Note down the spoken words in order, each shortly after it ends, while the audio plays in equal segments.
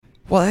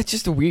Well, that's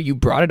just a weird. You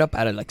brought it up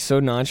out of like so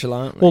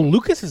nonchalant. Well,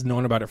 Lucas has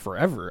known about it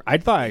forever. I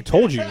thought I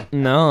told you.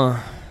 No.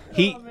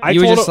 You were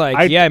just like,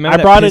 I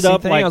remember brought that it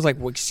up. thing. Like, I was like,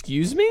 well,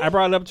 excuse me? I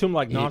brought it up to him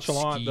like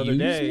nonchalant the other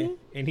Excuse day, me?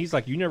 and he's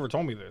like, "You never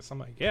told me this." I'm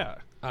like, "Yeah."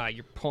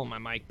 You're pulling my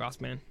mic, boss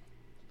man.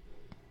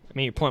 I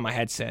mean, you're pulling my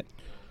headset.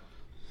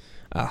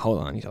 Hold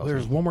on.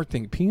 There's one more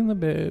thing. Pee in the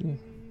bed.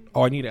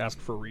 Oh, I need to ask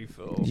for a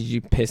refill. Did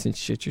you piss and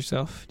shit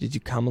yourself? Did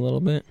you come a little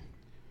bit?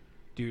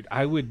 Dude,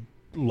 I would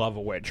love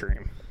a wet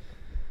dream.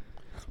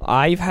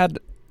 I've had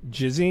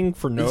Jizzing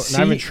for not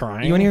even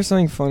trying. You want to hear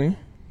something funny?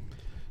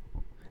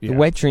 Yeah. The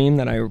wet dream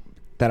that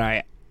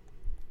I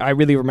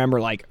really remember,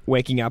 like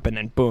waking up and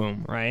then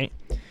boom, right?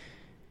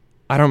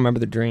 I don't remember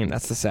the dream.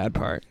 That's the sad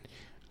part.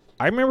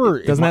 I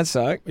remember. Doesn't that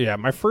suck? Yeah,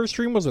 my first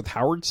dream was with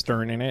Howard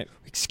Stern in it.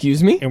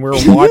 Excuse me? And we were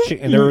watching,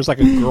 and there was like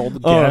a girl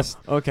guest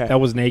okay. that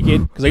was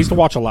naked. Because I used to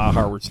watch a lot of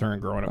Howard Stern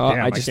growing up. Oh,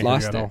 Damn, I just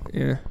lost it.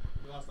 Yeah. You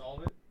lost all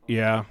of it?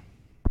 Yeah.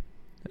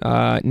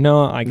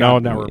 No, I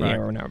got. Now we're back. Yeah,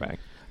 we're now back.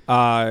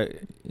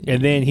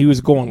 And then he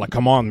was going like,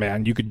 "Come on,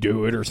 man, you could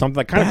do it," or something,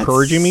 like kind of That's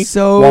encouraging me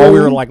so- while we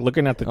were like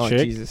looking at the Oh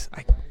chick. Jesus!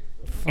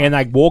 And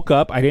I woke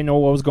up. I didn't know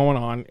what was going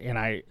on, and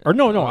I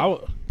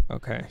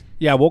Okay.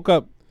 woke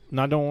up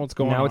not knowing what's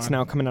going on. Now it's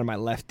now coming out of my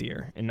left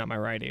ear and not my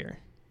right ear.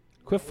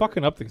 Quit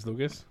fucking up things,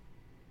 Lucas.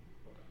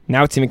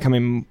 Now it's even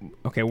coming.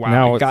 Okay, wow.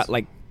 Now it got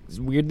like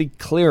weirdly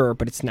clearer,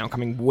 but it's now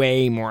coming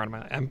way more out of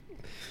my.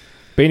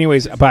 But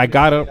anyways, I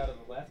got up.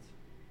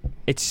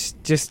 It's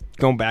just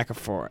going back and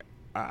forth.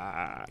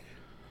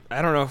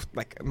 I don't know if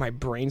like my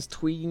brain's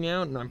tweaking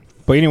out, and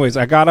But anyways,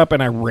 I got up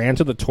and I ran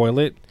to the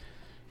toilet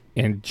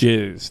and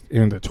jizzed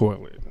in the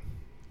toilet.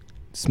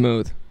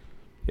 Smooth.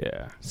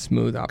 Yeah,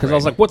 Smooth operating. because I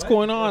was like, "What's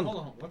going on?"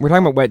 We're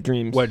talking about wet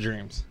dreams. Wet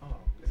dreams.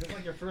 Is this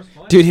like your first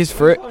one? Dude, his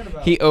first.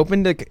 He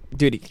opened a.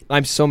 Dude,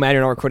 I'm so mad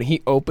you're not recording.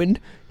 He opened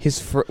his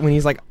when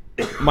he's like,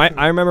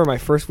 I remember my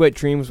first wet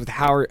dream was with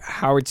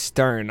Howard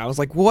Stern. I was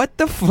like, what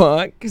the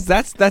fuck? Because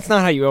that's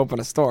not how you open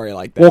a story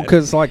like that. Well,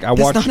 because like I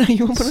watched not how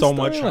you open a so story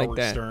much like Howard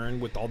that. Stern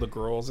with all the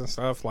girls and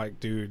stuff. Like,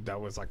 dude,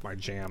 that was like my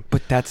jam.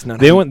 But that's not.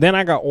 Then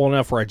I got old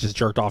enough where I just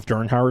jerked off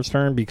during Howard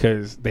Stern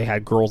because they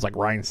had girls like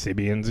Ryan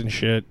Sibians and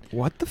shit.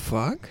 What the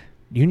fuck?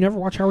 You never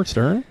watch Howard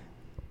Stern?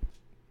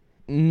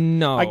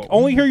 No. I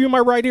only hear you in my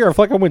right ear. I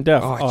feel like I went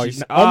deaf. Oh, Oh, jeez.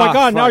 my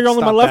god! Now Fuck, you're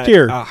only my stop left that.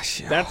 ear. Oh,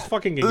 shit. That's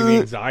fucking giving me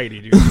anxiety,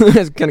 dude.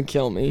 That's gonna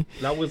kill me.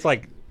 That was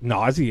like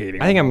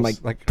nauseating. I think I'm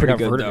almost. like I pretty got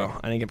good vertigo. though.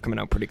 I think I'm coming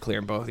out pretty clear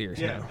in both ears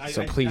now.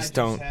 So please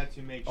don't.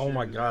 Oh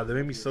my god, that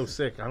made me so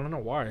sick. I don't know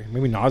why. It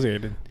made me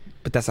nauseated.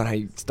 But that's not how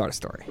you start a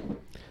story.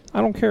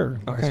 I don't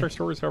care. Okay. I start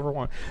stories however I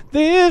want.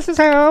 This is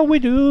how we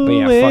do But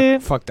yeah,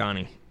 it. fuck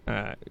Donnie.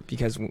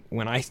 Because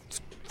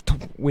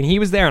when he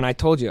was there and I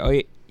told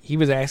you, he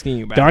was asking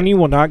you about Donnie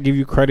will not give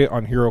you credit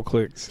on Hero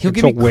Clicks. He'll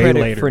give me way credit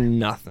later. for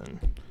nothing.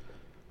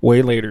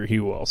 Way later, he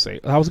will say,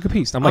 "That was a good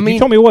piece." I'm like, I mean, "You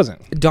told me it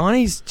wasn't."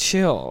 Donnie's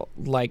chill.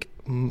 Like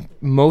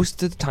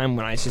most of the time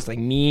when it's just like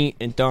me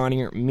and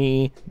Donnie, or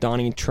me,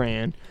 Donnie and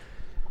Tran.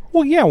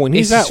 Well, yeah, when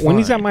he's It's at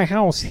fine. my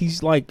house,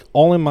 he's like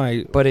all in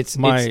my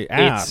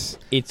ass.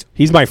 It's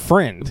He's my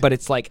friend. but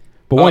it's like.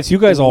 But once you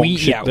guys all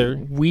shit there,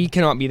 we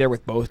cannot be there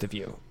with both of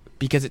you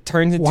because it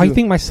turns into. why do you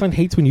think my son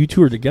hates when you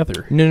two are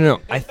together?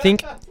 No. I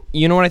think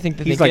you know what I think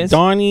the He's thing like, is.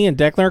 Donnie and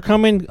Declan are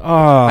coming.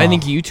 I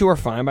think you two are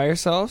fine by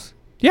yourselves.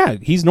 Yeah,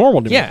 he's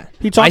normal to me. Yeah,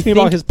 he talks to me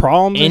about his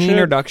problems and Any shit.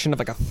 introduction of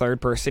like a third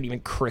person,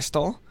 even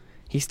Crystal,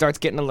 he starts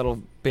getting a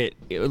little bit.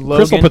 Crystal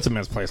Logan, puts him in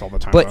his place all the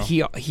time. but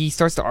though. he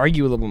starts to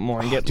argue a little bit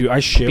more and get. Dude, I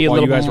shit be a while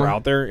you little guys bit were more-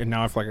 out there, and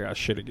now I feel like I got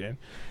shit again.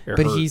 It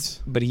But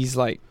hurts. he's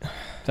like.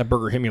 That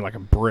burger hit me like a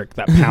brick.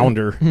 That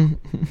pounder.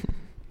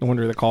 No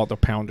wonder they call it the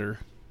pounder.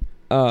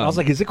 I was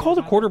like, is it called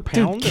a quarter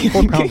pound? Dude,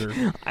 Or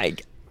pounder?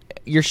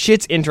 Your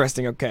shit's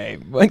interesting, okay?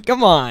 But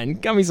come on,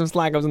 cut me some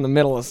slack. I was in the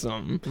middle of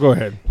something. Go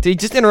ahead. Dude,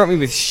 just interrupt me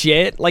with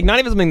shit. Like, not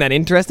even something that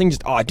interesting.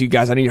 Just, oh, dude,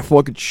 guys, I need a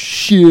fucking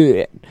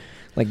shit.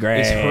 Like, great.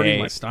 It's hurting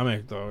my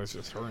stomach, though. It's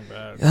just hurting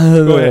bad.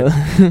 Go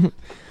ahead.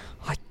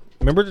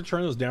 Remember to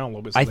turn those down a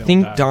little bit. So I they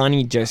think don't die.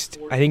 Donnie just.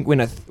 I think when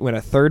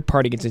a third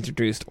party gets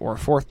introduced, or a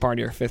fourth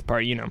party, or a fifth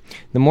party,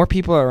 the more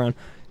people are around,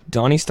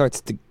 Donnie starts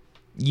to.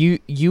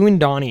 You and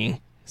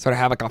Donnie sort of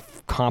have like a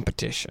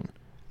competition.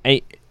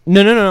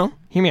 No.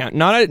 Hear me out.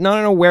 Not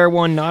an aware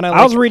one. Not a.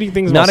 I was reading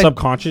things about not a-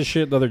 subconscious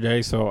shit the other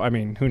day, so I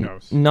mean, who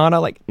knows?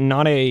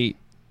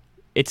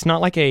 It's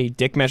not like a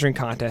dick measuring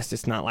contest.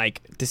 It's not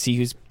like to see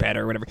who's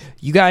better or whatever.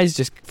 You guys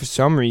just, for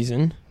some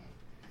reason,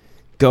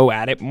 go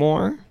at it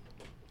more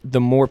the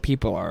more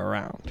people are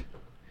around.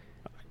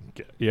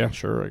 Yeah,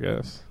 sure, I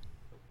guess.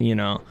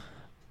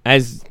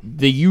 As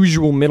the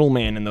usual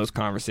middleman in those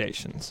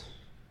conversations.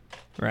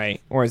 Right?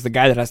 Or as the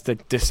guy that has to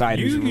decide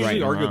You who's right usually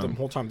and argue with wrong. them the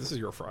whole time. This is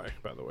your fry,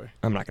 by the way.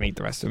 I'm not going to eat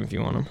the rest of them if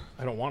you want them.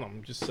 I don't want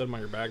them. Just set them on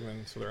your bag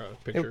then so they're out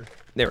of picture.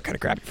 They were kind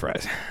of crappy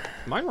fries.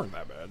 Mine weren't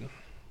that bad.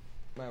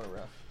 Mine were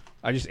rough.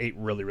 I just ate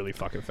really, really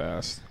fucking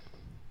fast.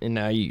 And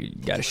now you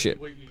got to shit.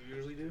 What you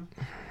usually do?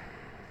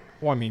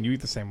 Well, I mean, you eat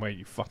the same way,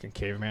 you fucking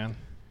caveman.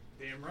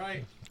 Damn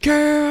right.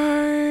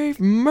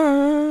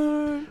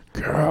 Caveman.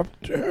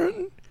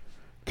 Captain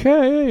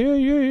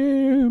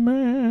Caveman.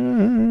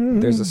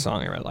 There's a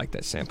song I really like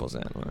that samples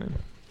that line.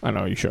 I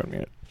know, you showed me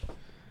it.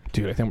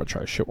 Dude, I think I'm going to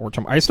try to shit one more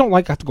time. I just don't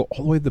like I have to go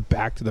all the way to the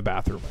back to the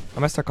bathroom. I'm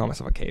going to start calling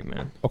myself a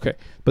caveman. Okay,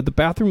 but the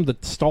bathroom, the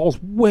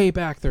stall's way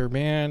back there,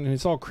 man, and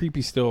it's all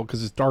creepy still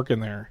because it's dark in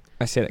there.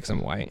 I say that because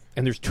I'm white.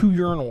 And there's 2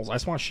 urinals. I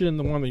just want to shit in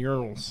one of the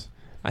urinals.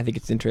 I think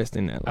it's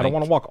interesting that, like, I don't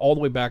want to walk all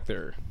the way back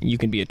there. You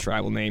can be a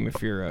tribal name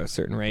if you're a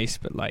certain race,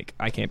 but, like,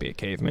 I can't be a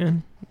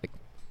caveman. Like,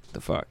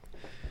 the fuck?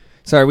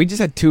 Sorry, we just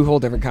had 2 whole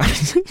different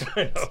conversations.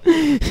 I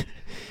know.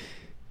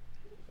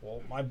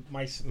 Well,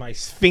 my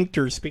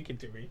sphincter's speaking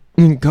to me.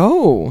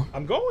 Go.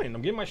 I'm going.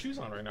 I'm getting my shoes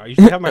on right now. You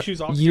should have my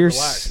shoes off. You're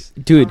relax.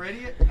 Dude.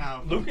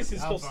 No, Lucas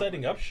is still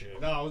setting up shit.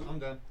 No, I'm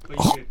done. But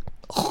you should.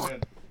 Go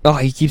ahead. Oh,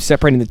 he keeps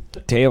separating the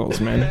tables,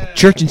 man.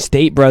 Church and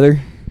state, brother.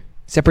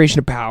 Separation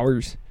of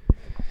powers.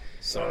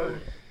 So.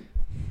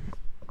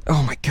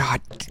 Oh my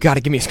God! You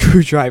gotta give me a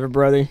screwdriver,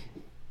 brother.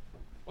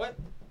 What?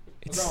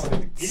 It's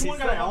Anyone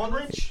got an Allen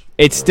wrench?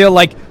 it's still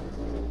like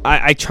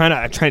I'm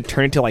trying to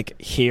turn it to like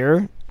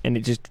here,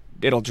 and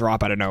it'll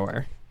drop out of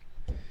nowhere.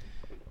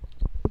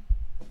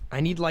 I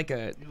need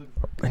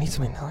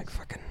something to like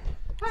fucking.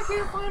 I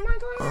can't find my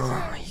glasses.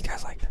 Oh, you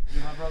guys like.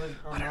 My brother,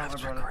 I don't know if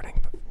it's recording,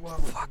 but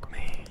fuck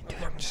me,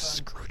 dude. I'm just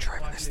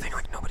screwdriving this thing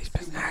like nobody's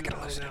business. I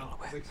gotta loosen it a little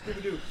bit. Like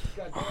Scooby-Doo.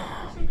 Goddamn.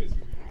 Fucking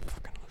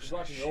He's loosen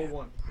watching this the old shit.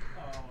 one.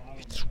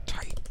 It's so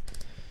tight.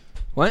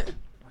 What?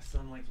 My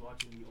son likes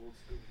watching the old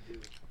Scooby-Doo.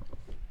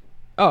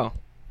 Oh,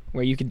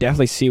 where you can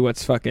definitely see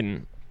what's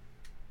fucking.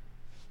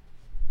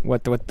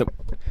 What the.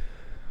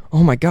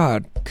 Oh my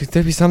God! Could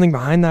there be something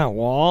behind that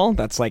wall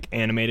that's like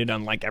animated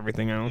unlike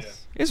everything else? Yeah.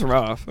 It's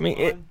rough. I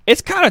mean,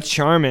 it's kind of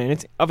charming.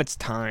 It's of its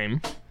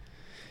time,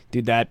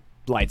 dude. That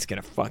light's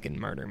gonna fucking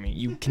murder me.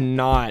 You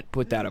cannot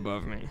put that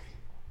above me.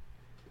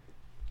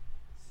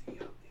 See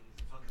how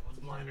things fucking was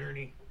blind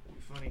Ernie.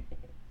 Funny.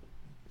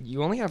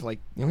 You only have 3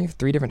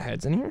 different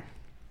heads in here.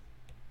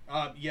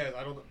 Yeah,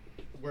 I don't know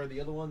where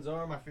the other ones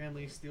are. My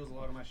family steals a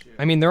lot of my shit.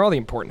 I mean, they're all the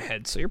important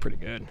heads, so you're pretty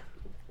good.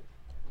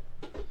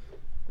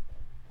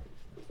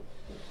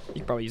 You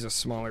could probably use a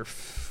smaller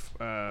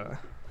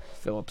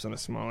Phillips and a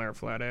smaller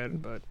flathead,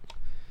 but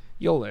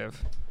you'll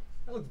live.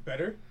 That looks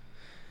better.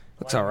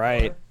 Looks all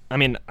right. I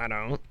mean, I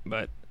don't,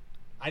 but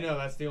I know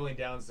that's the only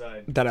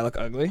downside. that I look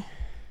ugly.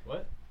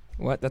 What?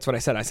 What? That's what I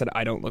said. I said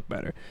I don't look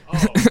better.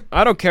 Oh.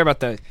 I don't care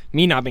about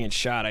me not being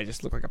shot. I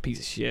just look like a piece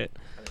of shit. I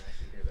didn't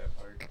actually hear that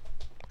part.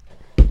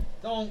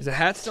 Don't. Is the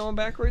hat still on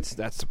backwards?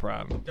 That's the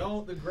problem.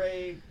 Don't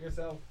degrade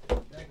yourself.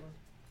 Jacqueline.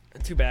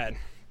 Too bad.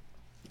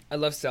 I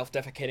love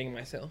self-defecating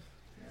myself.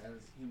 Yeah,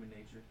 that's human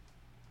nature.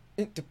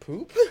 To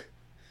poop?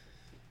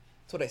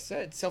 That's what I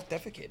said.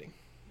 Self-defecating.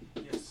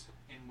 Yes,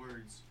 in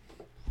words.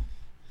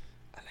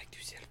 I like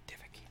to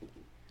self-defecate.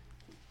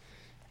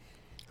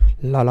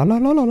 La la la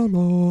la la la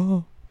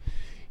la.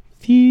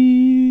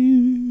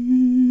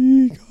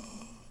 Figa.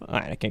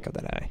 Alright, I can't cut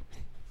that high.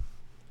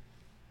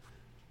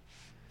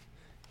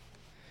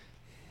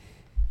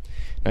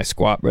 Nice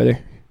squat, brother.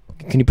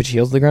 Can you put your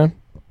heels to the ground?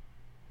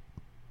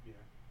 Yeah.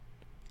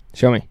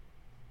 Show me.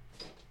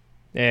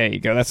 There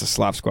you go. That's a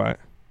slop squat.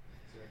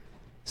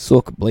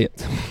 So complete.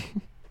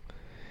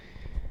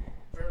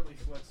 Fairly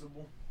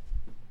flexible.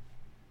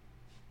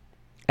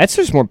 That's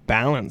just more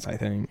balance, I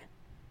think.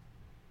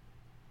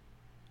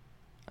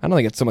 I don't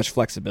think it's so much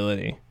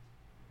flexibility.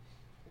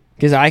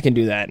 Because I can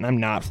do that, and I'm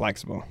not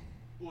flexible.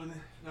 Well,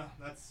 no,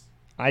 that's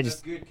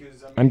That's good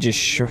because I'm just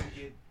sure.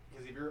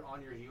 Because if you're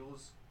on your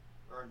heels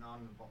or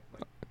on the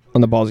like,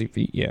 On the ballsy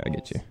feet, yeah, I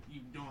get you. You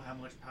don't have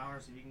much power,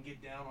 so you can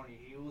get down on your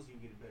heels. You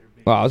can get a better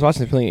base. Well, I was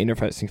watching this really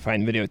interesting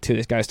fighting video too.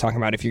 This guy was talking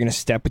about if you're gonna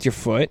step with your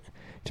foot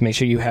to make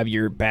sure you have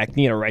your back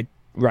knee at a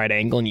right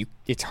angle, and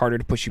it's harder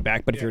to push you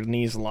back. But if your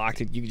knee is locked,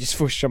 you can just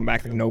push them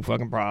back like no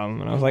fucking problem.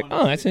 And I was like,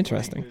 oh, that's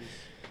interesting.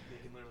 They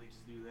can literally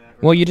just do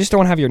that. Well, you just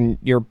don't have your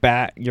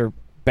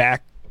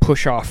back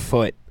push off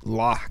foot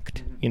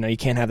locked. You know, you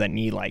can't have that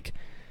knee like.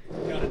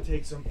 Gotta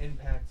take some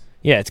impact.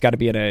 Yeah, it's got to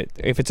be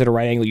if it's at a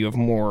right angle, you have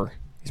more.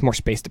 There's more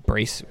space to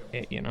brace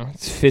it. You know,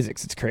 it's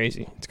physics. It's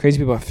crazy. It's crazy.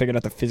 People have figured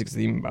out the physics of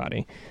the human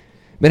body.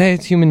 But hey,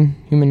 it's human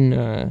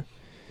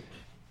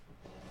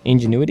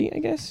ingenuity, I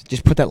guess.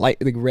 Just put that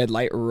red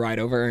light right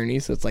over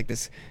underneath, so it's like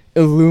this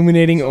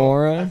illuminating I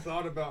aura.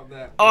 thought about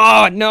that.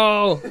 Oh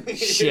no!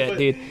 Shit,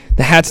 dude.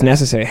 The hat's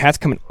necessary. Hat's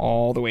coming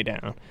all the way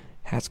down.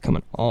 Hat's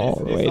coming all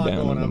the way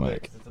down on the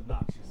mic. It's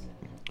obnoxious.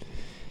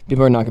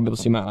 People are not gonna be able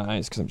to see my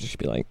eyes because I'm just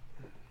gonna be like.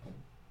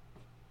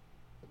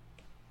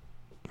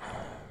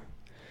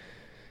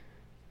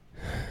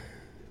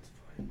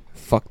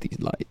 Fuck these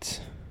lights.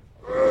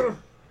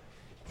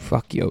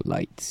 Fuck yo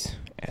lights,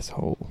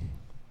 asshole.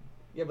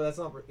 Yeah, but that's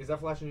not. Is that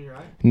flashing in your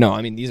eye? No,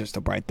 I mean these are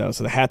still bright though,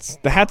 so the hat's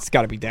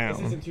got to be This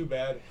down. isn't too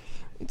bad.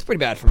 It's pretty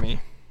bad for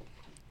me,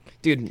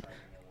 dude.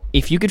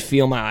 If you could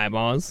feel my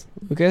eyeballs,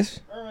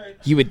 Lucas, Alright.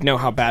 you would know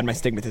how bad my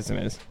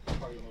stigmatism is.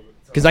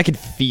 Because I could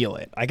feel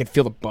it. I could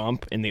feel the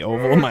bump in the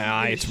oval of my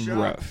eye. It's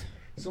rough.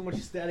 So much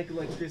static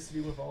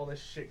electricity with all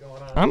this shit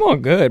going on. I'm all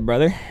good,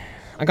 brother.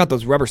 I got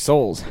those rubber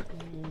soles.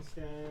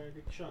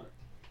 Static shock.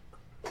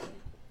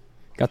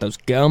 Got those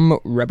gum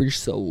rubber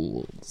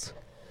soles.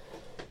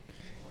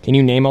 Can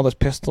you name all those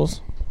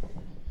pistols?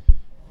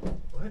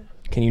 What?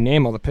 Can you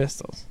name all the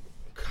pistols?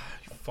 God,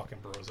 you fucking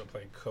bros that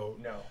play coat.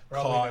 No.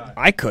 COD.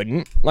 I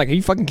couldn't. Like, are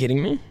you fucking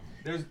kidding me?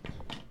 There's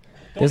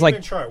There's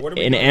like try. What are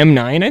we an doing?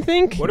 M9, I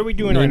think. What are we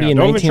doing right now? Maybe a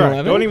Don't even try.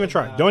 1911? Don't even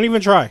try. Don't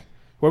even try.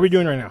 What are we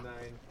doing right now?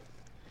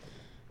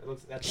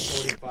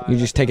 That's 45. You're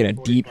just taking a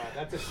deep.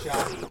 That's a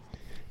shotty.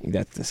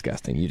 That's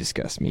disgusting. You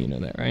disgust me. You know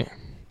that, right?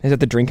 Is that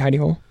the drink hidey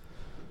hole?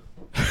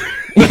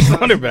 That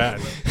sounded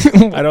bad.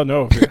 I don't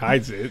know if it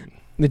hides it.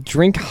 The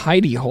drink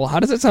hidey hole. How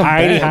does that sound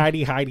bad?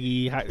 Hidey.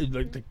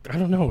 Like, I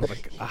don't know.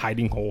 Like a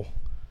hiding hole.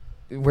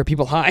 Where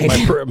people hide.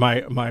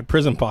 My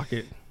prison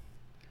pocket.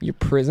 Your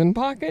prison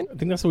pocket? I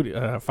think that's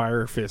what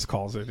Fire Fist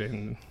calls it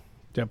in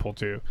Deadpool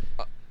 2.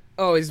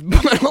 Oh, his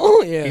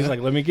butthole? Yeah. He's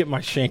like, let me get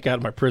my shank out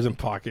of my prison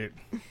pocket.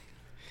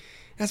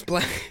 That's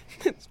Black.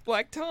 That's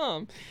Black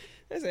Tom.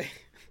 That's a.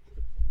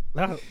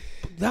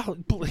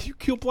 You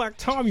kill Black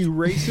Tom, you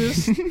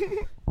racist.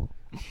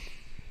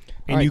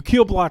 And right. you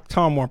kill Black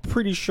Tom, well, I'm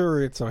pretty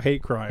sure it's a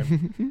hate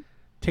crime.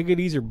 Take it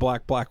easy,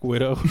 Black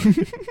Widow.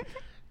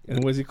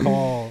 And what does he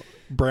call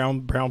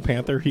Brown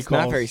Panther? It's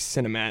not very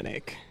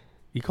cinematic.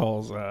 He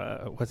calls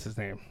what's his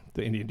name?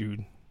 The Indian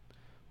dude,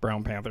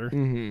 Brown Panther.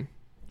 Mm-hmm.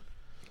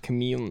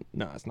 Camille.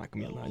 No, it's not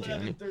Camille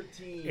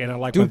Nanjiani. And I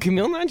like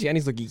Camille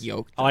Nanjiani's looking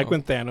yoked. I like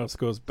when Thanos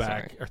goes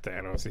back. Sorry. Or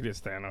Thanos, it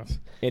is Thanos.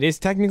 It is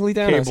technically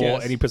Thanos. Cable,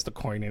 Yes. and he puts the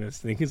coin in his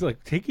thing. He's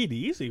like, take it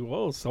easy.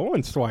 Whoa,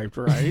 someone swiped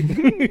right.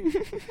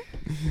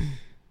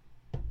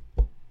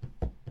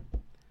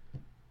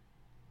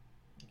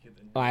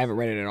 I haven't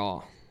read it at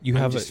all. You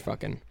I'm have just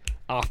fucking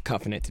off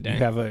cuffing it today.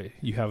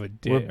 You have a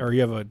dick, or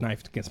you have a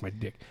knife against my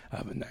dick. I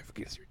have a knife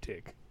against your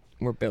dick.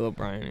 We're Bill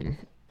O'Brien.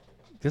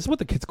 This is what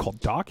the kids call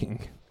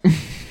docking.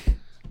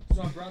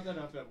 So I brought that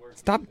up at work.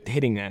 Stop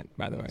hitting that,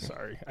 by the way.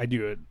 Sorry, I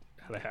do it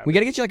out of habit. We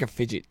gotta get you like a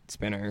fidget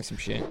spinner or some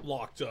shit.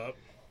 Locked up.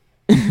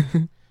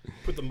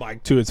 Put the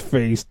mic to his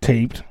face,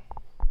 taped.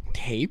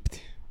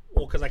 Taped?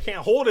 Well, because I can't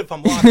hold it if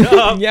I'm locked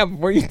up. Yeah, but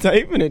where are you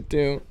typing it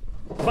to?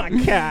 My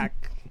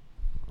cack.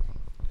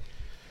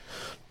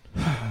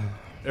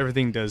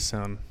 Everything does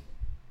sound.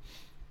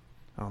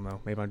 I don't know.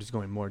 Maybe I'm just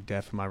going more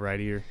deaf in my right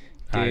ear.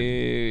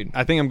 Dude.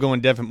 I think I'm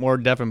going more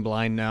deaf and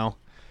blind now.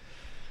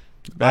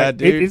 Bad,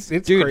 dude. It's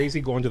Dude.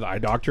 crazy going to the eye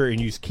doctor and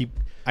you just keep.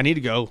 I need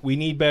to go. You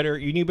need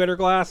better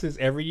glasses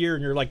every year,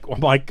 and you're like, I'm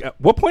like, at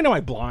what point am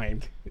I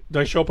blind? Do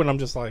I show up and I'm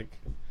just like?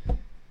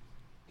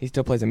 He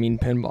still plays a mean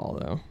pinball,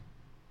 though.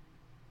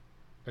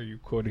 Are you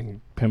quoting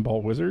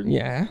Pinball Wizard?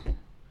 Yeah.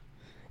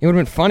 It would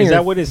have been funnier. Is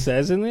that if what it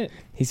says in it?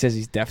 he says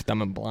he's deaf,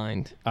 dumb, and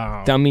blind.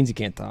 Oh. Dumb means he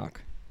can't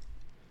talk.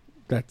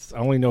 That's I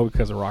only know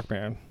because of Rock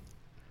Band.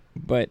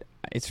 But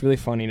it's really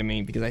funny to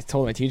me because I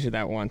told my teacher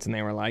that once, and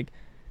they were like,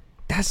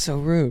 "That's so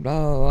rude." Blah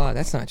blah blah.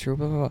 That's not true.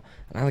 Blah blah blah.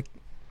 And I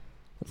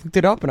looked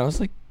it up, and I was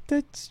like,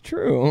 "That's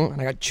true." And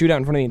I got chewed out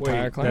in front of the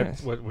entire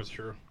class. What was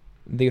true?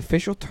 The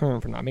official term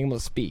for not being able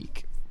to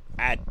speak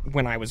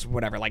when I was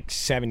like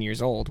 7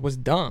 years old was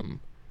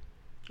dumb.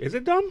 Is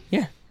it dumb?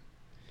 Yeah.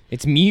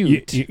 It's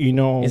mute. You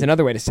know, is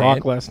another way to say Brock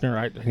it. Lesnar.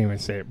 I didn't even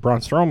say it. Braun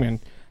Strowman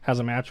has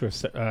a match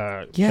with.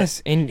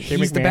 Yes, and Shane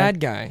he's the McMahon. bad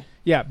guy.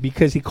 Yeah,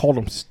 because he called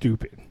him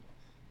stupid.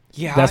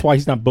 Yeah, That's why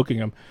he's not booking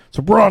him.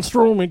 So Braun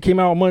Strowman came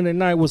out Monday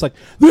night was like,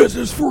 "This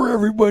is for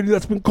everybody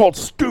that's been called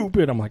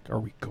stupid." I'm like, "Are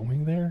we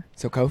going there?"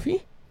 So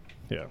Kofi,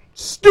 Yeah,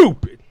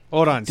 stupid.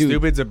 Hold on. Dude.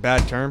 Stupid's a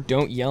bad term.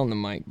 don't yell in the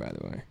mic, by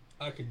the way.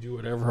 I can do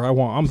whatever I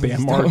want. I'm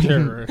Bam Don't.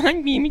 Margera.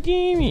 I'm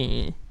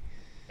Jamie.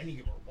 I need to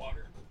get more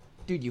water.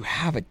 Dude, you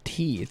have a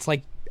tea. It's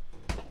like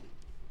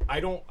I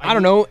don't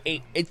know.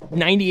 It's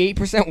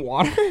 98%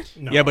 water.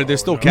 No, Yeah, but there's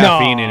still no.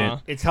 caffeine in it.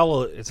 It's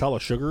hella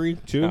sugary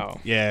too. Oh.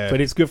 Yeah.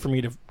 But it's good for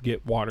me to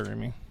get water in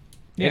me.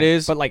 It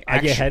is. but like I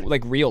get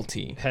like real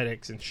tea.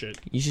 Headaches and shit.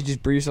 You should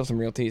just brew yourself some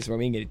real tea, so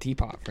we can get a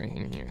teapot for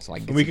in here. So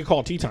like, We could call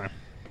it tea time.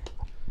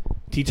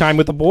 Tea time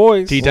with the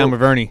boys. Tea time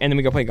with Ernie. and then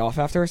we go play golf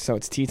after. So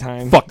it's tea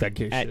time. Fuck that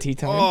gay at shit. tea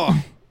time.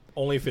 Oh.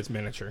 Only if it's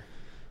miniature.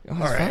 Oh,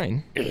 that's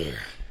fine.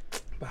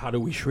 But how do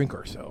we shrink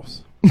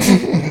ourselves?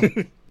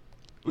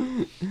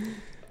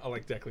 I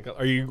like that.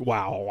 Are you?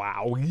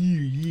 Wow.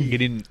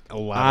 Getting a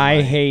lot.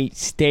 I hate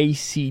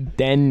Stacy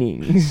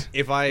Dennings.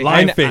 If I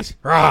Lion face.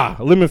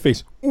 Lemon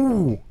face.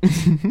 Ooh.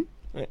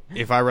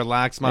 if I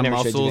relax my I never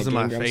showed you muscles that and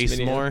my Game Grumps face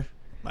video. more,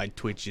 my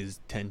twitches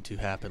tend to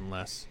happen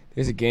less.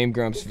 There's a Game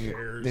Grumps.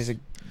 There's a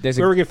If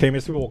we ever get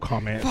famous, people will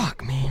comment.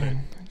 fuck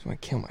man. I just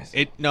want to kill myself.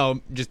 It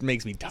just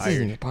makes me This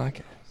isn't tired.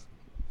 a podcast.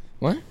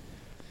 What?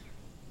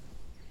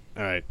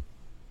 All right.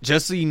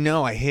 Just so you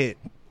know, I hit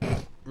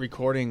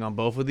recording on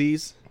both of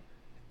these,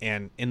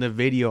 and in the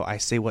video, I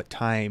say what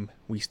time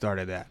we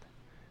started at.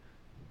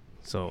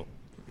 So,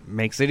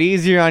 makes it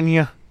easier on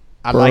you.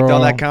 I liked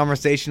all that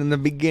conversation in the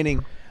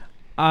beginning.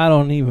 I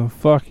don't even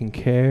fucking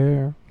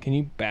care. Can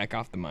you back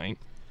off the mic?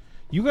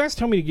 You guys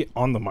tell me to get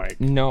on the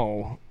mic.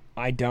 No,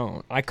 I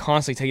don't. I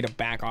constantly tell you to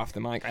back off the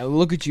mic. I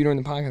look at you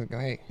during the podcast and go,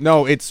 hey.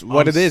 No, it's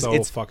what I'm it is. so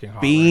It's fucking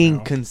hot being right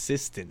now.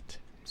 consistent.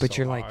 But So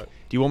you're like, hot.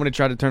 Do you want me to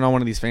try to turn on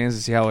one of these fans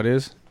to see how it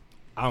is?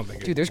 I don't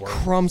think. Dude, there's works.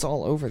 crumbs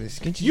all over this.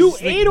 Can't You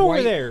just, ate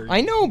over there, I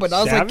know, but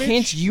I was like, savage.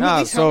 can't you? Nah, at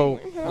least so,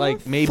 help me?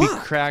 like, maybe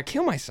Fuck,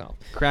 kill myself.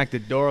 Crack the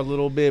door a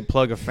little bit,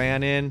 plug a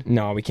fan in.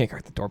 No, we can't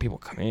crack the door. People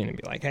come in and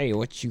be like, "Hey,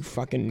 what you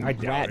fucking I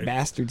doubt rat it.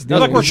 bastards They're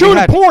doing?" like, we're We shooting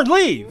had- porn.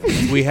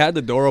 Leave. We had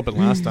the door open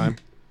last time.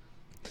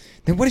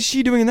 Then what is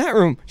she doing in that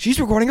room? She's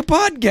recording a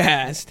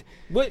podcast.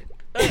 What?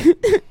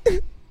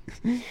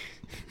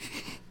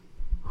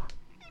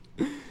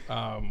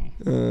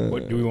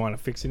 What do we want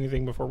to fix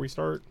anything before we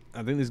start?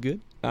 I think this is good.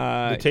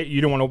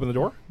 You don't want to open the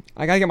door?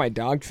 I gotta get my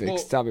dog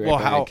fixed. I'll be right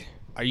back. how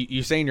are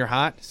you saying you're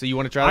hot? So you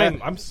want to try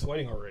that? I'm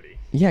sweating already,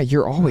 Yeah,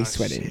 you're always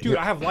sweating. dude.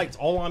 I have lights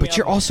all on me. But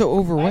you're also I have a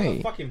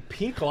overweight. fucking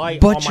pink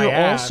light But on my you're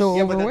ass. also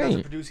Yeah, but that doesn't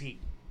overweight. produce heat.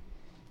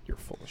 You're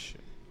full of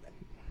shit.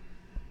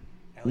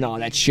 No,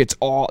 that shit's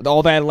all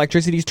that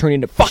electricity's turned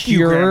into Fuck you,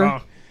 pure, Grandma.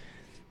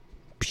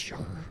 pure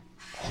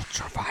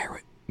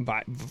ultraviolet.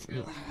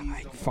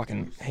 I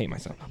fucking hate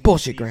myself.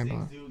 Bullshit,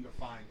 Grandma.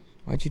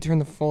 Why'd you turn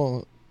the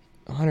full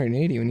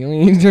 180 when you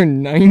only need to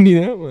turn 90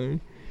 that way?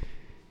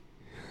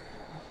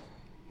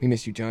 We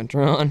miss you, John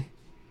Tron.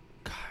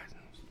 God,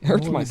 It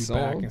hurts Will my be soul.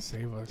 Back and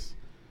save us.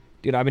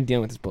 Dude, I've been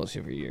dealing with this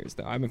bullshit for years,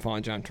 though. I've been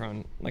following John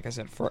Tron, like I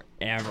said,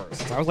 forever.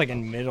 Since I was, like,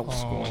 in middle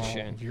school and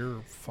shit. You're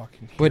a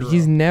fucking hero. But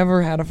he's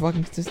never had a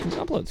fucking consistent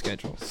upload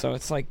schedule. So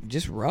it's, like,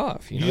 just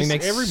rough. You know, he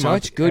makes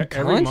such good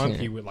Every content. month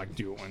he would like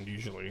do one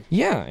usually.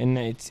 Yeah,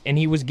 and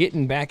he was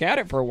getting back at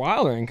it for a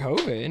while during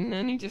COVID, and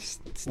then he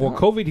just Well,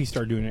 stopped. COVID he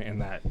started doing it in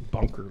that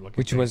bunker looking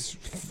Which thing was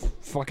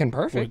fucking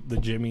perfect. with the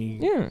Jimmy,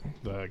 Yeah.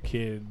 the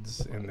kids,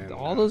 and then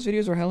All those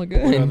videos were hella What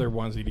good. other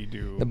ones did he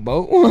do? The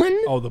boat one?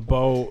 Oh, the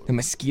boat. The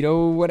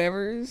mosquito whatevers?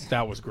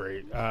 That was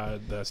great.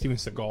 The Steven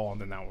Seagal, and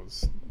then that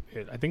was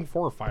it. I think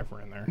 4 or 5 were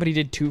in there. But he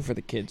did 2 for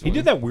the kids. He one.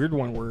 did that weird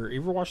one where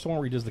you ever watch the one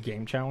where he does the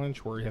game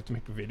challenge where you have to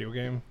make a video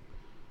game?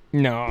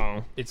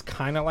 No. It's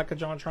kind of like a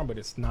JonTron, but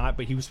it's not.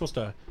 But he was supposed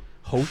to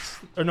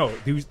host, or no,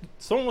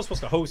 someone was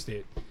supposed to host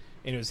it,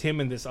 and it was him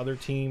and this other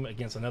team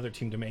against another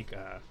team to make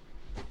a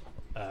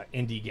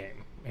indie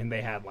game, and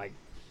they had like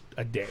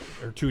a day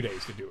or 2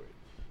 days to do it.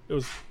 It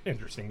was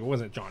interesting. It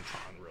wasn't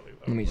JonTron really,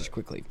 though. Let me just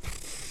quickly.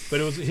 But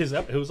it was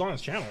it was on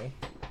his channel.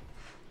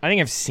 I think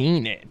I've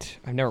seen it.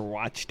 I've never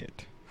watched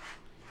it.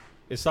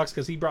 It sucks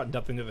because he brought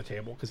nothing to the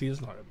table because he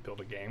doesn't know how to build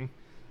a game.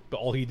 But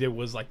all he did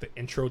was like the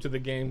intro to the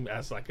game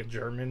as like a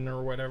German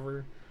or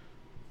whatever.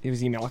 It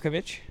was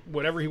Malkovich.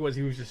 Whatever he was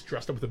just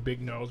dressed up with a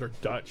big nose or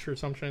Dutch or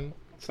something.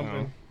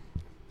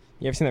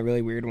 You ever seen that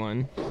really weird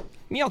one?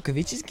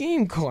 Malkovich's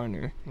Game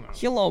Corner. No.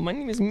 Hello, my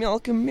name is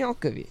Malcolm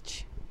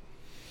Malkovich.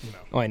 No.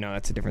 Oh, I know,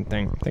 that's a different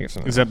thing. I'm thinking of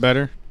something. Is that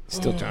better?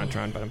 Still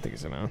JonTron, but I'm thinking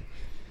something else.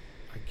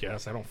 I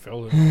guess I don't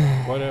feel it.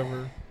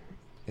 Whatever.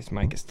 This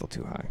mic is still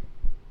too high.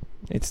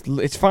 It's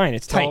fine.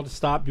 It's Tell tight. to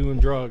stop doing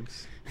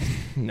drugs.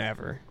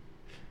 Never.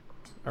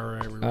 All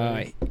right, we're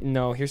ready.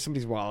 No, here's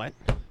somebody's wallet.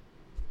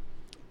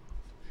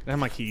 I have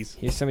my keys.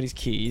 Here's somebody's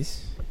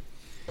keys.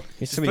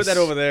 Here's Just put that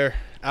over there.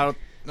 Out.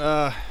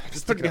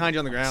 Just put it behind you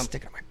on the ground.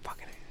 Stick it on my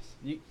fucking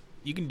ass.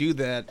 You can do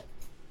that.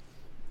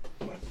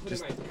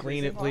 Just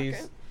clean it,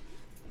 please.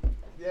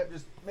 Yeah,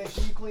 just make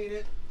sure you clean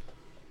it.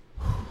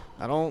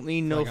 I don't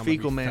need I no feel like I'm gonna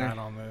fecal be matter. fat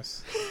on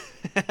this.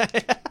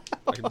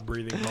 Like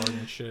breathing hard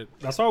and shit.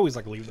 That's why I always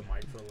like leave the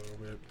mic for a little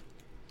bit.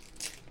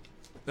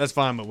 That's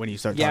fine, but when you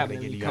start Yeah, talking but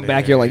again, you you come gotta-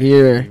 back, you're like,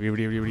 here.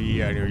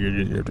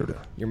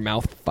 Not Your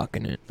mouth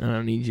fucking it. I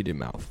don't need you to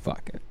mouth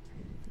fuck it.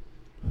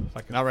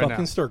 Like a Not right fucking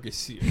now.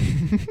 circus.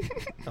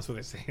 That's what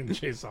they say in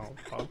Jason.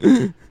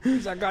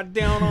 I got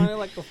down on it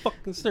like a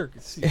fucking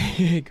circus.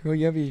 Hey, girl,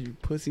 you ever your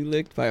pussy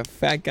licked by a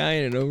fat guy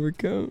in an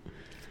overcoat?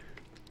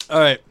 All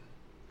right.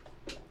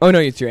 Oh, no,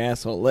 it's your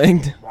asshole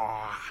licked.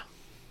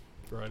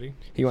 Ready?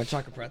 You want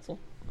chocolate pretzel?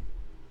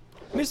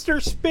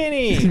 Mr.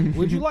 Spinny,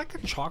 would you like a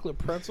chocolate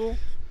pretzel?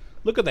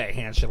 Look at that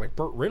handshake like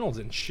Burt Reynolds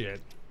and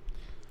shit.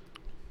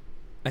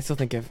 I still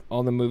think of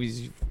all the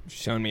movies you've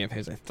shown me of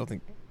his, I still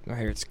think, I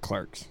hear it's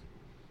Clerks.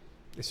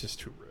 It's just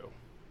too real.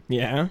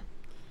 Yeah?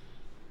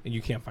 And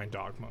you can't find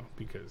Dogma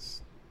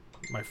because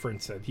my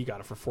friend said he got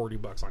it for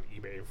 $40 on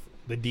eBay,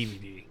 the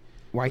DVD.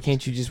 Why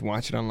can't you just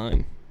watch it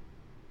online?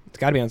 It's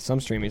got to be on some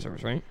streaming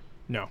service, right?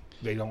 No,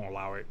 they don't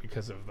allow it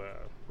because of the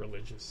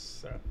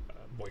religious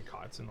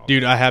boycotts and all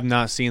Dude, that. I have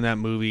not seen that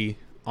movie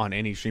on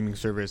any streaming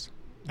service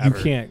ever.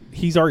 You can't.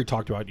 He's already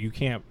talked about it. You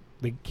can't.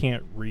 They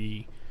can't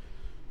remake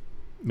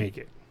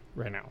it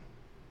right now.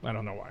 I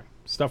don't know why.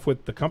 Stuff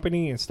with the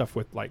company and stuff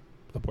with like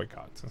the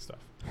boycotts and stuff.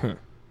 Huh.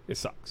 It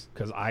sucks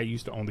because I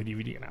used to own the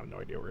DVD and I have no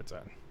idea where it's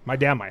at. My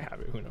dad might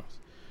have it. Who knows?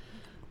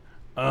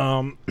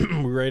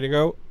 We ready to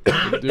go?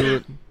 Do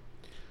it.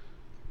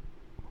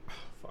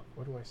 Fuck.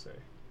 What do I say?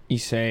 You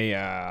say,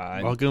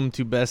 Welcome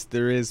to Best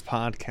There Is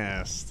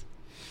podcast.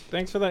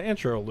 Thanks for that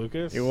intro,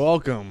 Lucas. You're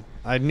welcome.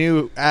 I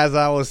knew as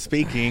I was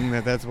speaking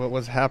that that's what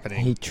was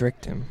happening. he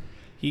tricked him.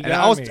 He And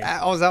got me.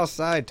 I was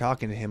outside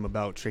talking to him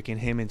about tricking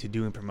him into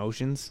doing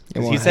promotions. You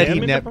 'Cause want he said him he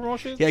into never.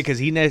 promotions? Yeah, because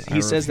he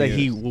says that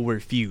he refuse. will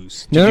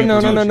refuse. to No, do no,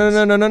 no, no, no, promotions.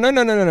 no, no, no, no,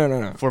 no, no, no,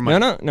 no, no. For my-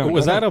 no.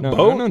 Was no, that a no,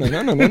 boat? No, no,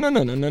 no, no, no,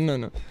 no, no, no, no,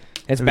 no.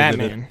 It's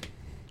Batman.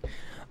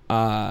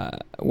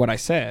 what I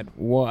said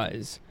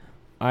was,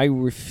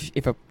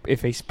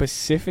 if a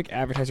specific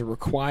advertiser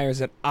requires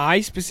that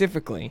I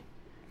specifically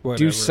Whatever.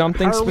 do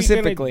something How are we gonna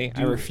specifically,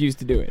 I do- refuse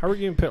to do it. How are we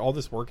going to put all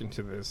this work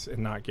into this and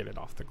not get it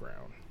off the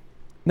ground?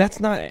 That's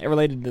not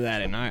related to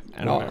that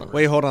at all. Whatever.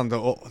 Wait, hold on.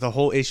 The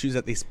whole issue is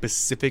that they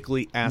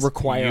specifically asked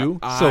Require you.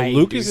 So I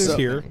Lucas do is something.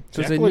 here,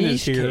 So it's a Declan niche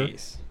is here,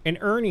 case. and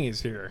Ernie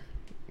is here.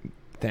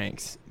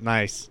 Thanks.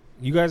 Nice.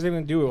 You guys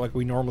didn't do it like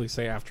we normally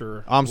say after.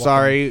 I'm welcome.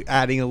 sorry,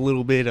 adding a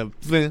little bit of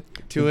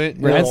to it.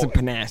 Well, that's Well, a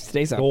panache.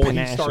 Today's a Well, he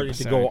panache started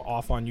episode. to go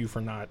off on you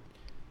for not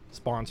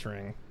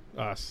sponsoring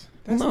us.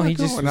 Well, no, he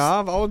just was,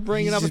 I was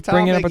bringing he's up a just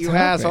bringing up topic, a you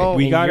topic. asshole.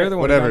 We And got you're it. the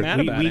one Whatever. who got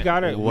mad about we it.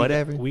 gotta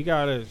Whatever. We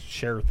gotta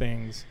share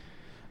things.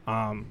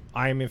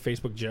 I am in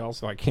Facebook jail,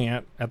 so I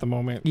can't at the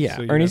moment. Yeah,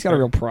 so you Ernie's guys got a are-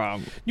 real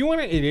problem. You know what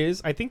it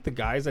is? I think the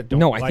guys that don't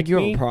No, I like think you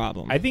have me, a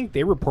problem. I think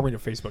they report me to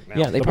Facebook now.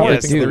 Yeah, they The probably more I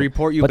Yes, think do. they about it,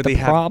 report you, But but, the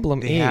they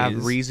problem have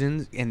is-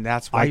 reasons, and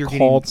that's why I you're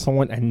called getting.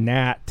 someone a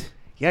gnat.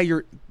 Yeah,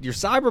 you're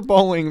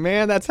cyberbullying,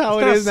 man. That's how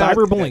It's it not is, now.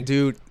 cyberbullying.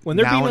 dude. When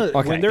they're being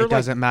Okay, when they're It like,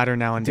 doesn't matter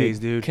nowadays,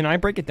 dude. Can I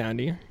break it down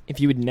to you? If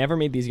you had never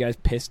made these guys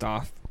pissed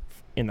off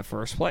in the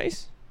first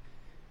place,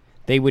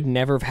 they would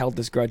never have held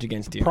this grudge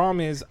against you. problem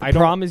is The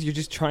problem is you're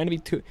just trying to be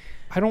too.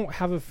 I don't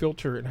have a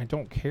filter and I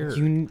don't care.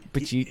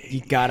 But you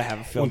gotta have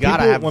a filter. when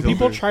gotta people, have when people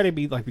filters. try to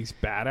be like these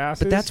badasses,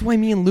 But that's why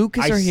me and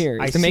Lucas I are s- here,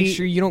 I is to make see-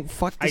 sure you don't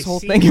fuck I this whole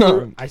see thing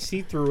through, up. I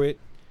see through it.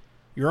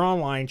 You're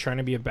online trying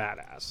to be a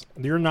badass.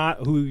 You're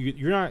not who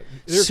you're not.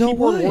 They're So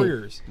keyboard what?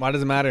 warriors. Why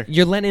does it matter?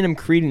 You're letting him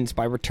credence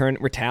by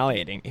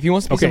retaliating. If he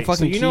wants to be Okay, some so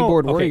fucking you know-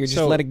 keyboard okay, warrior, just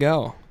so let it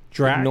go.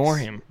 Drax, Ignore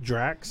him.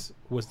 Drax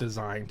was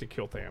designed to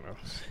kill Thanos.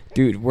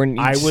 Dude,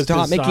 I was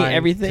stop making designed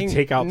everything to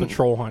take out the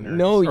troll hunters.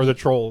 No, or the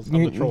trolls of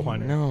the troll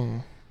hunter.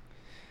 No.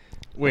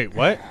 Wait,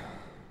 what?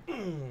 What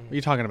are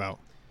you talking about?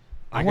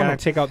 I gotta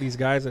take out these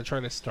guys that try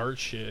to start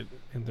shit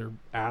and they're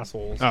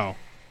assholes. Oh,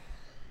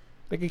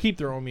 They can keep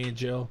throwing me in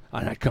jail,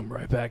 and I come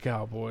right back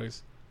out,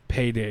 boys.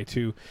 Payday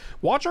too.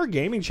 Watch our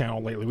gaming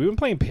channel lately. We've been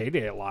playing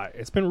Payday a lot.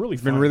 It's been really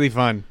it's fun. been really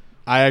fun.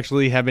 I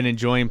actually have been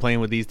enjoying playing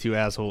with these two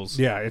assholes.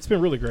 Yeah, it's been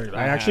really great.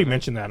 I I actually haven't.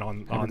 mentioned that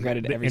on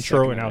regretted the every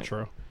intro second and of it.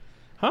 outro.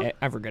 Huh?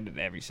 I've regretted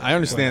every second. I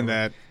understand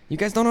Whatever. that. You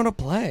guys don't know how to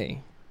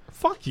play.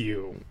 Fuck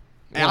you.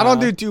 And I don't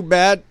do too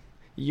bad.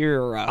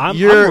 You're rough. I'm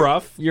You're-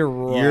 rough. You're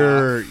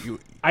rough. You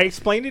I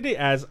explained it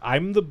as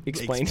I'm the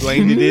Explain.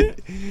 explained it.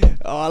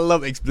 Oh, I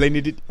love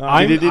explaining it.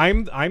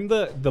 I'm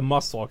the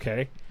muscle.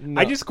 Okay, No.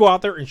 I just go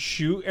out there and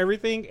shoot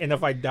everything, and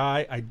if I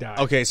die, I die.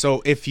 Okay,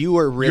 so if you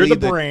were really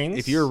the brains.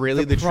 if you're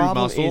really the, true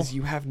problem muscle, is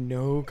you have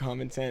no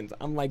common sense.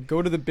 I'm like,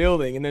 go to the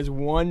building, and there's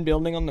one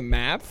building on the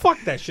map.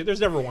 Fuck that shit.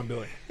 There's never one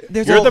building.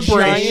 There's You're a the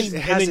giant- brains, it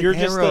and has then an you're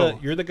just arrow.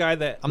 you're the guy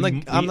that I'm the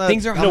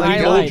Things are no. We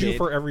build highlighted. you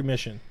for every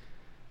mission.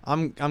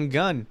 I'm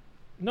gun.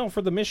 No,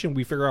 for the mission,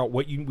 we figure out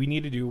what we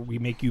need to do. We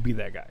make you be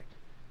that guy.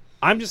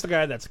 I'm just the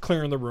guy that's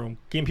clearing the room,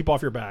 getting people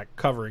off your back,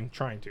 covering,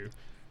 trying to.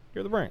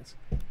 You're the brains.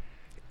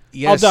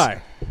 Yes, I'll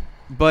die.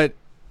 But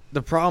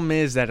the problem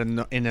is that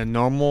in a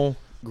normal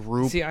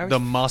group, See, I was- the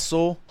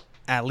muscle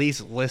at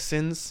least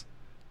listens.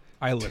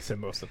 I listen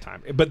most of the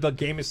time, but the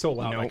game is so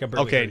loud. I can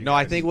barely hear Okay, you no,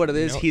 I guys. think what it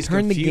is, No, he's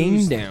turn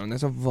confused. the game down.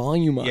 There's a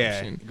volume Yeah,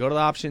 option. go to the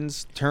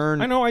options.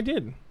 Turn. I know I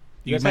did.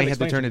 You guys may had have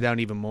to explained turn it me. down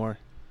even more.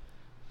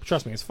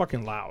 Trust me, it's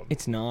fucking loud.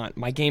 It's not.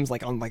 My game's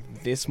like on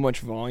like this much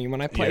volume when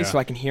I play, Yeah. so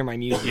I can hear my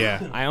music.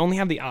 Yeah. I only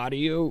have the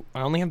audio.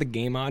 I only have the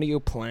game audio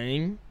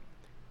playing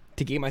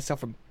to get myself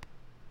from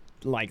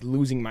like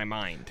losing my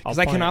mind because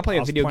I cannot play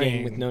a video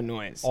game with no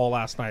noise. All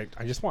last night,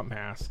 I just want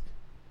mask.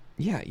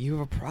 Yeah, you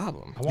have a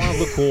problem. I want to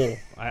look cool.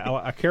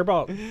 I care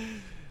about.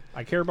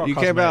 I care about. You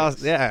care about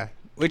cosmetics.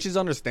 which is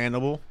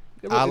understandable.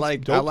 It- I it's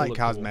like dope to look cool,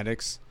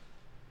 cosmetics.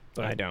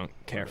 but I don't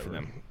care for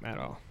whatever. them at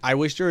all. I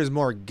wish there was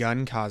more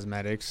gun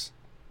cosmetics,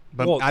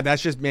 but Well-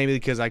 that's just maybe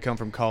because I come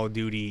from Call of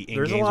Duty in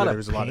There's games a lot where of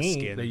there's a lot of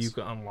paint skins. that you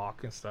can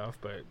unlock and stuff,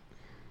 but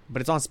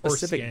But it's on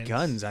specific skins.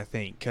 guns, I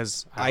think,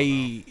 because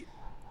I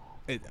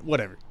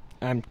whatever.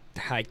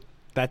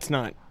 That's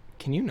not.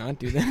 Can you not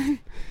do that?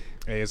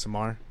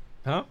 ASMR.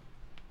 huh?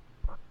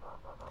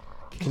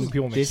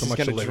 People make This so is much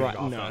gonna a living drive.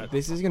 off No, that.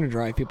 this is gonna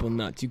drive people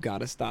nuts. You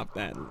gotta stop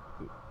that.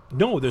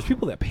 No, there's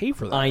people that pay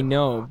for that. I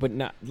know, but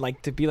not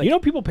like to be like. You know,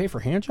 people pay for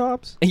hand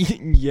jobs.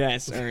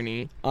 Yes,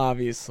 Ernie.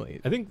 Obviously,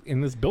 I think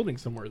in this building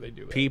somewhere they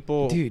do that.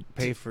 People Dude,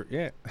 pay for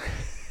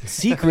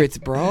secrets,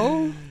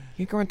 bro.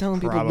 You go around telling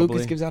people Probably.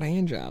 Lucas gives out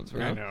hand jobs,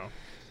 bro. I know.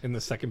 In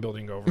the second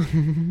building over.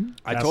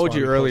 I That's told why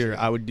you we earlier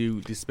posted. I would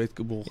do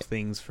despicable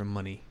things for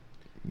money.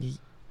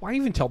 Why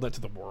even tell that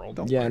to the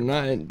world? Yeah,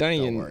 don't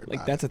even worry like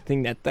about that's a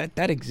thing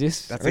that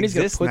exists. That Ernie's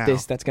exists gonna put now.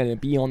 this. That's gonna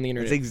be on the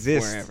internet. It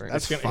exists. forever.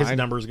 That's His fine.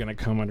 number's gonna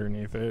come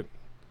underneath it.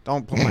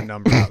 Don't put my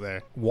number out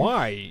there.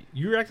 Why?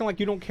 You're acting like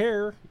you don't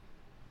care.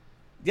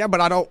 Yeah, but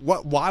I don't.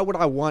 Why would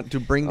I want to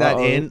bring that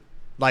Uh-oh. in?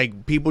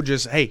 Like people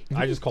just hey.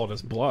 I just called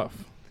us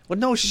bluff. Well,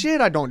 no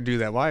shit. I don't do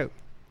that. Why?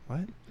 What?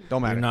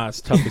 Don't matter. You're not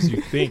as tough as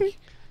you think.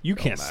 You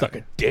can't matter. suck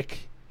a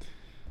dick.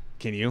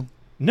 Can you?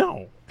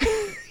 No,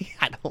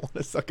 I don't want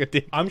to suck a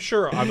dick. I'm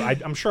sure.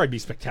 I'm sure I'd be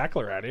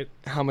spectacular at it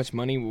How much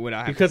money would I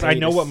have? because to I pay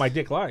know to what s- my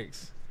dick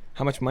likes.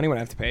 How much money would I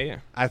have to pay you?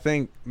 I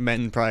think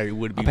men probably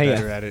would be I'll pay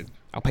better you. at it.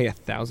 I'll pay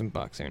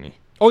 $1,000, Ernie.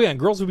 Oh yeah, and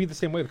girls would be the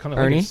same way. Kind of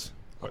Ernie, like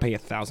I'll pay you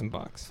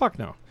 $1,000. Fuck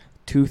no,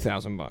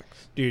 $2,000.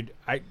 dude.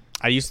 I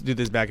used to do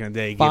this back in the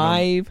day.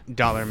 $5,000.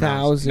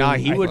 $5,000. Nah,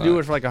 he would do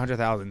it for like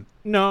 100,000.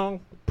 No,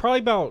 probably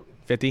about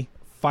 50.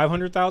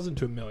 500,000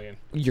 to $1 million.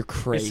 You're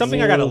crazy. It's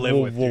something I gotta live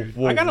with, dude.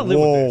 I gotta live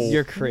with this.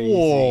 You're crazy.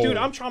 Dude,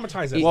 I'm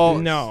traumatized. Well,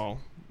 no.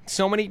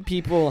 So many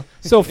people.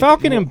 So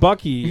Falcon and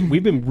Bucky,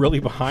 we've been really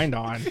behind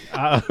on.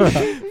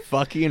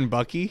 Fucky and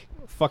Bucky?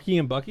 Fucky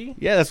and Bucky?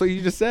 Yeah, that's what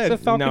you just said. Said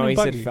Falcon No, and he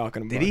Bucky. said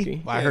Falcon and Did Bucky.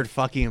 he? Well, I heard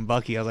Fucky and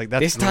Bucky. I was like,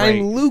 that's This great.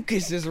 time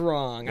Lucas is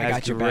wrong. I That's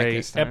got your back great.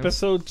 this time.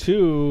 Episode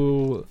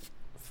 2,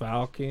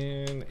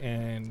 Falcon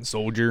and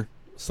Soldier.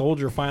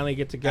 Soldier finally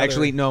get together.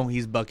 Actually, no,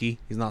 he's Bucky.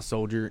 He's not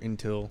Soldier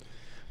until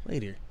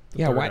later.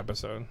 Yeah, Third why?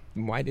 episode.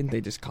 Why didn't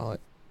they just call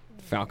it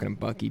Falcon and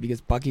Bucky?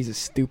 Because Bucky's a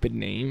stupid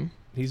name.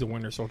 He's a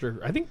Winter Soldier.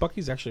 I think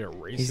Bucky's actually a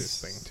racist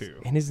He's- thing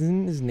too. And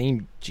isn't his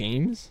name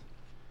James?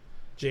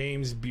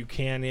 James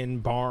Buchanan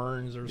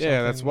Barnes or something.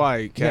 Yeah, that's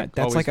why. Yeah,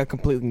 that's like a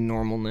completely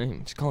normal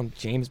name. Just call him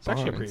James It's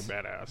Barnes. actually a pretty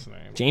badass name.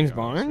 James to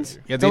be honest Barnes?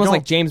 with Yeah, It's they almost don't,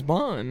 like James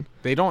Bond.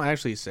 they don't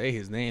actually say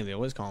his name. They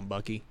always call him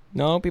Bucky.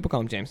 No, people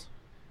call him James.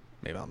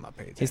 Maybe I'm not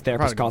paying attention. His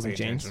therapist Probably calls don't him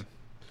pay James. attention.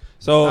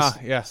 So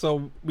yeah.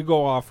 So we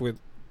go off with,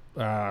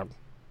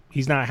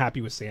 he's not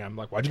happy with Sam.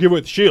 Like, why'd you give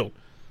away the shield?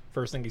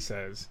 First thing he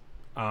says.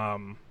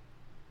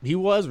 He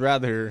was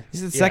rather.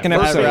 This is the Yeah, second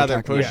first episode. rather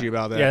we're talking pushy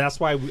about that. Yeah, that's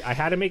why I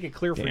had to make it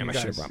clear for Damn, you I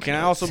should've guys. brought my Can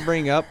I notes. also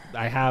bring up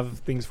I have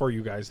things for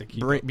you guys to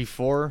keep.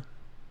 before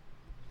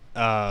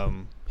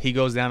he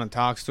goes down and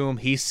talks to him?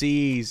 He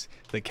sees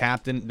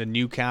the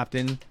new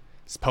captain's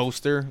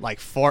poster like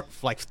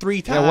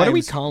 3 times. Yeah, what are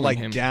we calling like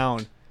him?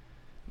 Down.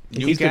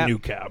 He's the new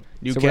cab.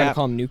 New So we're gonna cap.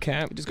 call him New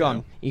Cap? Just call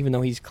him. Even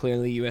though he's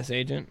clearly U.S.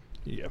 agent?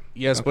 Yeah.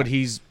 Yes, but Okay.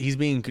 he's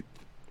being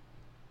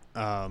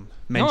No, I'm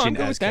mentioned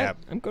good as with that. Cap.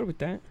 I'm good with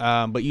that.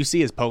 But you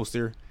see his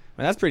poster.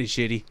 Man, that's pretty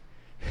shitty.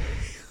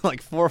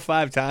 Like 4 or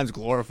 5 times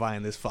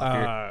glorifying this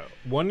fucker.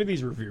 One of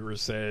these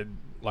reviewers said,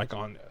 like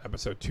on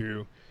episode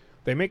 2,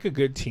 they make a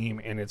good team,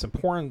 and it's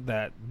important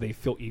that they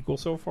feel equal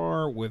so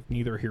far, with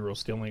neither hero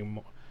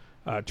stealing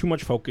too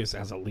much focus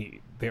as a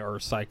lead. They are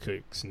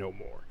sidekicks no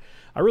more.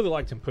 I really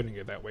liked him putting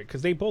it that way,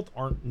 because they both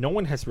aren't. No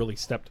one has really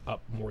stepped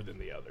up more than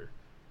the other,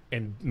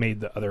 and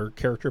made the other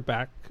character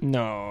back.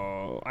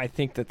 No, I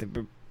think that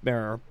there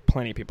are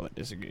plenty of people that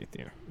disagree with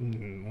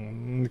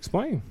you.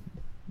 Explain.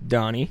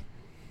 Donnie.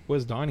 What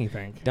does Donnie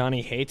think?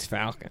 Donnie hates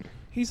Falcon.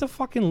 He's a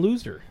fucking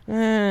loser.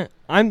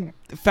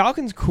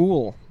 Falcon's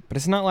cool, but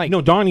it's not like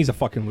No, Donnie's a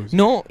fucking loser.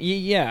 No,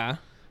 yeah.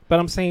 But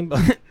I'm saying,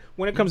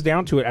 when it comes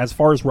down to it, as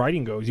far as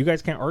writing goes, you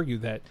guys can't argue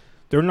that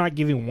they're not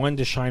giving one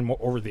to shine more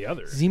over the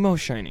other.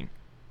 Zemo's shining.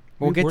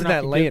 We'll get We're to not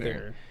that gonna get later.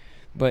 there.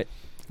 But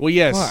well,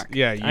 yes, fuck,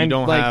 yeah. You I'm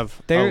don't like,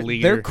 have they're a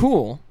leader. they're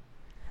cool,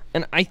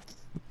 and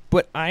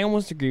but I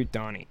almost agree with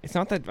Donnie. It's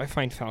not that I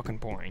find Falcon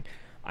boring.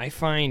 I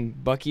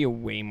find Bucky a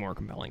way more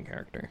compelling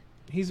character.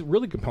 He's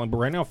really compelling, but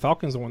right now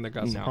Falcon's the one that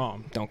got some No,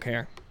 problem. don't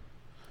care.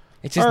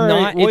 It's just All right,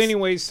 not. well, it's,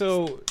 anyway,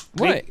 so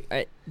what?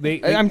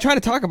 I'm trying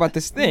to talk about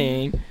this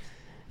thing.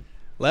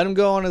 Let him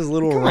go on his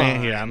little Come rant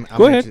on. here. I'm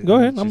go ahead. I'm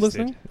interested.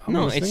 listening.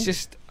 No, it's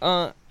just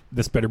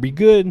this better be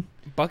good.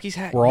 Bucky's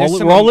had. We're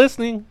all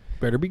listening.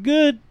 Better be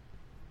good.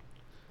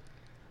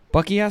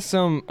 Bucky has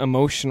some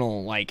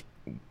emotional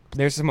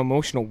there's some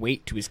emotional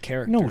weight to his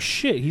character. No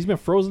shit. He's been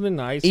frozen in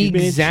ice. He's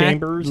been in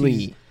chambers.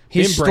 He's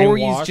His been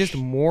story is brainwashed. just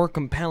more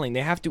compelling.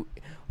 They have to.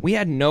 We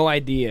had no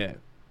idea.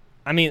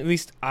 I mean, at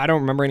least I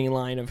don't remember any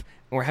line of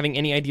or having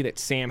any idea that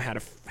Sam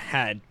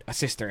had a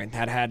sister and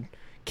had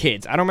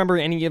kids. I don't remember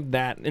any of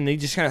that, and they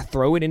just kind of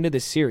throw it into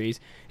this series,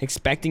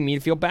 expecting me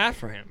to feel bad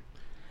for him.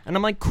 And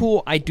I'm like,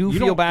 cool, I do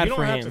feel bad for You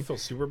don't him. have to feel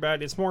super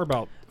bad. It's more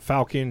about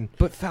Falcon,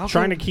 But Falcon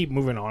trying to keep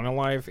moving on in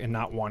life and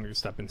not wanting to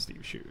step in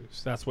Steve's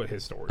shoes. That's what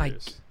his story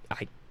is.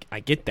 I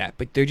get that,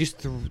 but they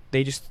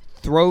just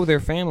throw their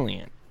family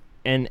in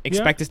and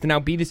expect us to now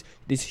be this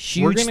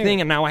huge thing,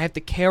 and now I have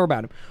to care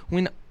about him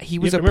when he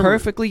was a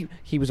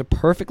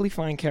perfectly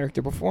fine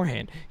character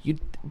beforehand.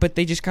 But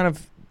they just kind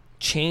of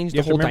changed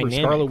You the have to whole remember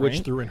dynamic. Scarlet Witch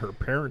right? threw in her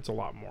parents a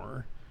lot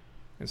more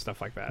and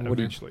stuff like that. What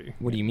Eventually,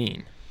 do you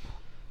mean?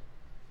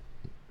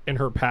 in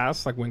her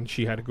past, like when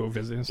she had to go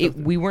visit and stuff.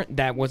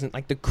 That wasn't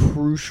like the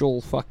crucial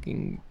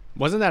fucking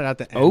Wasn't that at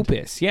the end?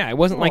 opus. Yeah, it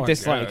wasn't like Well,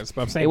 this. I Like guess,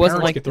 but I'm saying it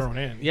wasn't parents like get thrown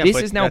in. Yeah, this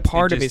but is now that's- it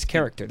part of just- his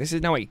character. This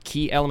is now a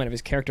key element of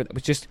his character that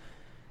was just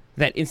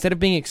that instead of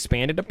being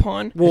expanded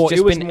upon, Well, has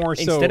just it was been, more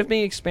so- instead of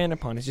being expanded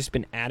upon, it's just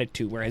been added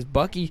to. Whereas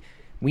Bucky,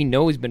 we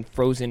know he's been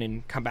frozen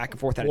and come back and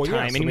forth at Well, a yeah,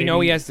 time, so and we know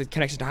maybe- he has the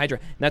connection to Hydra.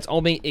 And that's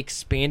all being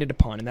expanded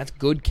upon, and that's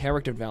good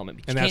character development.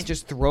 But you And can't that's-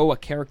 just throw a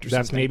character.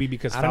 That's something maybe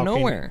because out of Falcon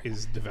nowhere.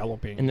 is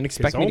developing And then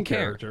expect his me own to care.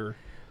 character.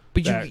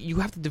 But that- you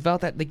have to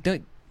develop that.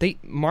 Like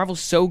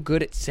Marvel's so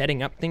good at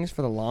setting up things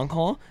for the long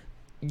haul.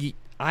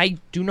 I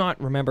do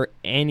not remember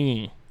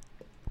any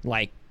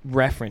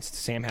reference to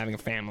Sam having a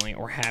family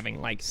or having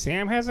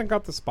Sam hasn't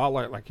got the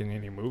spotlight like in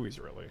any movies,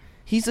 really.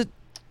 he's a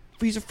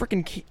a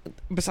freaking.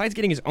 Besides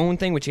getting his own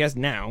thing, which he has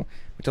now,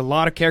 which a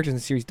lot of characters in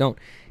the series don't,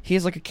 he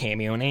has like a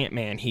cameo in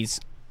Ant-Man. He's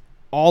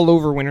all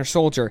over Winter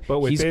Soldier. But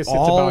with he's this,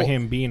 all, it's about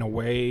him being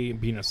away,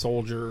 being a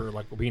soldier,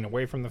 like being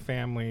away from the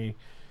family.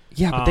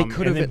 Yeah, but they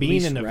could have and then at being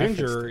least an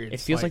Avenger. It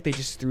feels like they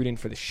just threw it in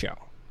for the show.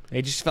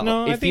 They just felt.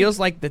 No, It feels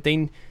like that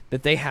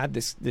they had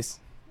this.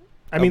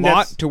 I mean, a lot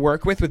that's to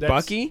work with that's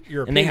Bucky,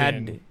 your and they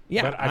opinion, had.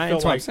 Yeah, but I that's feel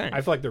what I'm like saying.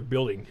 I feel like they're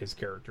building his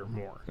character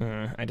more.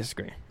 I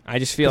disagree. I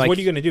just feel like What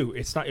are you going to do?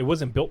 It's not. It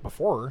wasn't built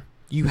before,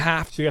 you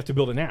have so you have to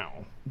build it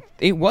now.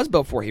 it was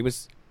built for.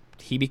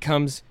 He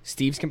becomes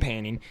Steve's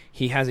companion.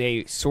 He has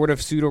a sort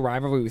of pseudo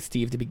rivalry with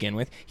Steve to begin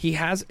with. He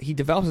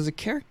develops as a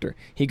character.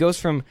 He goes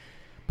from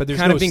But there's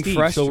kind no of being Steve.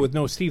 fresh. So with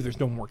no Steve, there's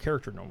no more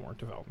character, no more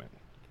development.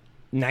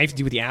 Not to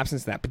do with the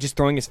absence of that, but just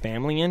throwing his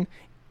family in.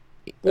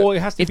 Well, it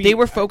has to If be. they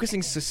were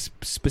focusing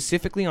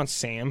specifically on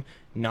Sam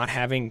not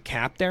having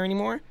Cap there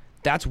anymore,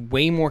 that's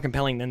way more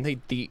compelling than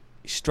the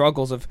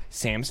struggles of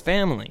Sam's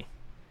family.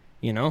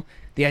 You know,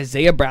 the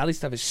Isaiah Bradley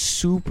stuff is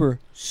super,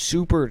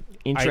 super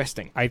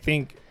interesting. I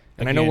think,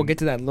 and I know we'll get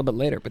to that a little bit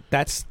later, but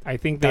that's I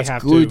think they that's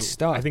have good to,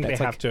 stuff. I think That's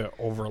they like- have to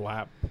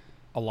overlap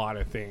a lot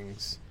of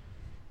things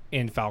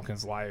in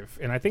Falcon's life,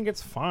 and I think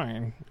it's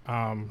fine.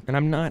 and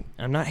I'm not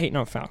hating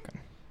on Falcon.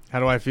 How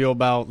do I feel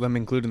about them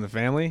including the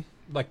family?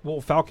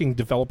 Falcon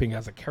developing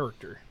as a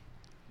character.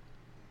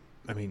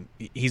 I mean,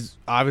 he's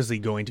obviously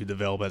going to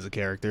develop as a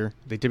character.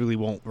 They typically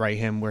won't write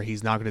him where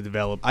he's not going to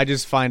develop. I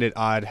just find it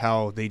odd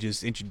how they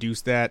just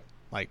introduced that,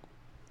 like,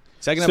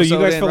 second So episode.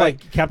 you guys in, feel right?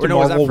 like Captain Or no,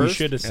 was that Marvel? We first?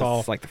 should have saw.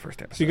 It's like the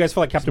first episode. So you guys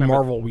feel like Captain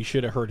remember- Marvel? We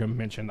should have heard him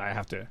mention that I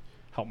have to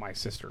help my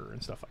sister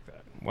and stuff like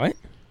that. What?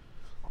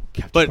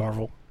 Captain But-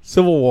 Marvel,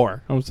 Civil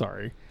War. I'm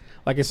sorry,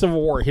 like a Civil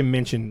War. Him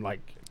mention like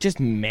Just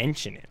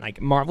mention it.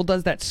 Like Marvel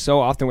does that so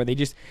often, where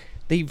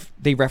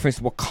they reference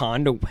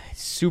Wakanda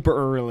super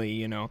early.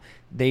 You know,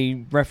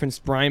 they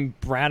referenced Brian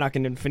Braddock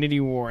in Infinity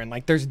War, and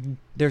like there's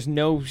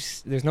no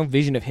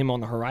vision of him on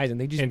the horizon.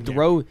 They just Endgame.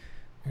 throw Endgame.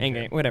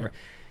 Endgame, whatever.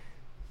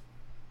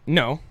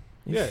 No.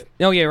 Yeah.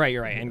 Oh yeah, right.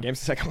 You're right. Endgame's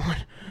the second one,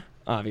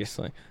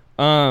 obviously.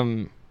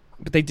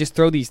 But they just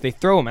throw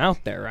them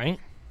out there, right?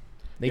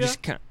 They Yeah.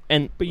 just can't.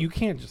 And But you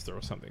can't just throw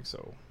something.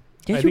 So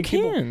yes, I you think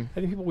can. I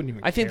think people wouldn't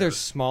even. I think care. there's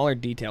smaller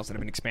details that have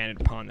been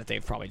expanded upon that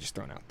they've probably just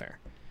thrown out there,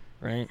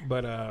 right?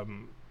 But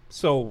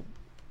so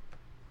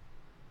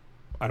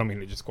I don't mean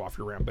to just go off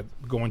your rant, but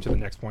going to the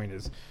next point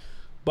is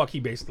Bucky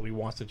basically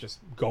wants to just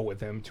go with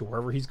him to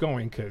wherever he's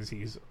going because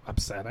he's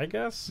upset, I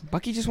guess.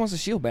 Bucky just wants the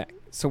shield back.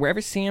 So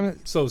wherever Sam,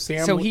 So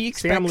Sam, so he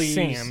expects Sam leaves.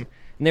 Sam,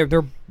 and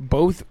they're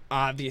both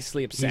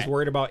obviously upset. He's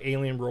worried about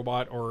alien,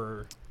 robot,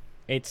 or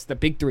It's the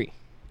big three.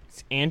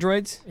 It's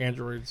androids,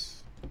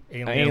 androids,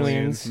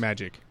 aliens,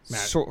 Magic.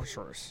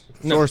 sorcerers,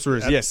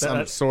 Sorcerers, that- yes,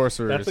 that-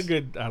 sorcerers. That's a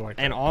good. I like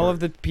that. and all part. of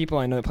the people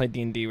I know that played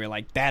D&D were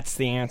like, "That's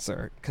the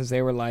answer," because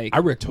they were like, I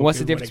read Tokyo "What's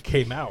the when difference?" it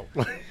came out.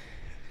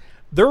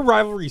 Their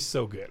rivalry's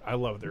so good. I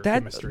love their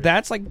chemistry.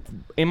 That's like,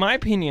 in my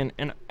opinion,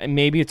 and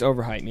maybe it's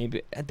overhyped.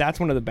 Maybe that's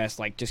one of the best,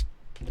 like, just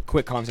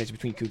quick conversations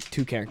between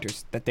two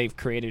characters that they've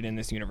created in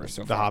this universe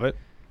so The far. Hobbit.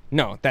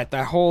 No, that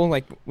whole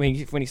like when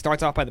he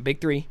starts off by the big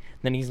three,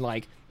 then he's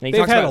like, then he They've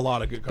talks had about, a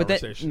lot of good but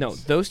that, conversations. no,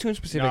 those two in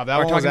specific. No, that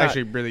are one was talking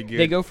actually about, really good.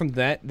 They go from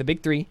the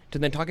big three to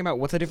then talking about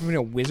what's the difference between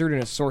a wizard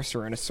and a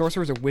sorcerer, and a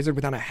sorcerer is a wizard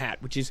without a hat,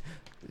 which is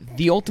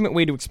the ultimate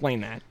way to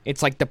explain that.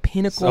 It's like the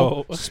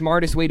pinnacle, So-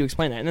 smartest way to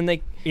explain that. And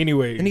then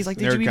Anyway, and he's like, Nerd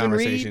did you even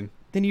conversation. read?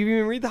 Then you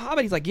even read The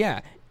Hobbit? He's like,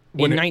 yeah.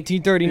 When In it-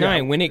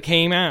 1939, yeah. when it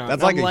came out.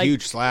 That's And like I'm a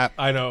huge slap.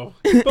 I know,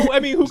 but I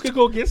mean, who could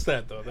go against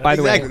that though? By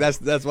the way-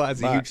 Exactly. That's why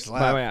it's a huge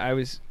slap. By the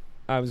way,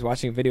 I was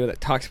watching a video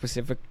that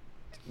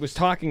was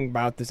talking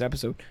about this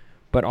episode,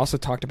 but also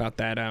talked about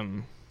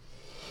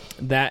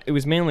that it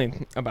was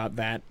mainly about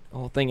that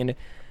whole thing. And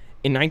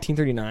in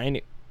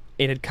 1939,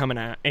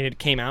 it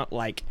came out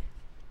like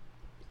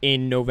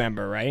in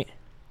November, right?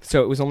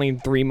 So it was only in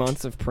 3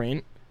 months of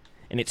print,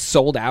 and it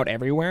sold out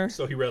everywhere.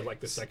 So he read like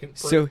the second.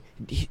 So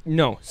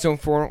so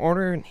for an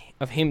order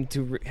of him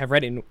to have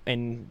read it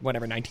in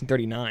whatever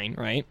 1939,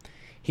 right?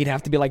 He'd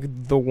have to be like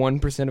the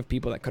 1% of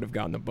people that could have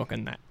gotten the book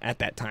at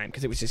that time,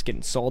 because it was just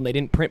getting sold. And they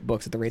didn't print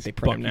books at the rate they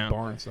print Bucky them now.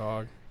 Barnes,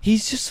 dog.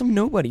 He's just some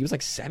nobody. He was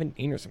like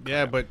 17 or something.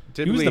 Yeah, but He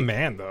typically, was the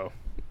man though.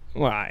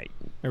 Why?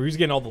 Remember, he was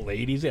getting all the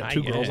ladies. He had I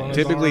two get girls it. on his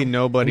typically arm. And then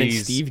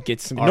nobody's Steve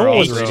gets some are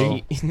also-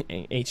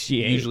 HGH.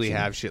 usually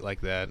have shit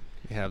like that.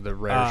 You have the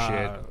rare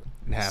shit.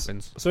 It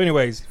happens. So,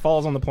 anyways,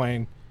 falls on the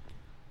plane.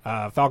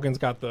 Falcon's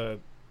got the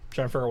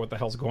trying to figure out what the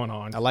hell's going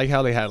on. I like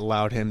how they had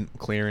allowed him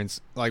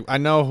clearance. Like, I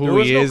know There who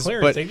was he no is,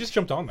 clearance. but They just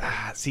jumped on there.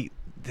 see,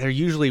 there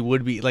usually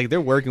would be, like,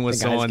 they're working with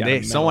The guy's someone. got a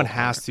medal Someone for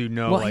has it. to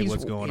know, Well, like, he's-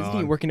 what's going isn't he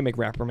on. working to make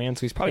Rapperman?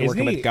 So he's probably Isn't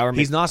working he? with government.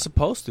 He's not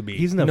supposed to be.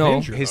 He's an No,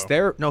 Avenger. His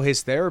though.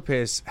 his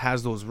therapist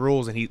has those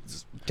rules, and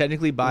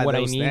technically by What I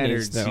those mean is,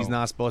 standards, he's though-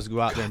 not supposed to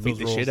go out there and beat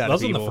the Those shit rules. out That of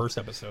was in people. the first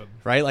episode.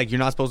 Right? Like, you're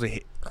not supposed to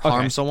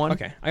harm Okay. someone.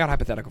 Okay, I got a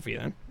hypothetical for you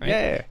then. Right?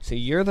 Yeah. So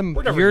you're the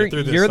We're never you're get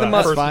through this. you're the That's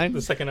mother fine.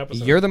 The second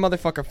episode. you're the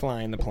motherfucker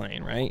flying the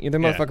plane, right? You're the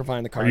Yeah. motherfucker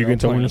flying the car. Are you going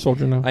to plane. Winter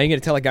Soldier now? Are you going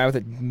to tell a guy with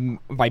a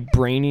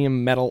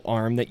vibranium metal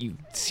arm that you've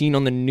seen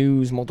on the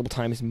news multiple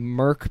times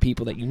murk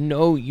people that you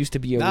know used to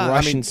be a Nah, I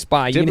Russian mean,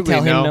 spy? You going to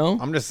typically, tell him no?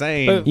 I'm just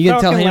saying. But You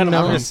gonna tell Falcon him let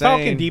no? him- I'm just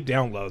Falcon saying. deep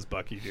down loves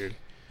Bucky, dude.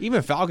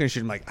 Even Falcon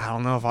should be like, I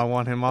don't know if I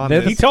want him on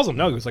They're this. He tells him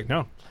no. He was like,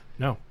 no,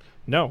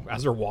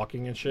 as they're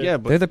walking and shit. Yeah,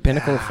 but They're the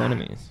pinnacle of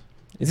frenemies.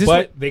 Is this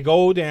But they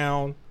go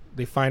down.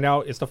 They find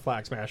out it's the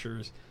Flag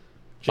Smashers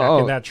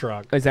jacking that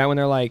truck. is that when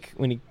they're like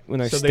when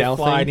they're So they stealthing?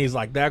 fly, and he's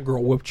like, "That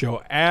girl whipped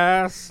your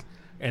ass,"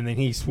 and then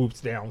he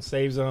swoops down,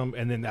 saves them,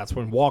 and then that's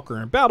when Walker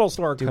and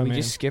Battlestar Dude, come we in.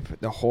 just skip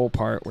the whole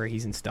part where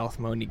he's in stealth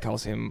mode and he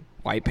calls him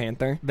White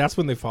Panther. That's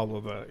when they follow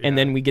the. And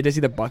then we get to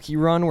see the Bucky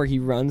run where he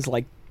runs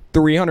like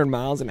 300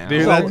 miles an hour.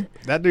 dude,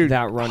 that dude,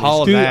 That run is-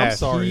 hauled Dude, I'm ass.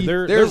 sorry.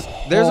 They're There's a few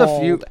hauled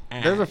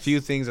there's a ass. few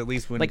things at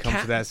least when Like it comes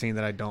Cap- to that scene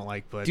that I don't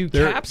like, but Dude,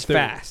 They're- Cap's they're-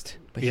 fast,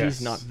 but Yes.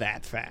 he's not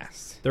that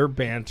fast. their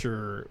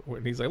banter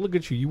when he's like, "Look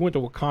at you, you went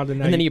to Wakanda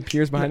now." And then he you,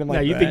 appears behind him now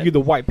like you that. think you're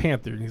the White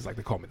Panther, and he's like,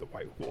 "They call me the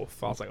White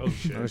Wolf." I was like, "Oh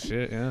shit." oh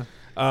shit, yeah.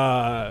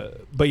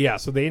 But yeah,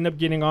 so they end up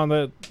getting on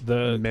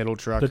the Middle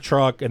truck, the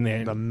truck, and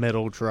then the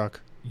middle truck.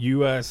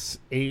 U.S.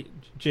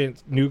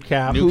 agent New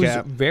Cap. New Who's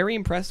Cap. very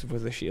impressive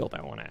with the shield,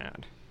 I want to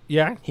add.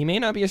 Yeah, He may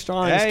not be as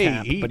strong as Hey,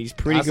 Cap, but he's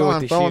pretty I good saw with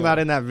him the throwing shield. that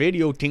in that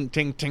video. Tink,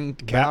 tink,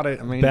 tink. Count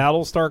it. I mean,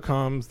 Battlestar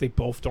comes. They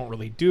both don't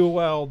really do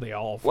well. They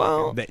all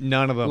Well,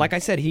 none of them. like I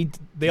said,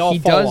 They all he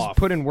fall does off.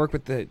 put in work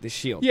with the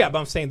shield. yeah, but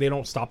I'm saying they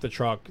don't stop the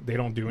truck. They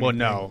don't do anything.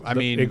 Well, no, I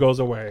mean- it goes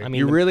away. I mean,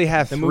 you really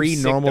have the three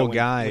move's sick, normal though, when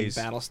guys.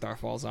 Battlestar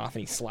falls off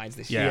and he slides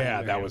the shield. yeah,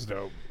 under that him. was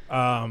dope.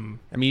 I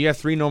mean, you have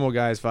three normal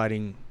guys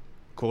fighting,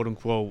 quote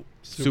unquote,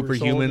 Super superhumans,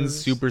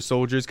 soldiers. super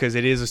soldiers, because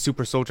it is a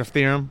super soldier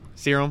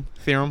serum.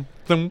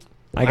 Thump.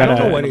 I got don't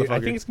know a- what. I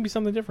motherfucker. think it's gonna be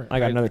something different. I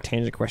got another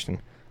tangent question.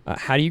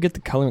 How do you get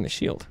the color in the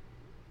shield?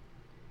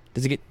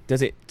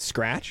 Does it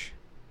scratch?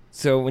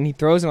 So when he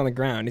throws it on the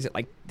ground, is it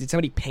like did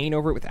somebody paint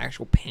over it with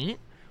actual paint,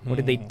 or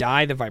did they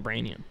dye the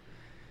vibranium?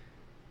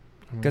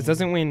 Because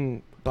doesn't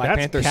when Black That's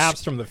Panther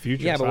Caps from the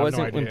future. yeah, so but I have no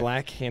wasn't when idea.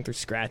 Black Panther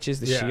scratches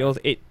the Yeah. shield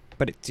it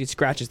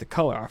scratches the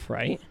color off,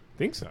 right? I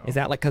think so. Is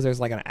that like because there's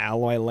like an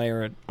alloy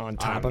layer on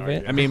top have of no it?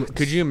 idea. I mean,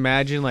 could you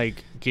imagine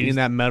like getting These-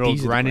 that metal,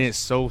 these are the grinding it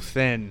questions. so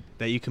thin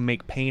that you can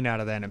make paint out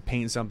of that and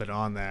paint something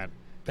on that?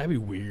 That'd be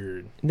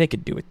weird. They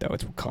could do it though.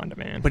 It's Wakanda,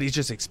 man. But it's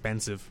just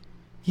expensive.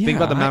 yeah, Think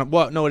about the amount.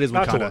 Well, no, it is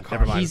Not to Wakanda. Wakanda.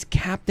 Never mind. He's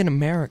Captain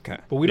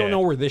America. But we don't Yeah. know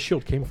where this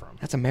shield came from.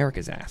 That's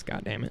America's ass.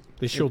 God damn it.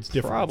 This shield's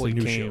different. Probably it's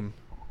a new came.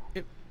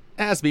 It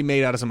has to be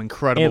made out of some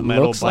incredible It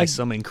metal looks by like-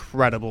 some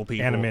incredible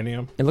people. shield.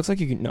 Aluminium. It looks like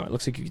you could It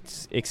looks like you could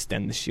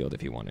extend the shield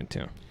if you wanted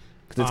to,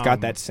 because it's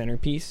got that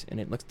centerpiece and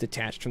it looks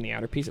detached from the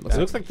outer piece. It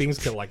looks like things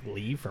could like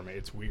leave from it.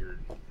 It's weird.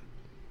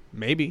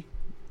 Maybe.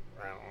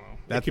 I don't know.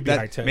 That, it could be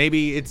high tech.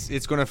 maybe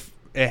it's gonna.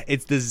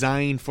 It's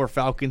designed for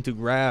Falcon to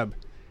grab.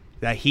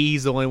 That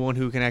he's the only one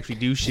who can actually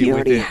do shit He with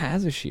already it.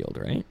 has a shield,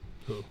 right?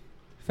 Who?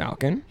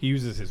 Falcon. He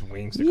uses his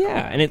wings to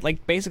Yeah, come. and it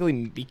like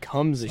basically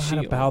becomes a What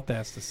shield. about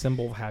that? It's the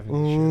symbol of having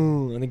the shield.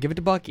 Ooh, and then give it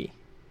to Bucky.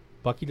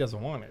 Bucky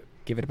doesn't want it.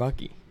 Give it to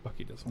Bucky.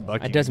 Bucky doesn't want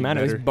Bucky It doesn't would be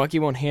matter. better. This Bucky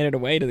won't hand it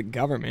away to the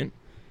government.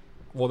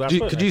 it. Well, that's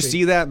Dude, what could I you think-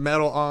 see that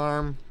metal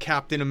arm,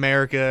 Captain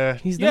America?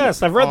 He's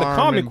Yes, I've read the arm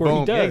comic and where he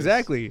boom. does. Yeah,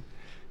 exactly.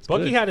 It's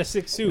Bucky good. had a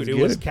sick suit. It's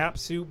It was good.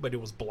 Cap's suit, but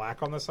it was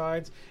black on the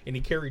sides, and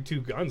he carried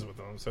two guns with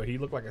him, so he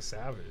looked like a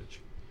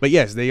savage. But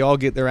yes, they all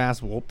get their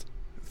ass whooped.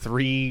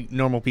 3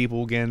 normal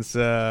people against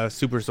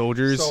super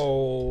soldiers.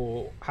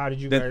 So, how did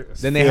you then,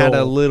 guys? then they had a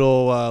feel-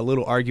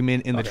 little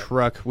argument in the Okay.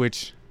 truck,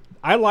 which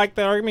I like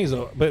that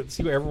argument, but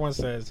see what everyone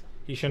says.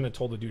 He shouldn't have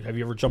told the dude, "Have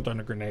you ever jumped on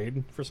a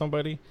grenade for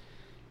somebody?"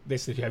 They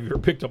said, "Have you ever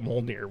picked up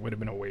Mjolnir?" Would have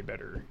been a way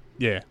better,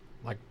 yeah,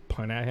 like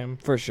punt at him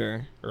For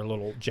sure. or a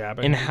little jab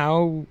at And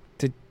him.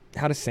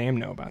 how does Sam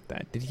know about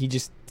that? Did he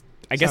just?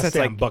 I It's guess not that's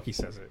Sam, like Bucky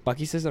says it.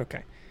 Bucky says it.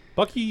 Okay.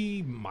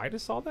 Bucky might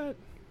have saw that.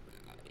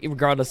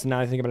 Regardless, now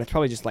I think about it, it's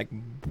probably just like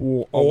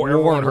war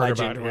everyone heard legend,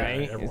 about it. Yeah,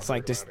 right? everyone It's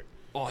like heard this. about it.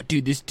 Oh,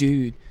 dude, this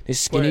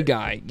skinny But-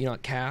 guy,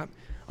 Cap.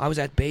 I was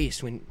at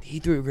base when he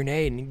threw a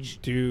grenade and he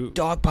just Do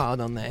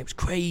dogpiled on that. It was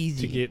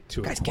crazy. to get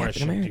to a Guy's Captain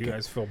question, do you America.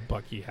 guys feel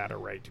Bucky had a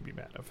right to be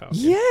mad at Falcon?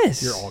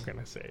 Yes. You're all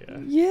gonna say yeah.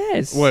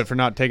 Yes. what for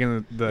not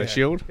taking the Yeah,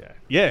 shield? Yeah.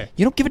 Yeah,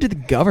 You don't give it to the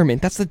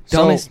government. That's the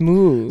So- dumbest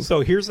move.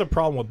 So here's the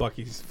problem with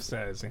Bucky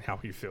says and how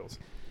he feels.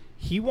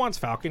 He wants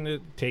Falcon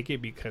to take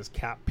it because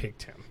Cap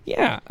picked him.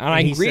 Yeah, and And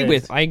I he agree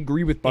says-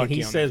 with Bucky. And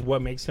he on says that.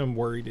 what makes him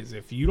worried is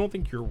if you don't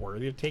think you're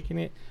worthy of taking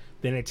it,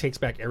 then it takes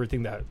back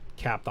everything that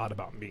Cap thought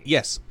about me.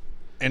 yes,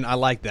 and I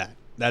like that.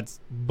 That's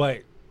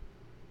But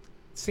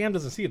Sam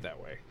doesn't see it that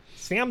way.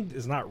 Sam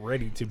is not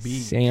ready to be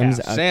Sam's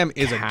Cap. Sam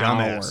is a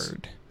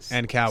coward. dumbass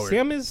and coward.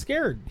 Sam is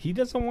scared. He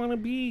doesn't want to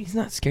be. He's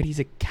not scared. He's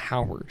a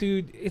coward.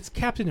 Dude, it's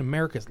Captain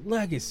America's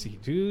legacy,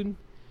 dude.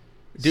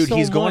 Dude, So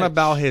he's going much.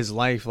 about his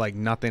life like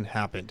nothing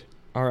happened.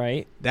 All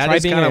right. That try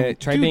is being kinda-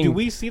 try Dude, being do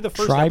we see the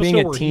first try being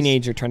episode a where he's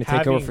teenager trying to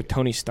take over having- for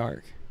Tony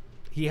Stark.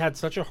 he had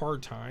such a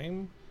hard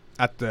time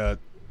At the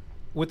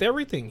with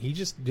everything. He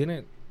just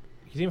didn't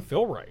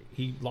feel right.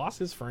 He lost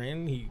his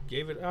friend. He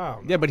gave it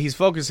out. yeah, but he's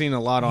focusing a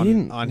lot He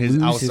didn't on his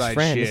lose outside his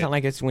friend. shit. It's not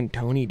like it's when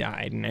Tony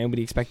died and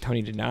nobody expect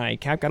Tony to die.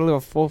 Cap got to live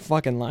a full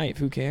fucking life.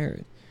 Who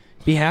cares?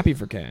 Be happy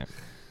for Cap.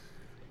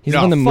 He's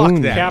No, on the fuck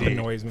moon. that, Cap dude.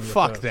 annoys me with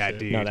Fuck that that, shit.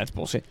 dude. No, that's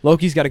bullshit.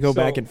 Loki's got to go So-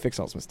 back and fix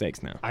all his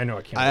mistakes now. I know.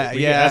 I can't.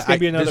 Wait. Yeah, that's gonna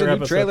be there's another a new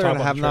episode. trailer Talk and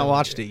I about have the not trailer.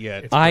 watched it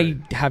yet. It's I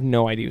great. have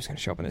no idea who's going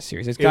to show up in this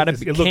series. It's got to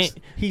be. It looks.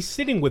 He's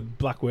sitting with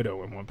Black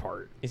Widow in one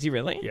part. Is he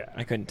really? Yeah.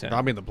 I couldn't tell.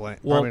 Probably in the plane.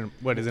 Well,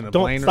 what is in a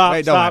Don't plane? stop.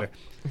 Wait, don't Stop.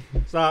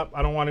 matter. Stop.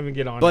 I don't want to even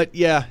get on. But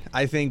yeah,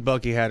 I think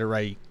Bucky had it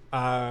right.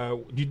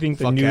 Do you think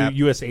the Fuck new Cap.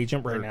 U.S.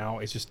 agent right now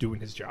is just doing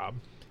his job,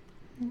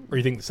 or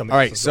you think something? All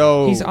right,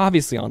 so He's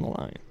obviously on the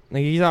line.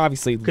 Like he's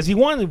obviously because he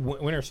wanted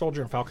Winter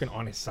Soldier and Falcon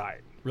on his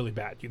side really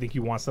bad. Do you think he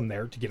wants them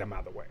there to get him out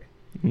of the way?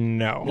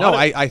 no. no,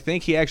 I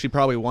think he actually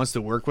probably wants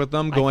to work with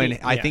them. I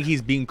think- think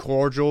he's being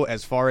cordial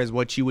as far as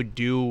what you would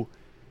do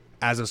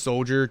as a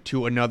soldier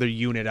to another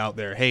unit out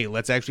there. Hey,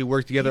 let's actually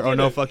work together. Oh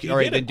no, fuck you. All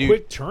right, then do. dude.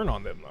 Quick turn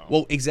on them though.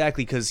 Well,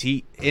 exactly, because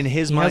he in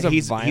his He mind has a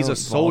he's a violent,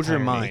 soldier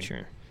volatile mind.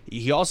 nature.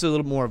 He also a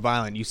little more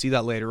violent. You see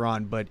that later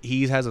on, but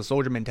he has a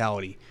soldier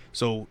mentality.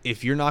 So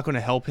if you're not going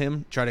to help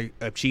him try to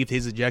achieve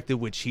his objective,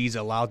 which he's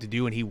allowed to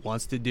do and he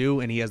wants to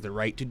do and he has the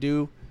right to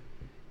do,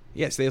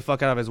 yeah, stay the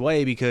fuck out of his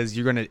way because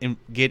you're going to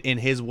get in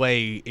his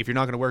way. If you're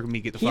not going to work with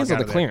me, get the He fuck has out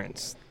all of the there.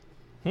 clearance.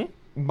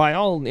 By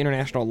all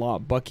international law,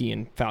 Bucky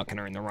and Falcon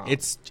are in the wrong.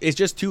 It's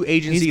just two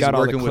agencies got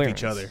all the working with each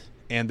clearance. other,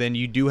 and then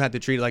you do have to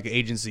treat it like an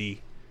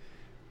agency.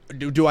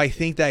 Do I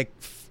think that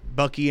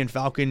Bucky and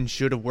Falcon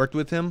should have worked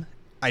with him?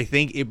 I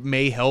think it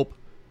may help.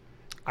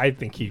 I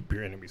think keep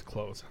your enemies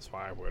close. That's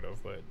why I would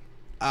have. But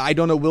I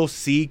don't know. We'll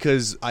see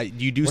because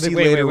you do What- see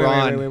wait, later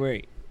on.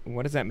 Wait.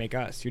 What does that make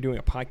us? You're doing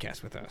a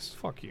podcast with us.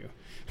 fuck you.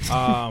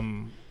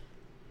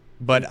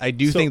 But I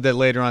do So- think that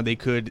later on they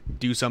could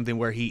do something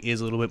where he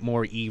is a little bit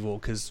more evil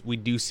because we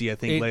do see, I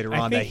think, later I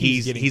on think that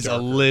he's getting he's a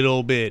darker.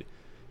 little bit.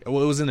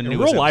 Well, it was in the In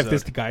newest real life,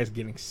 episode. this guy is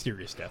getting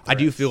serious death. I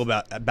do threats. feel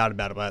about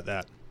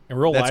that. In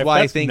real That's life, why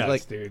I that's think, nuts,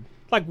 like, dude.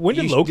 Like when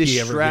did You Loki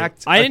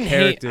distract I a didn't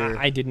hate. character.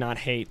 I did not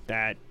hate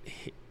that.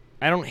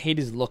 I don't hate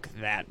his look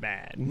that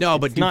bad. No,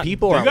 but It's dude, not-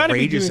 people You are gotta be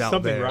outrageous doing out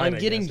something there. right. I'm I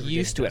getting guess, if we're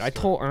used to getting it. I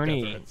told death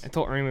Ernie. threats. I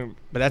told Ernie.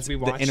 But that's we the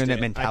watched internet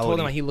it, mentality. I told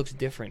him he looks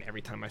different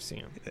every time I see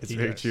him. It's He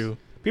very does. true.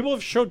 People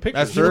have showed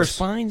pictures. At He looks first-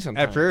 fine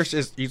sometimes. At first,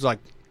 he's like,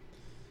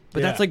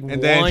 but Yeah. that's like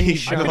and then one he,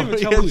 shot. couldn't even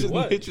he tell who he has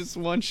was. it's just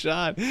one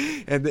shot,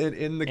 and then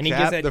in the And he cap,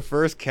 gives that- the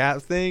first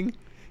cap thing,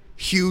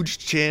 huge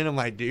chin. I'm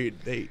like, dude,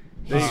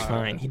 He's Uh,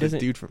 fine. He the doesn't.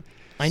 dude from.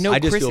 I know I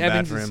just Chris feel bad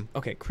Evans for is him.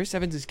 okay. Chris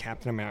Evans is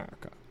Captain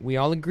America. We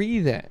all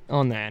agree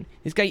on that.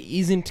 This guy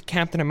isn't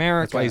Captain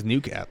America. That's why he's new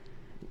cap.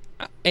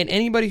 And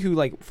anybody who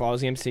like follows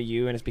the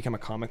MCU and has become a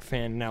comic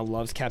fan and now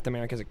loves Captain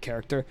America as a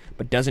character,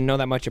 but doesn't know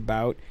that much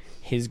about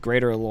his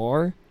greater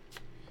lore,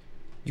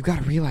 you got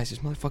to realize this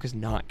motherfucker's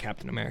not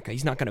Captain America.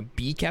 He's not gonna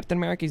be Captain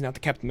America. He's not the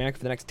Captain America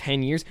for the next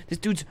 10 years. This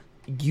dude's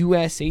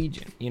U.S.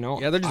 agent. You know.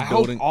 Yeah, they're just I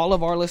building- hope all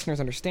of our listeners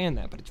understand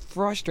that, but it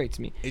frustrates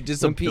me. It's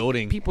just when a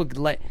building. People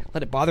let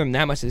it bother him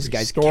that much. That this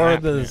guy's Restore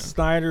Cap, the man.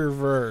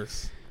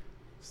 Snyderverse.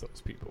 It's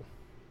those people.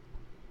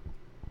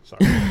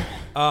 Sorry.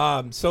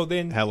 So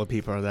then, Hella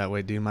people are that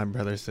way, dude. My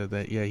brother said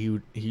that. Yeah,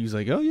 he was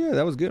like, oh yeah,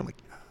 that was good. I'm like,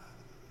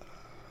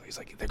 he's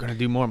like, they're gonna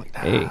do more. I'm like, nah.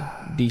 Hey,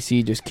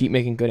 DC, just keep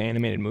making good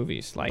animated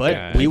movies. Like,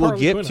 But we will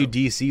Harley get Quinn to up.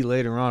 DC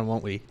later on,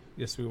 won't we?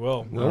 yes, we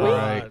will. Will All we?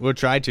 right, we'll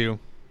try to.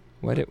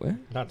 what?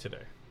 Not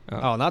today.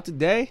 Oh, not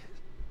today.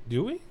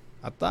 Do we?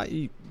 I thought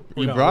you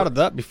No, brought we're- it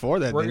up before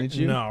that, We're, didn't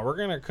you? No, we're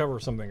gonna cover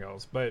something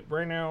else. But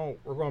right now,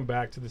 we're going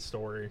back to the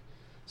story.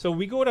 So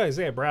we go to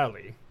Isaiah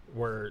Bradley,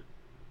 where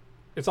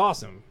it's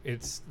awesome.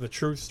 It's the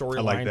true storyline.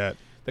 I like that.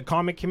 The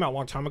comic came out a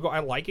long time ago. I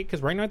like it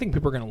because right now I think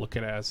people are gonna look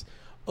at it as,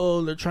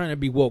 oh, they're trying to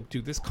be woke,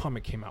 dude. This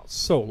comic came out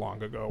so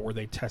long ago where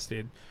they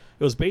tested.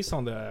 It was based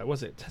on the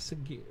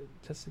Tuskegee,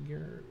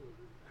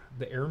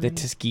 the airman. The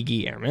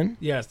Tuskegee Airmen?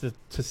 Yes, the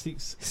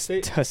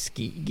Tuskegee?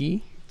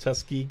 Tuskegee.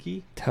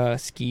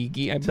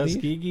 Tuskegee, I believe.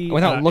 Tuskegee.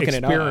 Without looking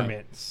it up.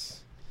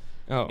 experiments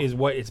Oh, is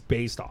what it's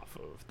based off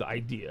of. The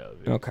idea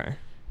of it. okay.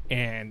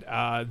 And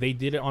they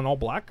did it on all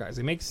black guys.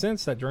 It makes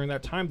sense that during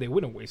that time they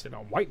wouldn't waste it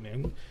on white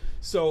men.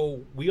 So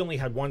we only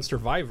had one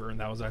survivor, and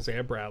that was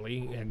Isaiah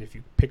Bradley. And if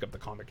you pick up the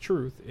comic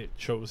Truth, it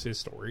shows his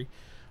story.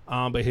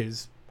 But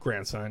his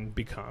grandson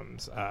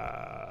becomes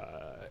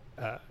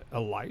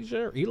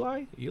Elijah or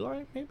Eli,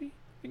 maybe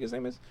I think his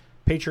name is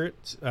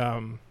Patriot,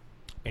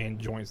 and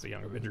joins the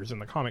Young Avengers in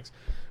the comics.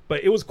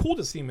 But it was cool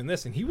to see him in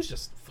this, and he was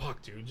just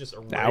dude, just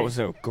That was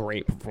a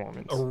great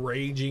performance. a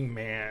raging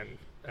man.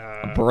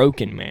 A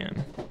broken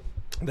man.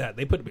 That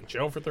they put him in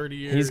jail for 30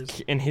 years.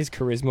 His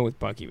charisma with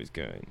Bucky was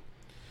good.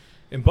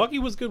 And Bucky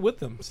was good with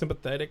them,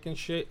 sympathetic and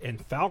shit.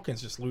 And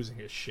Falcon's just losing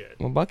his shit.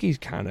 Well, Bucky's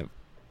kind of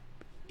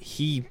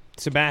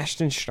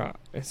Sebastian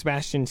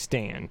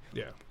Stan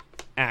Yeah,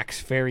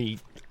 acts very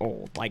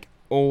old, like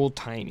old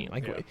timey.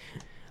 Like Yeah.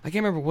 I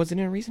can't remember. Was it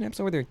in a recent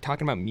episode where they're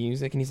talking about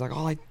music and he's like,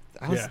 all I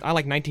I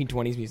like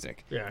 1920s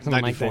music. Yeah.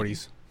 Something like that.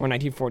 1940s. Or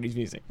 1940s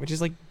music, which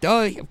is like,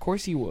 duh, of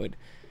course he would.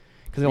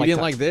 Because You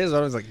didn't like this? I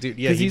was like, dude,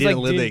 yeah, 'Cause he he's didn't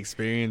like, live the dude,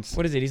 experience.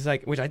 What is it? He's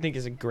like, which I think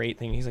is a great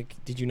thing. He's like,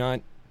 did you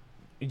not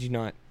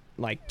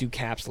like do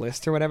Cap's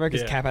list or whatever?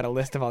 Because Yeah. Cap had a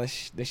list of all the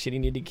shit he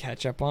needed to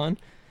catch up on.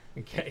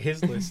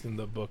 His list in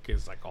the book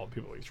is like all the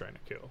people he's trying to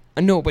kill.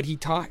 No, but he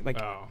talked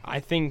like Oh. I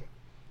think,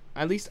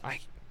 at least I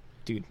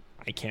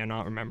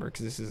cannot remember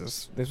because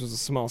this was a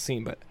small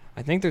scene, but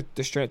I think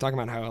they're straight up talking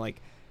about how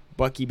like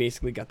Bucky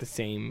basically got the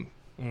same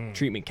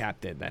treatment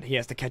Cap did, that he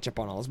has to catch up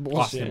on all his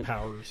bullshit. Austin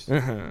Powers.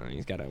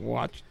 He's got to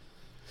watch.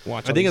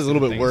 I think it's a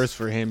little bit worse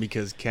for him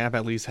because Cap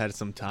at least had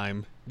some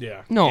time.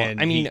 Yeah. No, and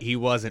I mean, he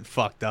wasn't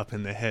fucked up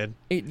in the head.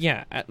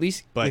 at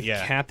least But with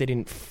yeah. Cap, they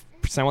didn't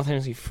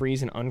simultaneously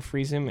freeze and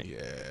unfreeze him,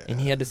 Yeah.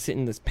 and he had to sit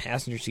in this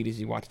passenger seat as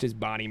he watched his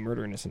body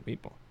murder innocent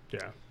people,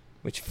 Yeah.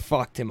 which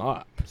fucked him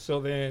up.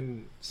 So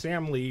then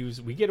Sam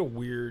leaves. We get a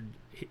weird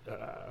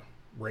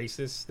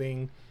racist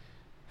thing.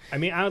 I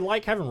mean, I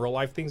like having real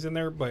life things in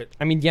there, but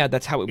I mean, yeah,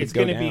 that's how it would it's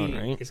go gonna down, be.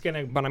 right? It's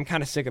gonna. But I'm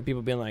kind of sick of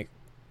people being like,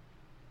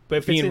 But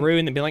if it's being in, rude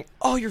and being like,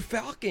 "Oh, you're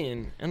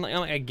Falcon," and like,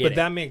 I get but it.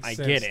 that makes I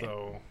sense get it.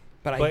 though.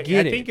 But I But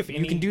get I it. think if you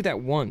any can do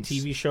that once,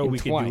 TV show and we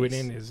could do it twice.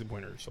 in is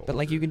Winter Soldier. But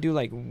like you can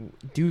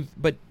do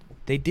but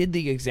they did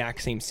the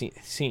exact same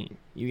scene.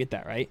 You get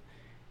that, right?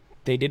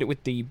 They did it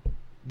with the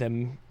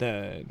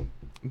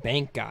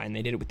bank guy, and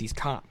they did it with these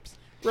cops.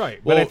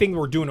 right. Well- but I think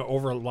we're doing an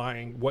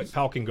overlying what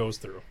Falcon goes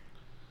through.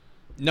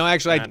 No,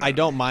 actually, I I don't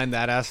don't mind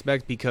that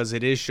aspect because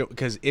it is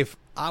because if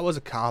I was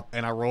a cop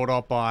and I rolled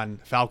up on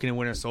Falcon and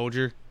Winter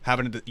Soldier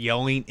having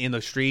yelling in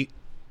the street,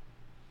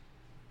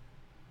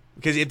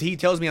 because if he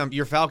tells me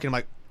you're Falcon, I'm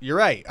like, you're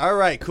right. All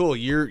right, cool.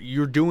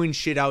 You're doing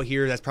shit out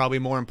here that's probably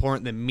more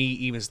important than me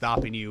even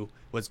stopping you.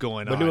 What's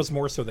going on? But it was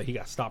more so that he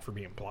got stopped for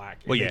being black.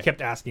 And Well, they yeah.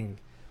 kept asking,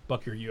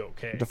 "Bucky, are you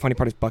okay?" The funny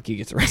part is Bucky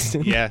gets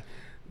arrested. yeah,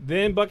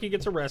 Then Bucky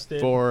gets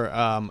arrested for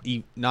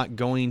not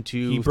going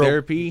He to broke-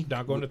 therapy.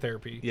 not going to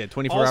therapy. Yeah,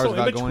 24 also, hours in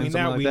without between going. that,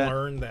 Something we like that.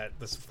 learned that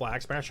the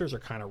Flag Smashers are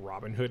kind of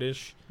Robin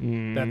Hood-ish.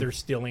 Mm. That they're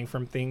stealing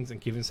from things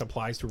and giving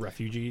supplies to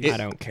refugees. I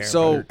don't care.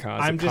 So, about her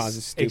cause. I'm The cause is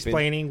just stupid.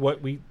 explaining what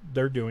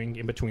they're doing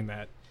in between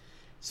that.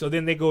 So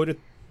then they go to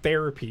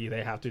therapy.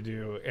 They have to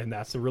do, and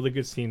that's a really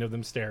good scene of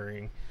them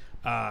staring.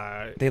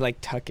 They like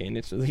tuck in.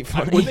 It's really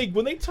funny.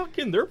 when they tuck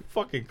in, they're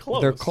fucking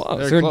close. They're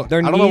close. They're close. They're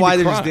I don't know knee why to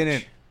they just crotch.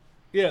 didn't.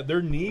 Yeah,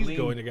 their knees Lean-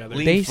 going together.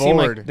 lean They seem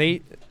forward.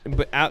 like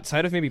but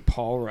outside of maybe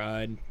Paul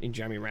Rudd and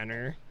Jeremy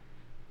Renner,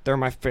 they're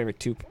my favorite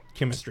two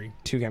Chemistry.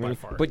 chemistry.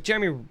 far. But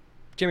Jeremy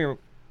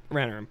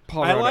Renner and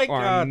Paul I Rudd like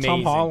are amazing.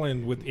 Tom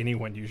Holland with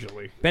anyone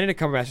usually. Benedict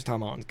Cumberbatch and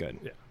Tom Holland's good.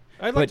 Yeah.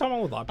 I like But Tom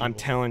Holland with a lot of people. I'm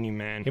telling you,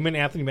 man. Him and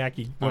Anthony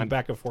Mackie went I'm-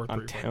 back and forth. I'm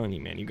pretty much. telling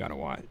you, man. You gotta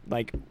watch.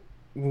 Like,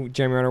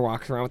 Jeremy Renner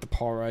walks around with the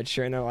Paul Rudd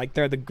shirt, and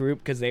they're the group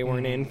because they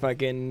weren't in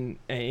fucking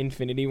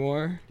Infinity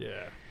War. Yeah.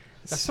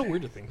 That's so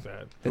weird to think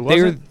that. That Who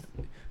they were was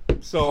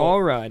So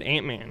Paul Rudd,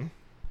 Ant-Man,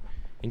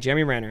 and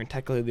Jeremy Renner, and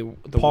technically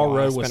the Paul Wasp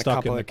Rudd and was a stuck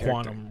couple in the other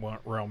characters. quantum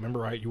realm. Remember,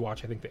 right? You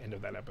watch, I think, the end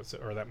of that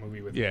episode or that movie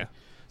with Yeah. me.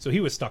 So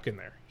he was stuck in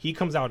there. He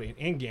comes out in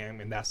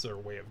Endgame, and that's their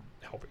way of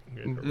helping.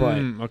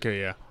 But- Okay,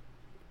 yeah.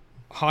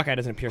 Hawkeye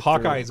doesn't appear.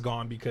 Hawkeye through. is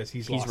gone because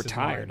he's He's lost his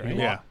retired, mind. right?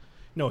 He Yeah. lost-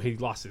 no, he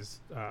lost his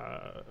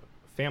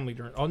family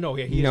during. Oh no,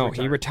 yeah, He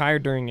retired.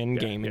 retired during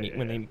Endgame,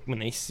 yeah, and yeah. when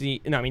they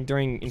see, no, I mean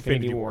during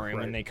Infinity War, and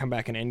right. when they come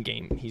back in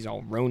Endgame, he's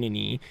all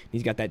Ronin-y.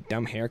 He's got that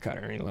dumb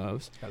haircut he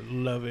loves. I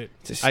love it.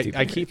 It's a I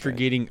stupid keep haircut.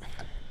 forgetting.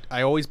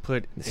 I always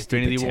put The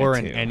Infinity stupid War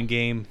and tattoo.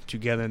 Endgame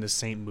together in the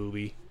same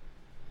movie.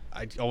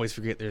 I always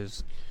forget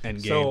there's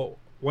Endgame. So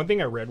one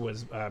thing I read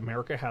was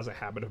America has a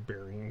habit of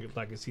burying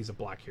legacies of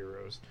black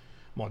heroes.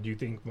 Well, do you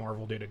think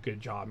Marvel did a good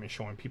job in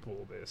showing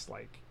people this?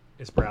 Like,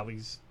 is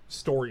Bradley's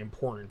story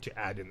important to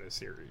add in this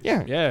series?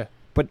 Yeah, yeah.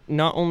 but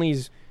not only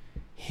is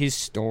his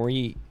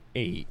story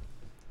a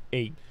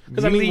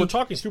Because I mean, we're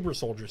talking super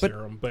soldier but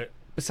serum, but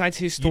besides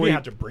his you story, didn't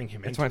have to bring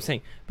him. that's into what I'm it.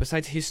 saying.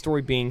 Besides his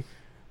story being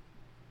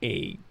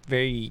a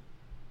very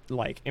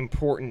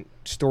important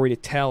story to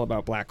tell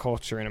about black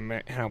culture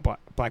and how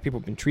black people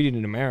have been treated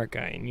in America,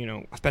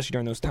 and especially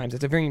during those times,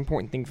 it's a very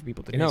important thing for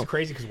people to And know. it's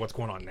crazy because what's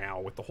going on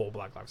now with the whole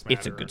Black Lives Matter.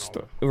 It's a good and all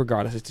story.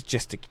 Regardless, it's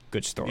just a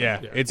good story.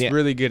 Yeah, Yeah. it's Yeah.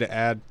 really good to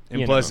add, and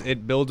You plus know.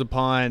 it builds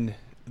upon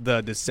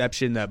the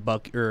deception that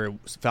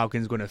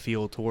Falcon's going to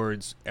feel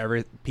towards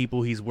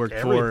people he's worked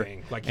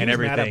everything. for, Like he and was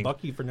mad at everything.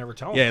 Bucky for never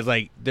telling. Yeah, him. it's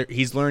like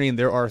he's learning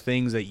there are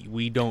things that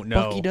we don't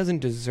know. Bucky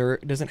doesn't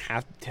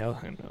have to tell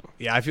him though.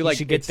 Yeah, I feel He like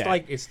should get it's that.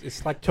 like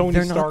it's like Tony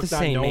They're Stark not the not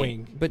same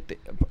knowing. age, but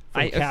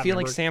I Cap, feel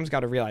like remember? Sam's got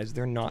to realize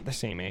they're not the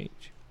same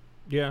age.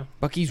 Yeah,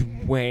 Bucky's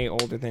way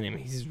older than him.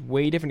 He's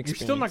way different you're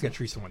experience. still not gonna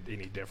treat someone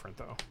any different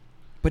though,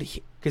 But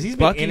because he's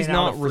been in Bucky's and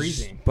out not of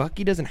freezing.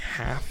 Bucky doesn't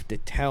have to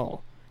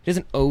tell. He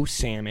doesn't owe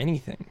Sam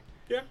anything.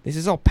 Yeah. This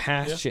is all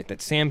past Yeah. shit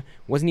that Sam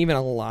wasn't even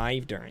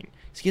alive during.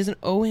 So he doesn't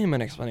owe him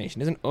an explanation.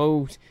 Doesn't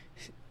owe.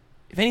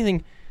 If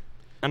anything,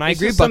 and I It's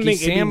agree, just Bucky. something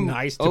it'd be Sam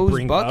nice to owes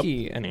bring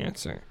Bucky an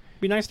answer.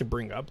 Be nice to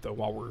bring up though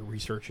while we're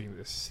researching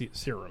this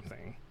serum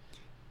thing,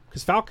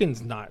 because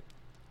Falcon's not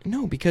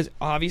No, because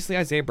obviously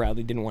Isaiah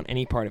Bradley didn't want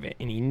any part of it,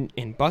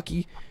 and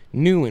Bucky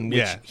knew, in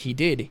which he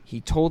did. He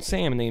told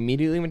Sam, and they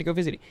immediately went to go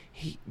visit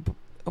it.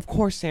 Of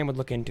course, Sam would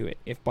look into it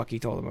if Bucky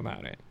told him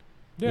about it.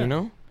 Yeah. You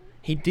know,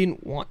 he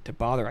didn't want to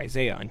bother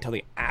Isaiah until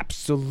he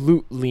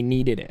absolutely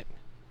needed it.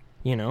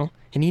 You know,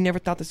 and he never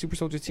thought the super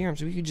soldier serum,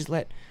 so he could just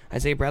let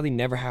Isaiah Bradley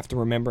never have to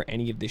remember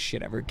any of this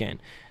shit ever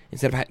again.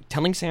 Instead of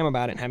telling Sam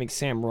about it and having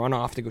Sam run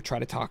off to go try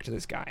to talk to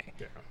this guy.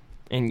 Yeah.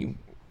 And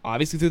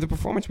obviously through the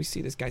performance, we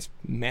see this guy's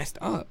messed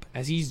up,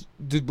 as he's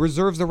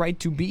reserves the right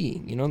to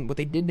be. You know, what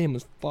they did to him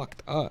was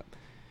fucked up.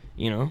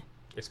 You know?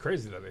 It's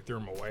crazy that they threw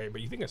him away,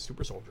 but you think a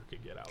super soldier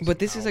could get out. But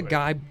this is somehow, a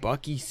guy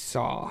Bucky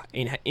saw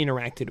and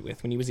interacted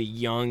with when he was a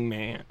young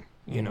man,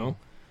 you know?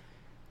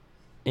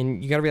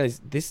 And you got to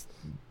realize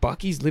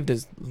Bucky's lived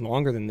as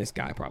longer than this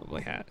guy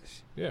probably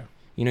has. Yeah.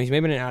 You know, he's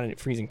maybe been out in it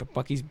freezing, but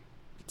Bucky's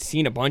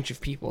seen a bunch of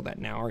people that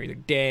now are either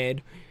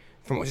dead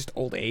from just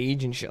old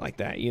age and shit like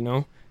that, you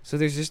know? So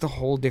there's just a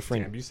whole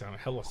different... Damn, you sound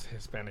hella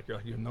Hispanic. You're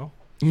like, you know?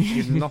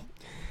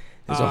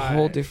 There's a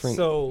whole different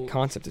so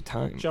concept of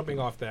time. Jumping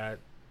off that,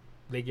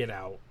 they get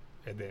out,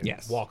 and then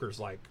Walker's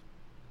like,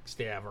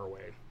 stay out of our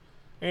way.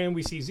 And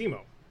we see Zemo.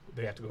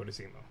 They have to go to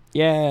Zemo.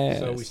 Yeah.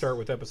 So we start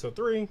with episode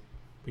 3.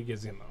 We get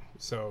Zemo.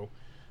 So,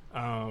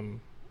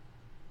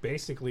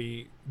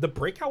 basically, the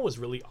breakout was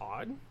really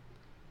odd.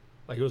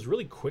 Like, it was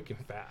really quick and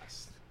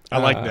fast. I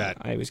like that.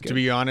 I was good. To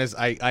be honest,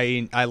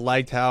 I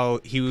liked how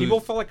he was. People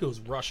felt like it was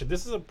rushed.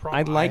 This is a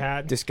problem I I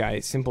had.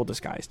 disguise, simple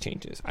disguise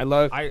changes. I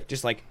love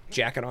just like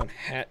jacket on,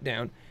 hat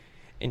down,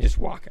 and just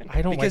walking.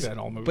 I don't like that in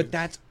all movies. But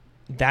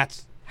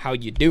that's how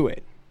you do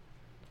it.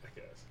 I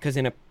guess. Because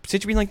in a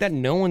situation like that,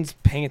 no one's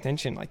paying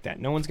attention like that.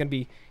 No one's going to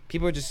be...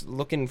 People are just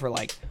looking for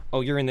like,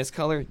 oh, you're in this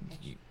color,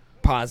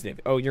 positive.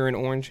 Oh, you're in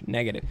orange,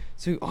 negative.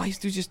 So all you have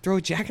to do is just throw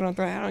a jacket on,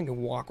 throw a hat on, and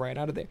walk right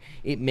out of there.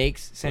 It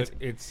makes sense.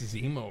 But it's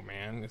Zemo,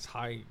 man. It's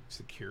high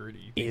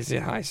security. Is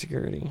it high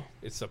security?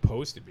 It's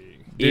supposed to be.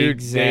 Dude,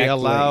 Exactly. they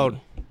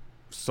allowed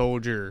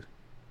Soldier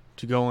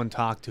to go and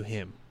talk to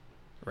him,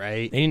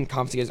 right? They didn't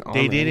confiscate his armor.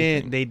 They or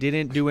anything.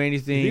 didn't do You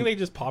anything. think they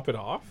just pop it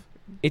off?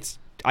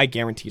 I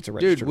guarantee it's a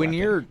registered Dude, when weapon.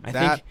 you're I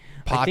that think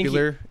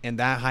popular and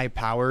that high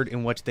powered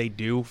in what they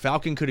do,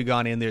 Falcon could have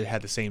gone in there and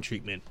had the same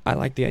treatment. I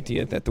like the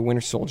idea that the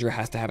Winter Soldier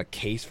has to have a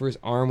case for his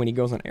arm when he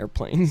goes on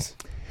airplanes.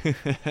 Did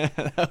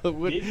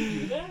he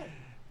do that?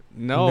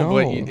 No, No.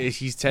 but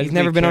he's technically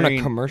never been on a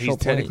carrying- commercial He's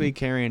plane. technically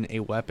carrying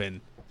a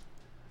weapon.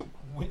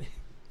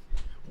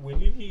 When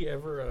did he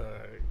ever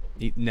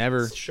He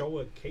never. show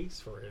a case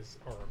for his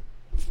arm?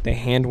 They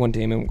hand one to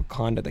him in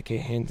Wakanda. They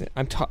can't hand it.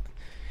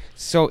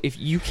 So if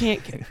you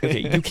can't,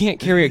 you can't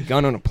carry a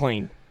gun on a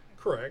plane.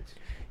 Correct.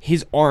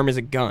 His arm is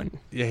a gun.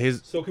 Yeah,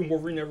 his. So can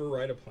Wolverine ever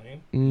ride a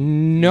plane?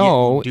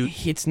 No, Yeah,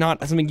 dude, it's not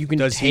something you can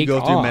Does take he go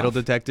through off. metal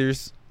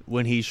detectors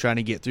when he's trying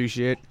to get through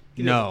shit?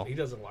 No, He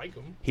doesn't like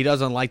them. he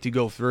doesn't like to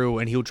go through,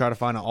 and he'll try to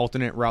find an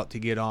alternate route to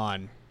get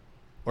on,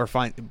 or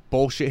find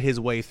bullshit his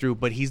way through.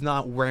 But he's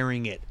not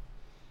wearing it.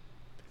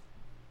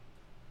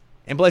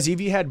 And plus, if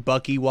you had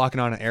Bucky walking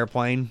on an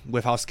airplane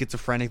with how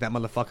schizophrenic that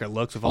motherfucker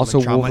looks with all Also,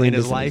 the trauma Wolverine in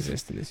his doesn't life,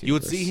 exist in this you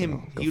would universe, see him. so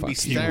go You'd be fuck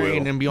yourself.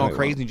 staring and be all Right,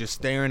 crazy well. and just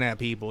staring at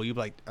people. You'd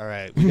be like, "All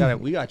right,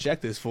 we gotta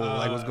check this fool.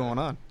 Like, what's going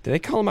on?" Did they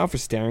call him out for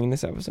staring in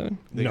this episode?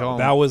 They call No, him-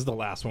 that was the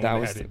last one. That They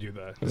was had to the- do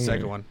the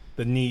second Yeah. one.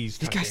 the knees.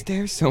 This guy touching.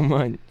 stares so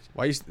much.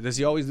 Does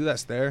he always do that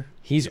stare?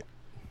 He's,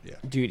 Yeah.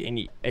 dude,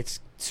 and it's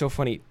so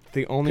funny.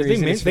 The only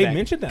Because reason they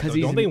mentioned that, though,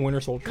 don't they, in Winter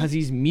Soldier? Because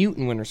he's mute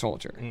in Winter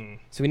Soldier. Mm.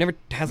 So he never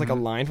has like a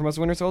line from us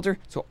Winter Soldier.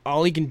 So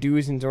all he can do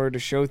is, in order to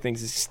show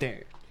things, is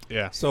stare.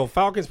 Yeah. So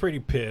Falcon's pretty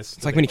pissed.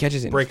 It's like when he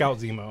catches it. break out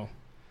Zemo,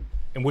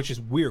 and which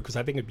is weird because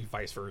I think it'd be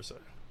vice versa.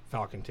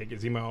 Falcon taking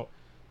Zemo out,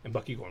 and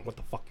Bucky going, "What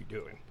the fuck you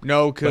doing?"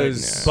 No, But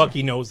because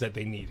Bucky knows that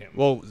they need him.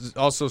 well,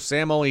 also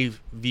Sam only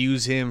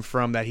views him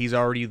from that he's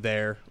already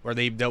there, or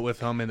they've dealt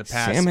with him in the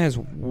past. Sam has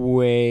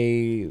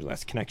way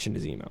less connection to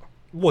Zemo.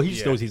 Well, he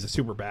just Yeah. knows he's a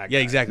super bad guy.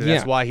 Yeah, exactly.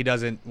 That's Yeah. why he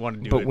doesn't want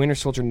to do But it. Winter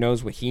Soldier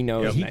knows what he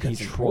knows. Yeah, and He that he's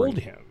controlled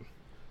important. him,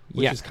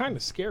 which Yeah. is kind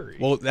of scary.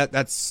 Well,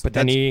 that's. But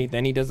then he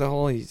does the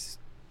whole he's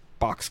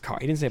boxcar.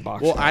 He didn't say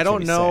boxcar. Well, I that's what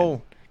don't he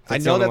know. said. I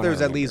That's know the that only one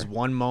there's I at least remember.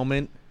 one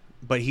moment,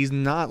 but he's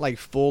not like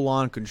full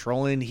on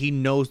controlling. He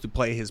knows to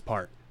play his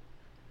part.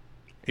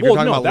 If Well, you're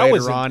talking no, about that later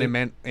was on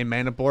in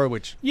Manipur,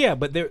 which yeah,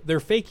 but they're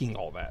faking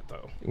all that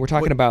though. We're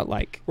talking about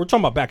like We're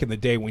talking about back in the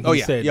day when he Oh,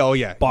 yeah. said Yeah, oh,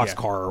 yeah,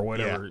 boxcar or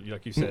whatever,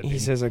 like you said. he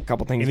says a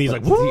couple things. and he's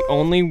but like, the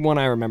only one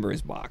I remember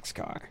is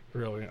boxcar.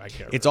 really, I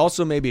can't. it's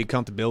also maybe a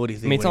comfortability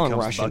thing. I mean, it's when all it in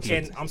comes Russian, to so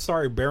Bucky. And I'm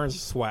sorry,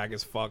 Baron's swag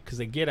as fuck because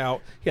they get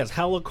out. He has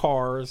hella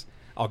cars.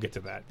 I'll get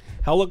to that.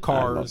 Hella I love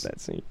cars. that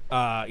scene.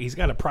 He's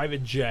got a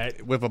private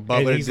jet. with a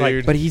butler, he's like-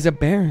 dude. But he's a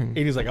baron. And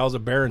he's like, I was a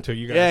Baron till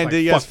you guys yeah, and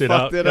like, you guys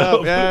fucked it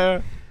up.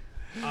 Yeah.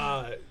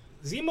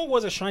 Zemo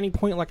was a shining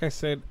point, like I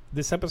said.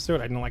 This episode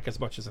I didn't like as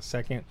much as the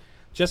second,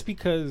 just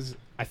because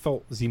I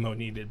felt Zemo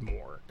needed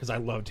more, because I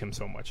loved him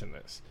so much in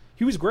this.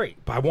 He was great,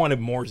 but I wanted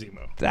more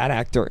Zemo. That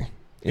actor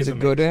is He's a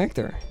good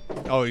actor.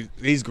 Oh,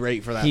 he's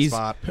great for that He's-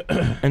 spot.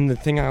 And the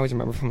thing I always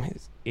remember from him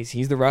is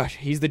he's the Rush.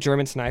 He's the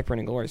German sniper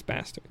in Inglourious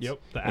Bastards. Yep,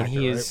 the And actor,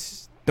 he right?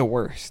 is the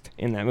worst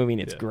in that movie,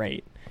 and it's Yeah.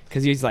 great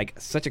because he's like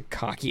such a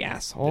cocky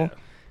asshole. Yeah.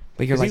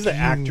 But you're Because like, he's the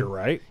actor,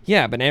 right?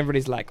 Yeah, but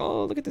everybody's like,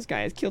 "Oh, look at this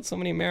guy! He's killed so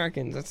many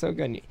Americans. That's so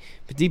good."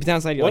 But deep down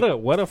inside, you're like,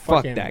 What a "Fuck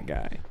fucking that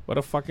guy, What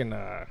a fucking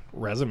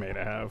resume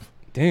to have.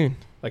 dude."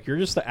 Like you're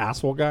just the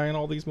asshole guy in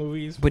all these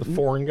movies, But the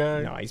foreign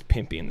guy. No, he's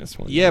pimpy in this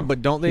one. Yeah, though.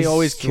 but don't they He's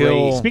always straight.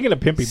 kill? Speaking of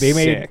pimpy,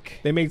 Sick.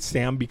 they made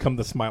Sam become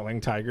the smiling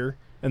tiger,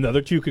 and the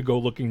other two could go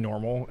looking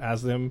normal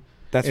as them.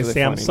 That's and really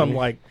Sam's funny, some dude.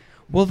 like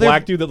well, they're-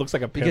 black dude that looks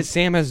like a pimp. because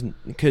Sam has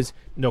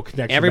No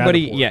connection.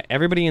 everybody, Matterport.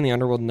 everybody in the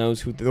underworld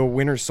knows who the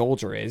Winter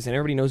Soldier is, and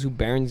everybody knows who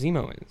Baron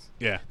Zemo is.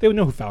 Yeah. They would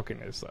know who Falcon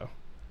is though.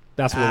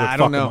 That's what would I fuck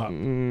don't him know. up.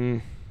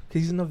 Mm,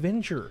 Because he's an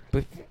Avenger.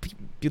 but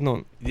people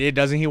don't. Yeah,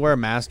 doesn't he wear a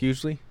mask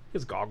usually?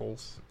 His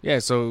goggles. Yeah,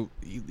 so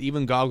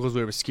even goggles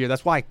would obscure.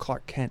 That's why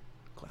Clark Kent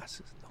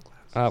glasses, no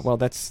glasses. Well,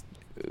 that's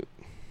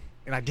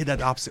And I did that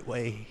the opposite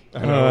way.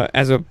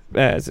 as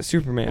a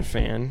Superman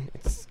fan.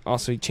 It's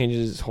also he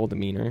changes his whole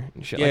demeanor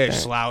and shit Yeah, like that.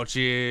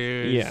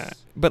 slouches. Yeah,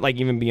 but like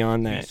even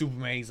beyond that,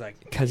 Superman, he's like,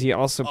 because he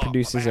also Oh,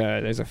 produces my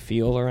there's a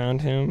field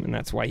around him, and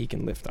that's why he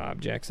can lift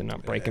objects and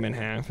not break them in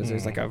half. Is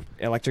there's like a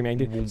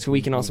electromagnet, so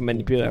he can also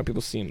manipulate how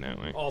people see him that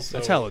way. Also,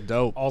 that's hella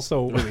dope.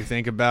 Also, Really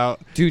think about,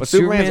 Dude, but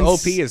Superman's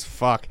Superman's- OP as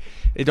fuck.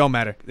 It don't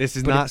matter. This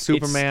is But not it's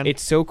Superman.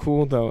 It's so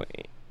cool though.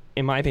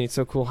 In my opinion, it's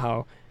so cool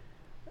how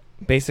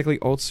basically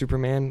old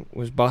Superman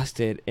was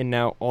busted, and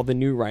now all the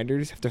new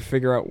writers have to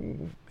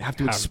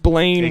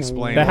explain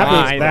Explain that why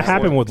happened. That that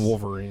happened with works.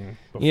 Wolverine.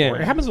 Before. Yeah.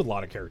 It happens with a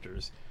lot of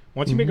characters.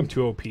 Once you make Mhm. them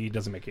too OP, it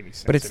doesn't make any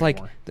sense. But it's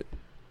anymore.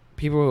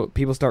 like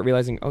people start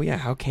realizing, oh yeah,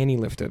 how can he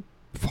lift a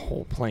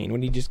whole plane?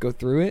 Wouldn't he just go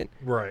through it?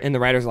 right. And the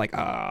writers are like,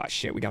 ah,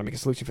 shit, we gotta make a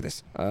solution for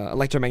this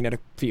electromagnetic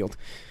field.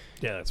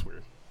 Yeah, that's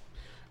weird.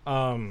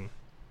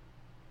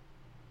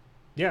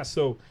 Yeah,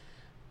 so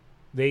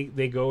they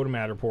go to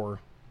Matterport,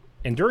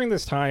 and during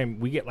this time,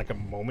 we get like a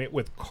moment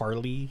with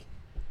Carly,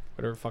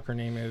 whatever the fuck her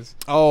name is.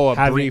 oh, a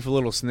having brief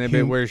little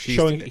snippet where she's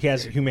showing he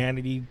has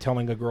humanity,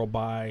 telling a girl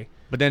bye.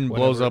 but then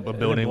blows whatever, up a and then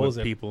building blows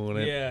with it. people in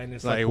it. Yeah, and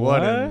it's Like, like,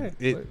 what what? an-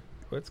 it-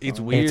 What's it's going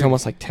on? weird. And it's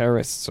almost like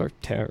terrorists are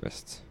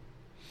terrorists.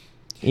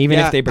 Even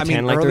Yeah, if they I mean,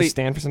 pretend like early- they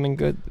stand for something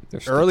good,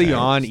 they're still Early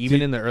on, terrorists.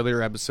 even in the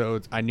earlier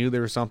episodes, I knew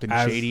there was something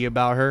As- shady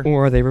about her,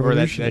 or are they or that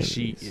revolutionaries?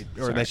 she,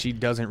 or Sorry. that she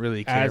doesn't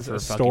really care As for a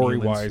fucking story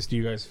humans. wise, do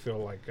you guys feel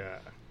like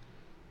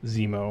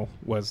Zemo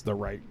was the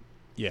right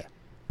Yeah.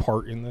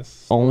 part in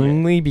this?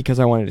 Only because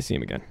I wanted to see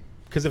him again.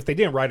 Because if they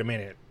didn't write him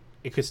in it,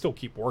 it could still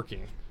keep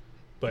working.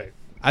 But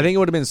I think it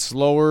would have been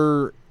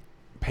slower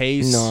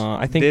pace. No,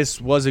 I think-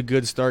 this was a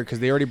good start because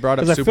they already brought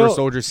up 'Cause I Super feel-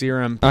 Soldier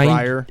Serum I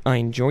prior.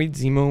 enjoyed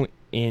Zemo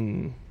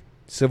in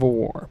Civil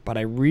War, but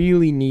I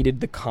really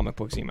needed the comic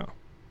book Zemo.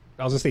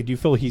 I was gonna say, do you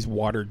feel he's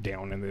watered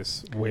down in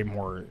this way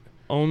more?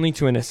 Only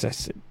to a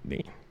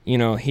necessity. You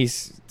know,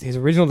 his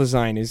original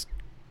design is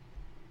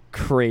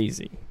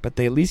crazy, but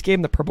they at least gave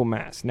him the purple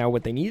mask. Now,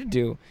 what they need to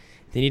do,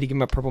 they need to give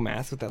him a purple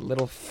mask with that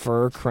little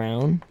fur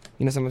crown.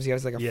 You know, sometimes he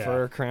has like a Yeah,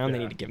 fur crown. They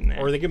yeah. need to give him that.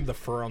 Or they give him the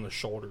fur on the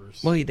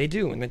shoulders. Well, they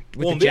do, and with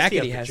Well, the in this,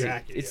 jacket he he has has, the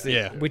jacket, it's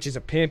yeah. which is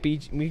a pimp.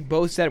 We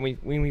both said when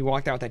we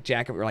walked out with that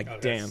jacket, we were like, Oh,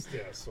 damn.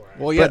 that's swag.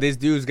 Well, yeah, But- this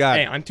dude's got.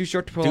 Hey, I'm too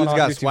short to pull Dude's it off.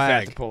 got You're too fat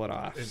swag. to pull it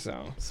off. It's-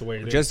 So That's the way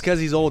it is. just because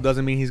he's old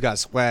doesn't mean he's got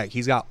swag.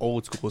 He's got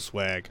old school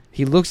swag.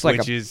 he looks like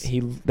Which is-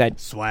 that.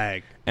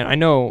 Swag. And I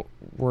know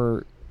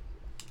we're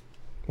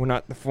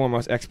not the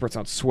foremost experts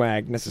on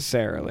swag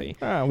necessarily, we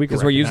could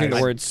because we're using the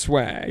recognize- word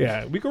swag.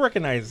 Yeah, we can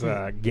recognize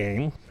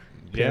game.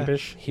 Yeah.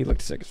 Pimpish. He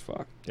looked sick as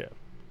fuck.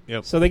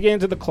 Yep. So they get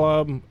into the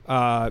club.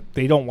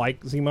 They don't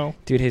like Zemo.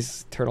 Dude,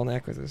 his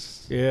turtleneck was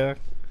this. Yeah.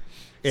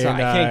 So I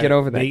can't get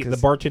over that, The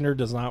 'cause- bartender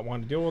does not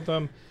want to deal with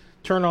them.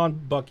 Turn on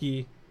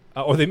Bucky.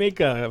 Or they make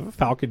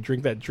Falcon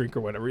drink that drink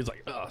or whatever. He's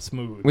like,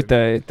 smooth. With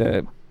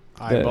the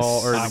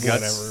Eyeball or Ah, the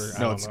guts. whatever, I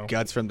No, don't it's know.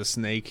 guts from the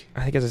snake.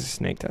 I think it's a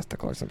snake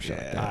testicle or some shit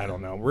like Yeah. that. I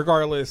don't know.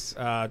 Regardless,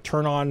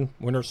 turn on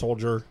Winter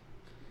Soldier.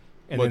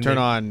 Well, then turn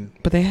they- on.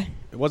 But they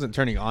It wasn't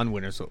turning on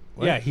Winter Soldier.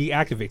 Yeah, he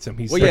activates him.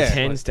 He Well, yeah.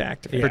 pretends to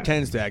activate. Yeah.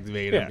 Pretends to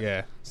activate him.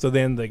 Yeah. So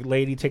then the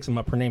lady takes him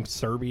up. Her name's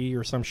Serby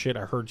or some shit.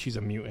 I heard she's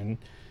a mutant.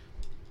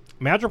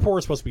 Madripoor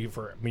is supposed to be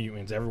for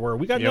mutants everywhere.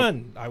 We got Yep.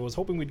 none. I was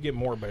hoping we'd get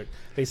more, but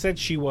they said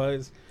she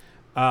was.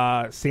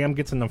 Sam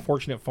gets an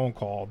unfortunate phone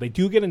call. They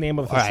do get a name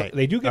of All right.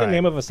 they do get All a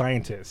name right. of a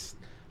scientist.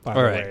 By All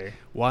the right. way,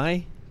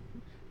 Why?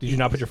 did you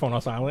not put your phone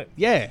on silent?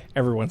 Yeah.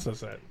 Everyone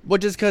says that. Well,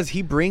 just because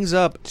he brings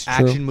up It's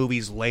action true.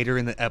 movies later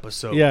in the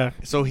episode. Yeah.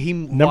 So he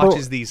Number-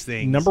 watches these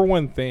things. Number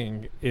one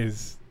thing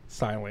is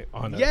silent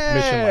on a mission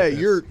Yeah, like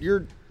this.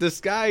 you're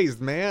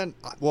disguised, man.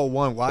 Well,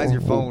 one, why is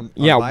your phone? On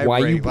Yeah, why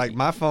vibrate? you- like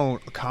my phone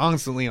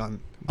constantly on?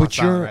 But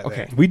on you're silent right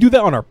okay. there. We do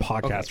that on our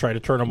podcast. Okay. Try to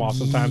turn them off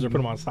sometimes or put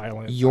them on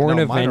silent. You're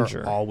No, an mine are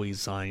Avenger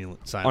always silent.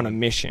 on a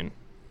mission.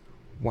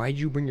 Why'd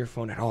you bring your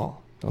phone at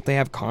all? Don't they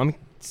have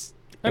comics?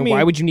 I And mean,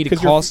 why would you need to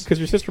call? Because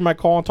your sister might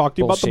call and talk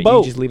to you Bullshit. about the boat.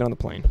 You just leave it on the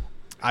plane.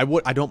 I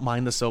don't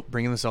mind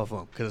bringing the cell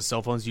phone because the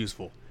cell phone's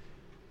useful.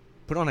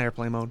 Put it on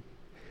airplane mode.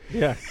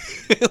 Yeah.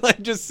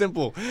 Like just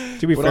simple.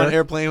 To be Put fair, on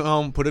airplane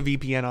mode. Put a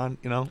VPN on.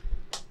 You know.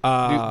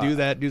 Do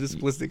that. Do the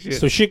simplistic shit.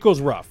 So shit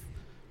goes rough.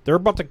 They're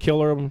about to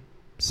kill him.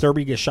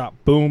 Serby gets shot,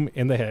 boom,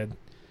 in the head.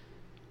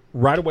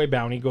 Right away,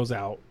 Bounty goes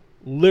out.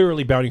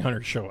 Literally, bounty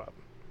hunters show up.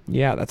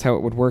 Yeah, that's how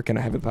it would work in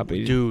a heavy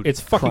puppy. Dude,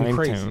 It's fucking crime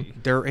crazy. town.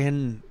 they're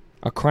in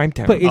A crime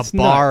town. But a it's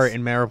bar nuts.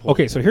 in Maripol.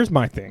 Okay, so here's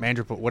my thing.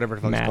 Madripoor, whatever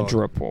the fuck it's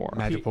called. Madripoor.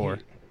 Madripoor.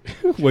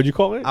 What'd you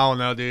call it? I don't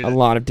know, dude. A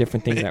lot of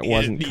different things that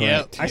wasn't Yep.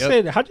 correct. I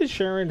said, how did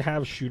Sharon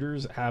have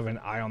shooters have an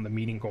eye on the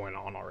meeting going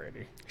on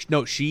already?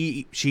 No,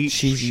 she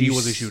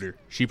was a shooter.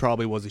 She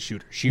probably was a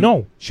shooter.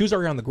 No, she was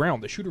already on the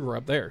ground. The shooters were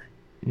up there.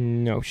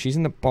 No, she's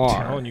in the I'm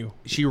bar. telling you.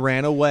 She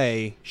ran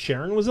away.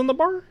 Sharon was in the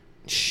bar?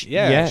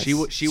 Yeah, Yes. she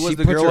was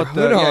the puts girl her with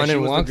the hood on she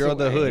and was the walks girl with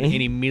the hood, away.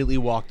 and immediately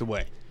walked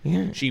away.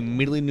 Yeah. She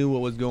immediately knew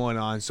what was going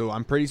on, so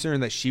I'm pretty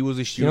certain that she was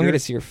a You shooter. don't get to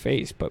see her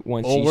face, but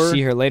once you Or-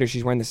 see her later,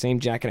 she's wearing the same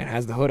jacket and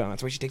has the hood on.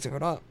 That's why she takes her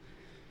hood off.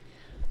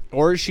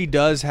 Or she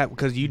does have,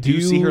 because you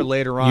do see her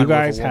later on. You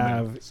guys with a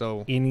woman, have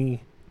so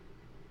any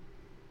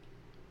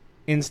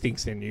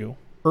instincts in you,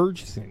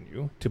 urges in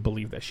you, to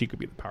believe that she could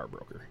be the power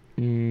broker?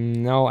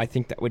 No, I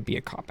think that would be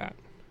a cop out.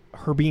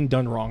 Her being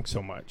done wrong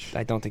so much.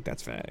 I don't think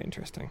that's very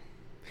interesting,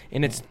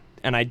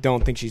 and I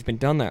don't think she's been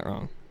done that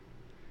wrong.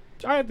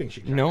 I think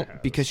she kinda No, has.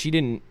 because she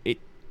didn't.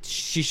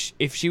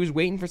 If she was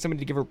waiting for somebody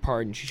to give her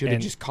pardon, she should have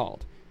And just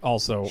called.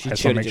 Also, She I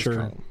just should want have to just make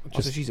sure. called.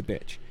 Also, she's a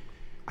bitch.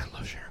 I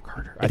love Sharon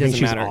Carter. It I think doesn't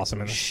she's matter.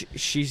 awesome in this.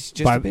 She's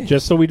just But a bitch.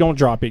 just so we don't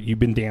drop it, you've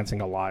been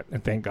dancing a lot,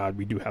 and thank God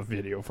we do have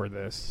video for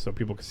this so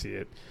people can see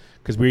it.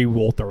 Because we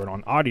will throw it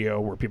on audio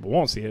where people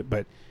won't see it,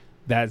 but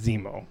that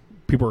Zemo,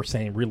 people are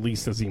saying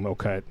release the Zemo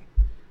cut.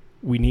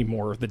 We need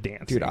more of the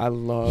dance. Dude, I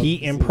love. He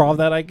improv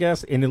that, I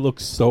guess, and it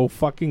looks so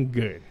fucking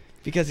good.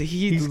 because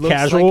He's looks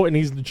casual like, and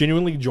he's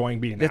genuinely enjoying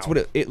being that's out.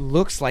 what it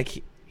looks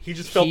like. He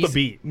just felt the He's-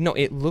 beat. No,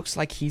 it looks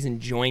like he's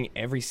enjoying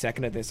every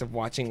second of this, of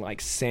watching like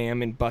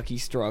Sam and Bucky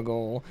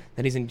struggle.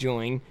 That he's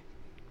enjoying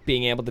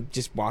being able to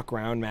just walk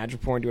around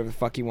Madripoor and do whatever the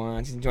fuck he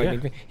wants. He's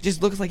enjoying. Yeah. It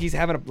just looks like he's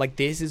having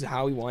this is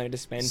how he wanted to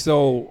spend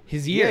So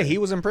his year. yeah, he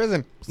was in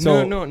prison.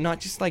 No, not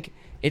just like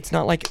it's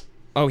not like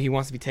he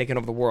wants to be taken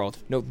over the world.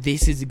 No,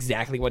 this is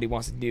exactly what he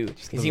wants to do.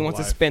 Is he living wants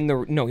to life. spend he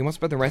wants to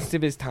spend the rest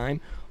of his time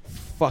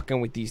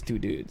fucking with these two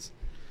dudes.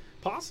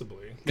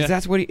 possibly. Because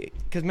that's what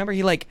because remember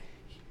he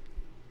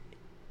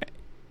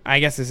I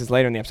guess this is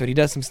later in the episode. He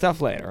does some stuff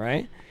later,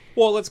 right?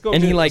 Well, let's go.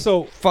 And to, he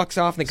so fucks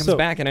off and then comes so-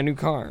 back in a new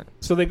car.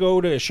 So they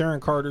go to Sharon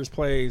Carter's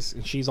place,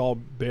 and she's all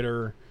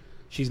bitter.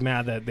 She's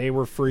mad that they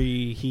were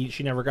free.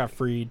 She never got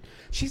freed.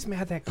 She's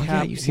mad that Oh,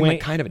 Cap yeah, you seem went.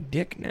 like kind of a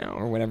dick now,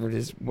 or whatever it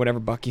is, whatever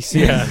Bucky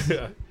says.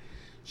 Yeah.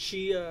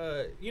 She,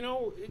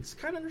 it's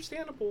kind of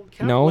understandable.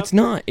 Cap No, left it's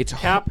not. It's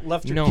Cap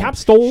left her. No. Cap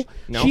stole.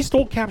 No. She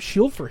stole Cap's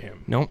shield for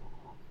him. No.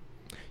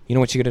 You know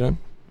what she could have done?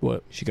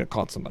 What? She could have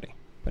called somebody,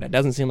 but it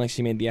doesn't seem like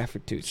she made the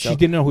effort to. So She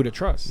didn't know who to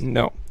trust.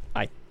 No,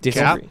 I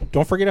disagree.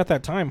 Don't forget at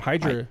that time,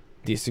 Hydra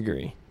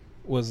Disagree.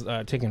 was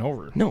taking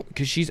over. No,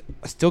 because she's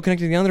still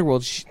connected to the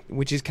Underworld,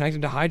 which is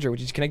connected to Hydra,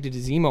 which is connected to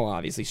Zemo,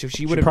 obviously. So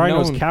she would have probably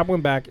known. knows Cap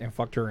went back and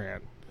fucked her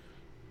aunt.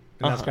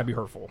 And that's Uh-huh. gotta be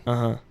hurtful.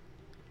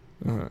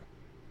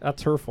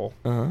 That's hurtful.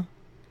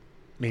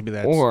 Maybe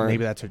that's Or-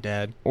 her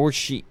dad. Or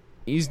she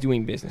is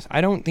doing business.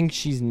 I don't think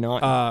she's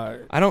not.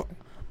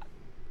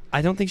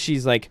 I don't think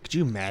she's like Could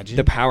you imagine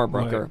the power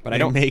broker, Right. but They I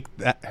don't. make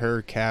that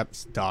her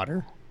Cap's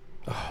daughter.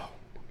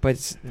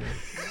 But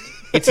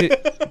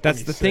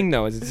that's the thing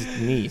though, is it's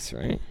his niece,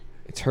 right?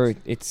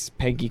 It's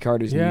Peggy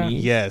Carter's Yeah.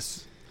 niece.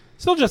 Yes,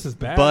 Still just as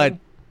bad.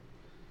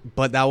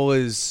 but that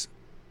was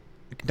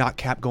not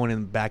Cap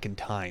going back in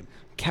time,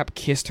 Cap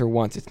kissed her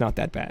once. It's not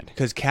that bad.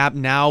 because Cap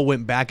now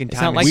went back in It's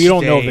time. not and like we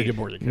don't know if stayed. they did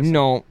more than kiss.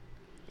 No.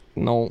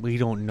 We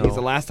don't know. Because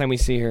the last time we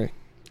see her,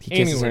 he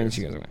kisses her and Anyways.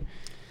 she goes away.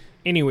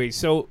 Anyway,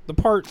 so the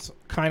part's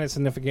kind of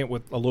significant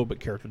with a little bit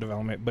character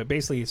development, but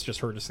basically it's just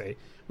her to say,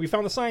 we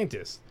found the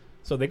scientist.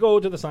 So they go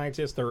to the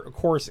scientist. They're, of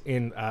course,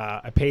 in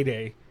a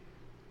payday.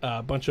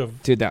 A bunch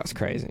of... Dude, that was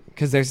crazy.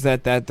 Because there's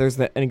that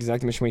an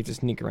exact mission where you just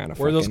sneak around a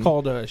What are those fucking,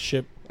 called?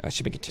 Ship...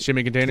 shipping container.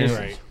 shipping containers.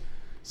 Right.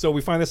 So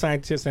we find the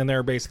scientist in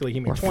there. Basically, he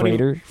made Or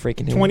 20 freight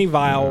container. 20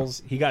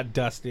 vials. He got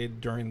dusted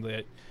during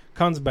the...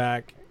 Comes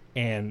back,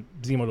 and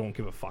Zemo don't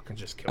give a fuck and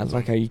just I kills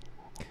like him. how you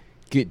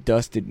get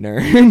dusted,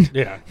 nerd.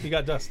 Yeah, he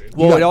got dusted.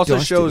 Well, got it also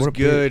dusted. shows What a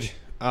good Came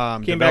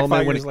back 5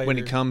 development years when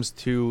later. it comes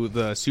to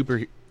the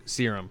super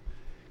serum.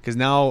 Because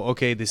now,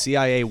 okay, the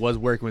CIA was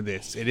working with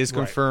this. It is Right.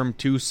 confirmed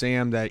to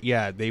Sam that,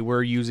 yeah, they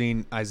were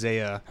using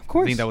Isaiah. Of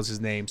course. I think that was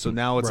his name. So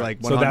now it's Right. like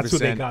 100%. So that's who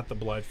they got the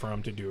blood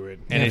from to do it.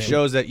 And Yeah. it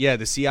shows that, yeah,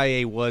 the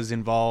CIA was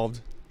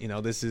involved. You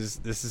know, this is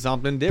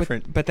something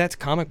different. But that's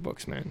comic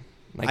books, man.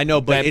 Like, I know,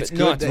 but it's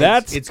no, good.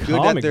 that's It's good that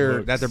comic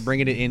they're books.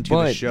 bringing it into the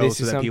But show this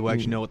so is that people something-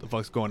 actually know what the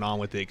fuck's going on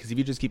with it. Because if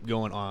you just keep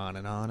going on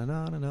and on and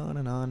on and on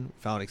and on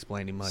without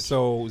explaining much,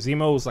 So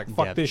Zemo's like,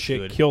 fuck Yeah, this shit,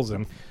 good. kills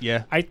him.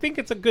 yeah, I think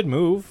it's a good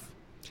move.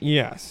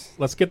 Yes.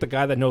 Let's get the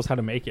guy that knows how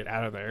to make it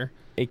out of there.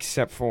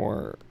 Except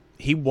for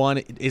he won.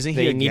 Isn't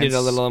he? they needed a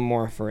against- little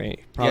more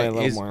information. Probably Yeah, a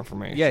little is- more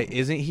information. Yeah,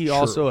 isn't he Sure.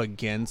 also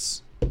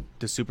against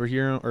the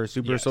superhero or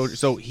super Yes. soldier?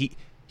 So he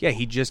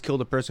just killed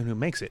the person who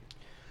makes it.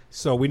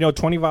 So we know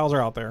 20 vials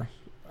are out there.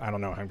 I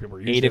don't know how many people are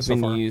using 8 it have so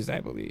been far. used, I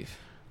believe.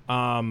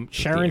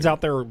 Sharon's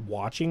out there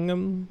watching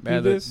them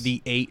do this.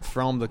 The 8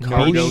 from the Beating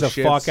cargo the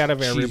ships. fuck out of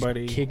She's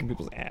everybody. kicking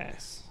people's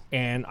ass.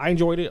 And I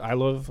enjoyed it. I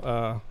love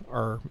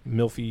our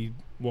milfy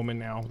woman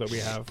now that we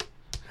have.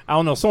 I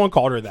don't know. Someone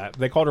called her that.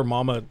 They called her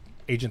Mama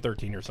Agent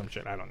 13 or some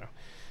shit. I don't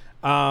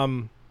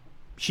know.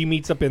 She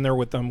meets up in there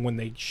with them when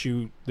they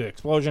shoot. The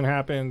explosion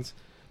happens.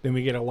 Then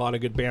we get a lot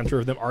of good banter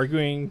of them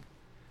arguing.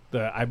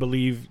 I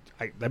believe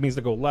that means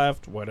to go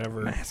left,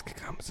 whatever. Mask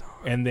comes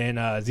on. And then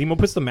Zemo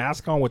puts the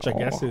mask on, which I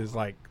guess is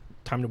like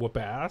time to whoop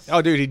ass.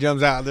 Oh, dude, he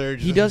jumps out there.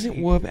 He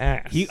doesn't whoop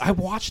ass. I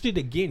watched it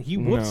again. He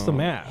whoops the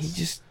mask. He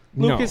just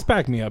Lucas,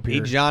 back me up He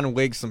here. John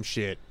Wick some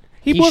shit.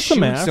 He whoops the shoots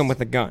mask. them with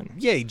a gun.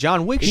 Yeah, he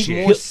John Wick He's shit.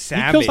 more He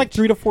savage. kills like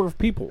 3 to 4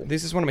 people.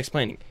 This is what I'm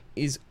explaining.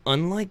 Is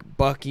unlike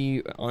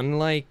Bucky,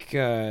 unlike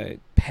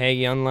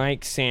Peggy,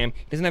 unlike Sam,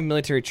 he doesn't have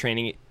military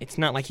training. It's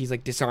not like he's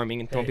like disarming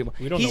and throwing people.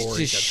 we don't know He's where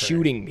he just got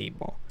shooting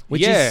people,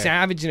 which Yeah. is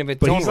savage in of its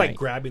But own he's right. like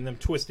grabbing them,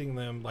 twisting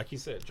them, like he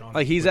said, John.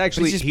 Like he's Wick.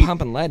 actually But he's just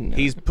pumping lead in it.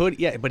 He's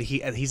but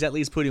he's at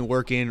least putting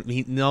work in.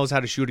 He knows how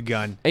to shoot a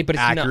gun. Hey, but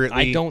it's accurately. not,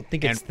 I don't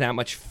think it's and- that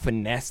much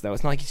finesse though.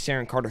 It's not like he's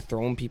Sharon Carter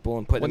throwing people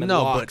and putting Well, them in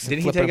no, but locks. and didn't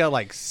he flipping take them. out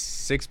like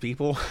 6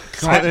 people?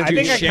 I think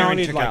I Sharon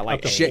counted took like out, like,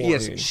 up to Shit, 4.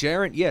 Yes, dude.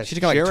 Sharon. Yes, She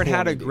took out, like, Sharon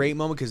had a 20, great dude.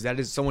 moment because that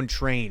is someone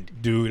trained.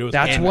 Dude, it was.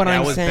 That's And what that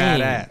I'm was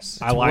saying.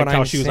 badass. I That's liked what how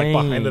I'm she was like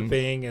behind the saying.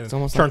 thing and It's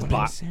almost turns like what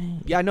I'm bot.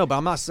 saying. Yeah, no, but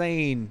I'm not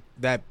saying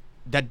that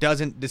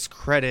doesn't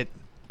discredit.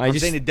 I'm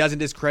just- saying it doesn't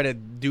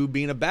discredit dude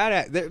being a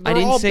badass. They're I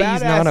didn't all say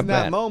he's badass not a in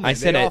that bad. moment. I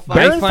said They all it. fight-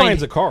 Baron find-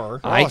 finds a car.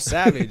 They're all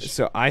savage.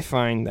 So I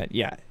find that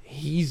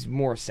he's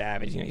more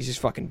savage. You know, he's just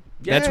fucking.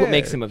 That's what Yeah.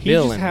 makes him a He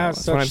villain. just has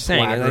That's what I'm such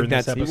saying. I swagger think in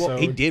this that's episode.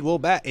 He did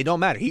whoop ass. It don't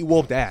matter. He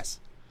whooped ass.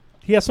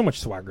 He has so much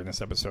swagger in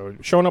this episode.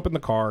 Showing up in the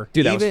car.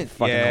 dude. That Even- was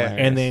fucking yeah.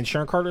 hilarious. And then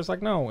Sharon Carter's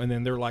like, no. And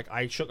then they're like,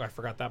 I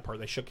forgot that part.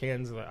 They shook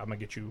hands. I'm going to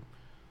get you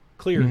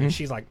cleared. Mm-hmm. And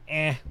she's like,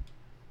 eh.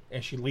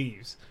 And she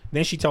leaves.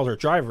 Then she tells her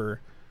driver,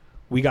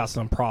 we got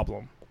some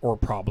problems or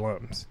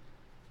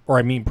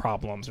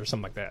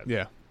something like that.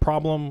 Yeah.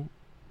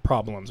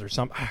 Problems or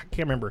something. I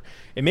can't remember.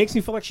 It makes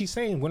me feel like she's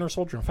saying Winter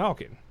Soldier and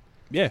Falcon.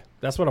 Yeah.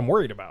 That's what I'm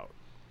worried about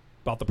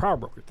the power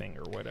broker thing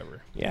or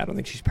whatever. yeah, I don't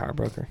think she's power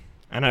broker,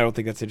 and I don't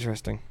think that's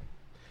interesting.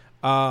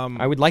 I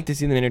I would like to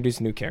see them introduce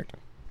a new character.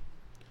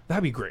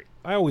 That'd be great.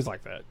 I always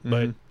like that.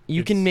 But Mhm.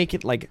 You can It's- make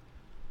it like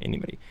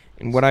anybody.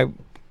 And what I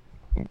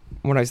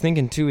was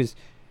thinking too is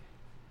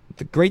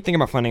the great thing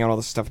about finding out all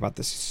this stuff about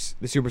the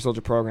Super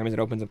Soldier program is it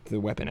opens up the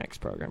Weapon X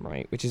program,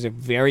 right? Which is a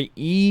very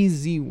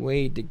easy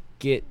way to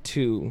get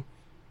to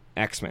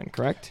X-Men,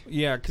 correct?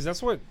 yeah, because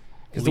that's what.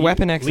 Because the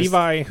Weapon X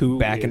Levi, is who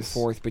back and is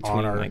forth between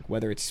on our- like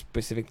whether it's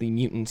specifically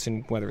mutants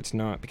and whether it's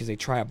not, because they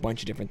try a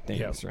bunch of different things,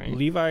 Yes, right?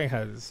 Levi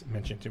has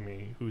mentioned to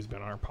me, who's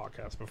been on our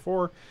podcast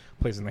before,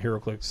 plays in the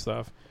HeroClix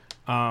stuff,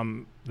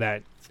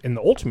 that in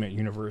the Ultimate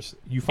Universe,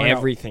 you find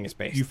Everything is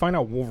based. you find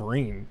out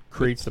Wolverine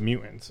creates the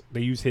mutants.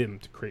 They use him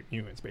to create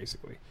mutants,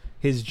 basically.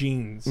 His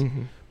genes,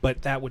 Mhm.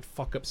 but that would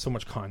fuck up so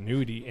much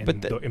continuity in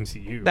But the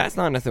MCU. That's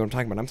not necessarily what I'm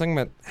talking about. I'm talking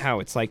about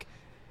how it's like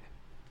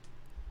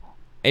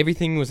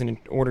everything was in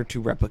order to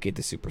replicate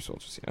the super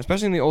soldiers,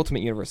 especially in the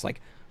Ultimate Universe. Like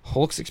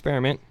Hulk's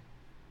experiment,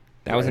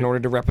 that was in Right. order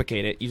to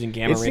replicate it using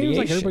gamma it seems radiation.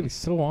 like everybody's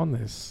still on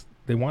this.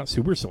 They want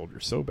Super Soldier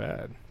so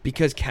bad.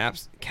 Because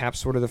Cap's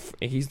sort of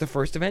he's the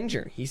first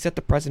Avenger. He set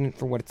the precedent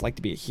for what it's like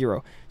to be a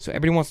hero. So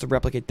everybody wants to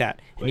replicate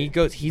that, and he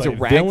goes. He's a But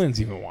rag.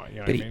 villains even want. You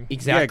know But what I mean?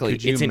 exactly. Yeah,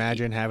 could you it's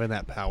imagine having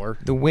that power?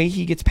 the way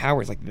he gets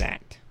power is like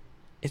that.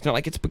 It's not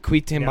like it's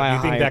bequeathed to him by do a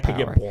you think higher that could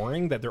power. get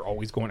boring? That they're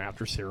always going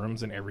after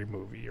serums in every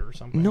movie or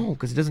something? No,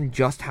 because it doesn't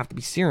just have to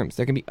be serums.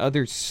 There can be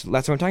others.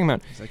 That's what I'm talking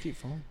about. Does that keep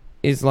falling?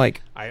 Is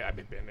like I've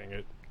been bending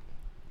it.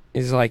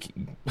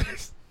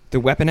 the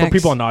Weapon For X.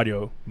 people on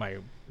audio, my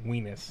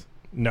weenus.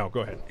 No,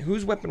 go ahead.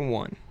 Who's Weapon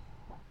 1?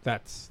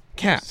 That's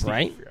Cap, Steve,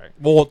 right?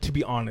 Well, to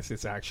be honest,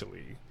 it's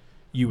actually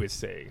you would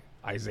say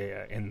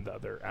Isaiah and the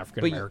other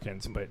African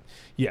Americans, but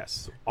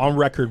yes, on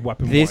record,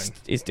 Weapon This One.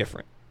 is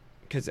different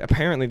because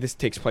apparently this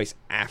takes place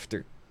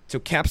after. So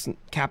Cap's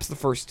the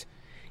first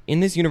in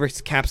this universe.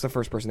 Cap's the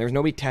first person. There was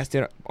nobody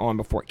tested on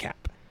before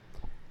Cap.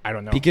 I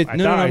don't know. Because- I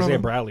no, thought no, no, Isaiah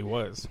no. Bradley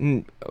was.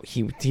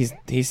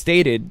 He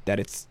stated that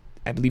it's.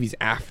 I believe he's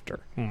after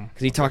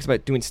because he talks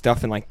about doing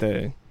stuff in like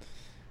the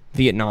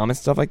Vietnam and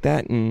stuff like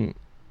that, and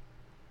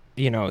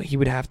he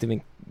would have to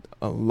be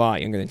a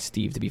lot younger than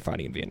Steve to be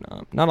fighting in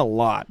Vietnam. Not a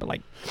lot, but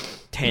like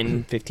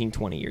 10, 15,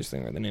 20 years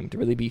younger than him to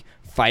really be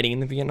fighting in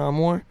the Vietnam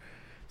War.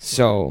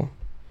 So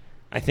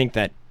I think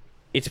that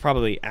it's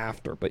probably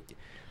after, but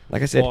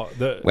like I said,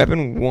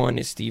 Weapon 1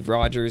 is Steve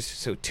Rogers,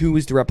 so 2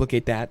 is to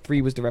replicate that,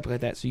 3 was to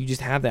replicate that, so you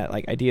just have that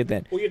like idea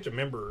that Well, you have to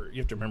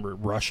remember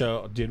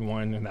Russia did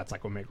one, and that's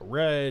like Omega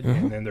Red, Mhm.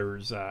 and then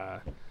there's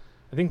I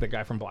think the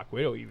guy from Black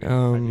Widow even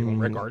might be one.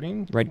 Red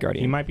Guardian. Red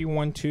Guardian. He might be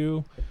one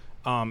too.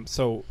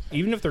 So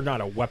even if they're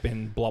not a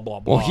weapon, blah blah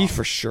blah. Well, he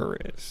for sure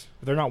is.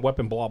 If they're not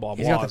weapon, blah blah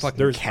blah. He's got the fucking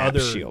there's cap other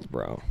shield,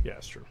 bro. Yeah,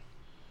 it's true.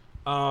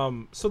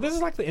 So this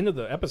is like the end of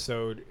the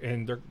episode,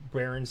 and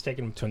Baron's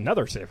taking him to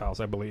another safe house,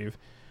 I believe,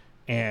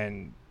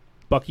 and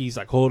Bucky's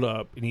like, hold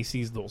up, and he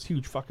sees those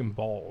huge fucking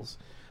balls.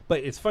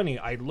 But it's funny.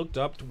 I looked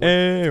up. To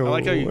I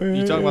like how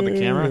you talk about the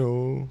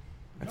camera.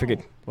 I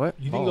figured. What?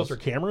 You think those are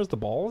cameras? The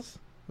balls?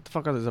 What the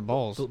fuck are those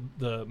balls?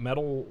 The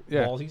metal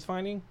balls he's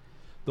finding?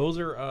 Those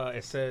are,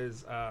 it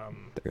says...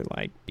 they're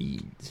like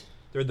beads.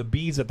 They're the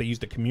beads that they use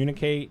to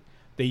communicate.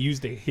 They use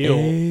to heal.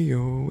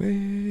 Ayo.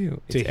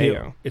 To It's heal.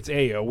 Ayo. It's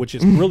Ayo, which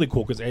is really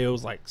cool because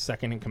Ayo's like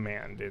second in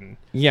command in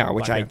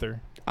Which Black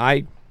Panther.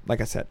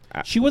 like I said,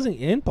 She wasn't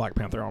in Black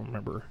Panther, I don't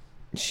remember.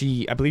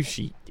 I believe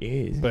she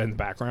is. But in the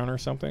background or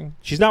something.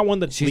 She's not one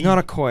that... She's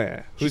not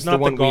Okoye, who's She's the not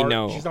one guard, we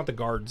know. She's not the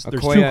guards.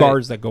 There's Okoye, 2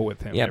 guards that go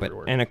with him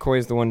everywhere. And Okoye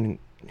is the one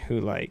who,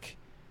 like...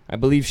 I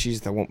believe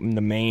she's the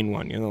main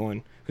one. You're the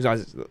one who's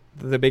always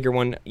the bigger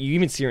one. You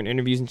even see her in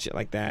interviews and shit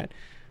like that.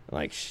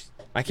 Like,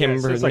 I can't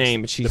remember her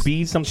name, but she's... The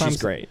bees sometimes...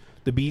 She's great.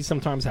 The bees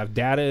sometimes have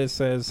data, it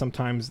says.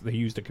 Sometimes they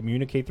use to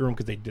communicate through them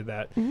because they did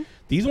that. Mm-hmm.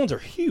 These ones are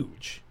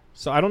huge.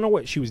 So I don't know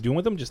what she was doing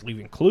with them, just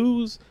leaving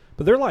clues.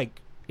 But they're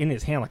like in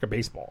his hand like a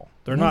baseball.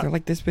 They're not... They're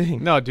like this big.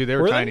 No, dude, they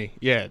were Were tiny.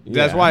 Yeah,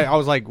 that's Yeah. why I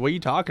was like, "What are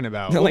you talking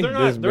about?" They're Well, like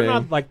they're this not. They're big.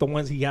 not like the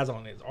ones he has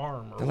on his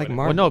arm. Or They're like whatever.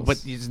 marbles. Well, no,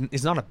 but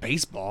it's not a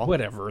baseball.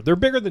 Whatever. They're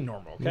bigger than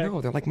normal. Okay. No,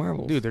 they're like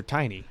marbles. Dude, they're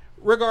tiny.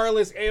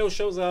 Regardless, Ayo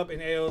shows up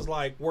and Ayo's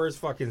like, "Where's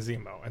fucking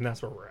Zemo?" And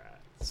that's where we're at.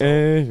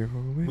 So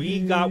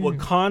we got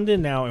Wakanda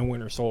now in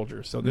Winter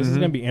Soldier, so this is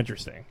gonna be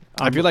interesting.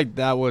 I feel like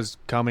that was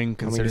coming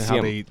considering see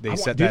how him. they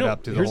set that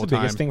up to the Here's whole the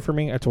biggest time. thing for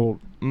me. I told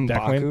Declan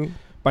M'Baku.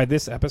 by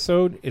this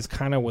episode is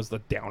kind of was the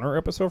downer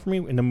episode for me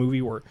in the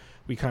movie where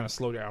we kind of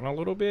slow down a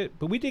little bit,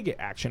 but we did get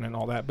action and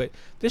all that. But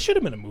this should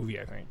have been a movie.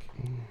 I think.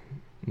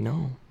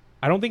 No.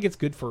 I don't think it's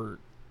good for.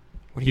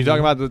 What are You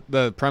talking about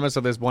the premise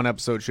of this one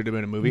episode should have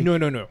been a movie? No,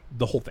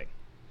 the whole thing.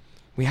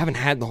 We haven't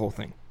had the whole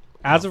thing.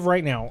 As of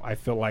right now, I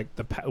feel like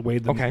the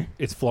way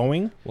it's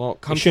flowing, Well,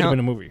 it should have been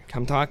a movie.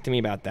 Come talk to me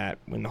about that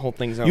when the whole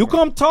thing's over. You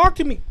come talk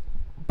to me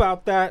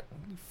about that,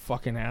 you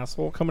fucking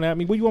asshole coming at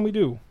me. What do you want me to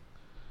do?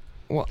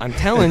 Well, I'm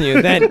telling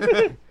you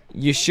that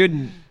you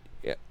shouldn't.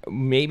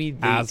 Maybe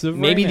As of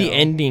maybe right the now.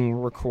 ending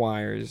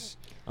requires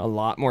a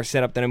lot more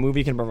setup than a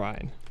movie can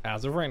provide.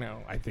 As of right now,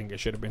 I think it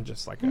should have been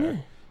just like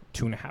a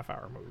 2.5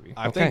 hour movie.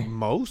 I Okay. think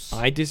most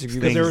I disagree.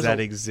 things there was that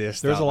a-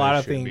 exist. There's out a lot there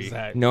of should things be.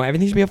 that No,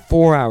 everything should be a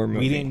 4-hour movie.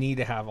 we didn't need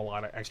to have a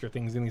lot of extra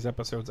things in these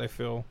episodes. I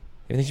feel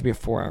Everything should be a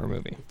 4-hour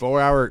movie. 4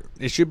 hour.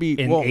 It should be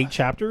in 8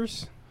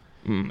 chapters,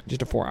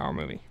 Just a 4-hour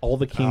movie. all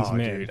the King's Oh,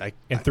 Men, dude,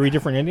 and 3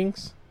 different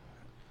endings.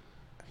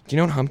 Do you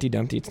know in Humpty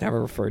Dumpty it's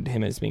never referred to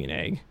him as being an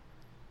egg?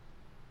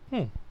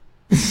 Hmm.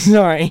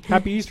 Sorry.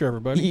 Happy Easter,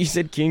 everybody! You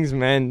said King's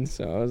Men,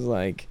 so I was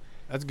like,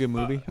 That's a good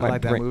movie. I my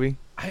like that brain- movie.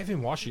 I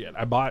haven't watched it yet.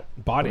 I bought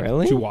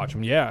Really? it to watch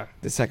them. Yeah,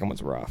 the second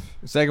one's rough.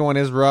 The second one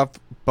is rough,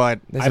 but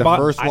This I is bought.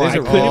 first I, one- I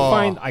couldn't oh,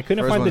 find. I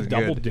couldn't first find the one's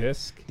double good.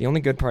 disc. The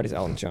only good part is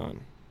Elton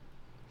John.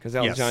 Because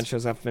Elton Yes. John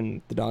shows up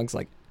and the dog's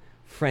like,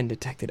 friend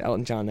detected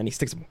Elton John. Then he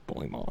sticks a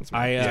bowling ball in his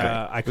mouth. I It's great.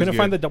 I couldn't good.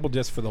 find the double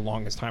disc for the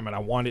longest time, and I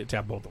wanted to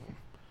have both of them.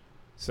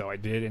 So I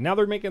did, and now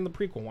they're making the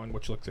prequel one,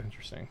 which looks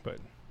interesting. But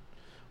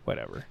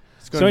whatever.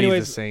 it's So, going to be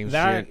anyways, the same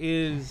that shit.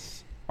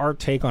 is our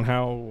take on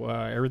how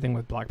everything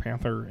with Black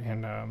Panther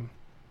and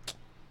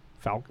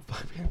Falcon.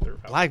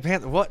 Black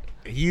Panther. What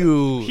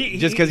you?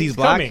 Just because he's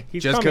black? coming.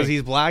 He's Just coming. because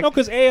he's black? No,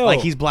 because AO. Like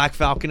he's Black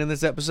Falcon in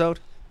this episode,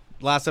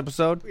 last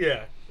episode,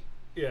 yeah.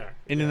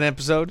 in an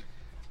episode.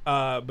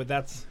 But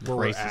that's where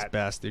we're Racist at.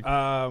 bastard.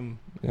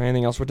 Is there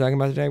anything else we're talking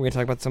about today? We're going to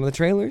talk about some of the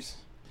trailers?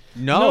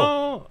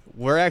 No,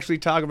 we're actually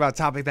talking about a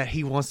topic that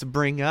he wants to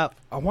bring up: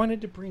 I wanted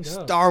to bring up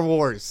Star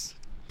Wars.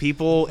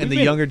 People in We've the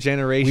been- younger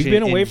generation. We've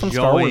been away from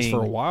Star Wars enjoying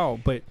for a while,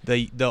 but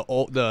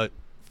the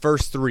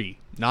first 3,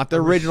 not the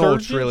a original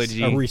resurgence-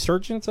 trilogy. A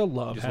resurgence of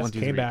love Just has 1, 2,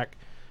 came 3. back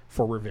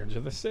for Revenge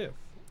of the Sith.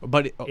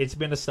 But It's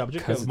been a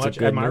subject 'Cause of it's a much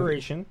good movie.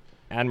 admiration.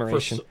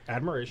 Admiration.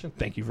 Admiration.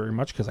 Thank you very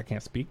much, because I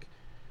can't speak.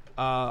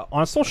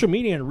 On social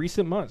media in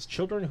recent months,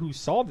 children who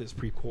saw this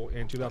prequel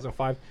in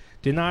 2005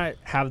 did not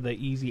have the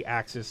easy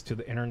access to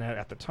the internet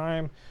at the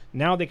time.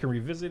 Now they can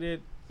revisit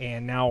it,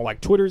 and now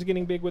like Twitter's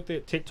getting big with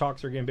it,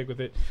 TikToks are getting big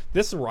with it.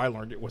 This is where I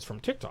learned it was from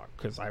TikTok,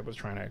 because I was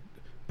trying to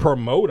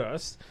promote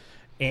us,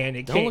 and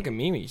it Don't came. look at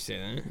me when you say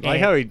that. I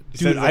like how he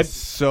says I that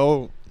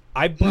so.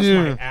 I bust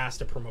my ass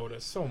to promote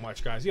us so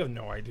much, guys. You have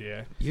no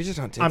idea. You're just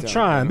on TikTok. I'm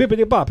trying. bro.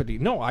 Bippity boppity.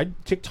 No,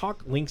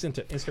 TikTok links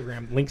into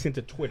Instagram, links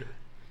into Twitter.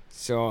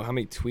 So how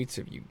many tweets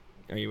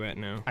are you at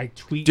now? I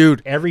tweet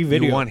Dude, every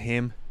video. You want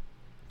him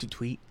to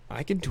tweet?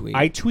 I can tweet.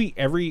 I tweet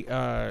every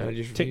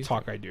just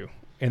TikTok I do,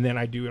 and then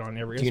I do it on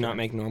every. Do you Instagram. not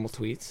make normal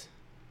tweets?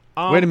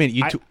 Wait a minute,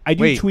 you I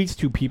do wait. tweets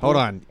to people. Hold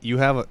on. You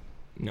have a.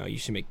 No, you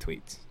should make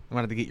tweets. I'm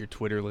gonna have to get your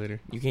Twitter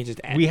later. You can't just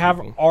add We have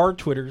people. our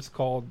Twitters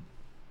called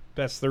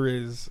Best There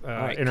Is All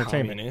right,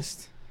 Entertainment.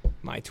 communist.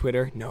 My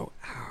Twitter? No,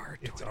 our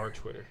Twitter. It's our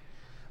Twitter.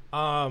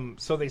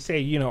 So they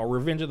say,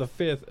 Revenge of the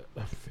Fifth.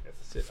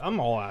 I'm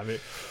all out of it.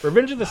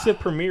 Revenge of the Sith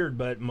premiered,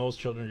 but most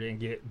children didn't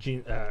get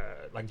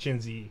Gen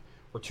Z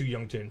were too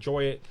young to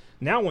enjoy it.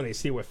 Now when they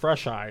see it with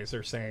fresh eyes,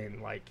 they're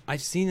saying like,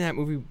 I've seen that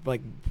movie.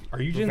 Like,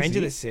 "Are you Gen Revenge Z?"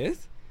 of the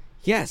Sith?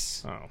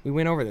 Yes. Oh. We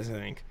went over this, I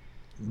think.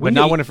 But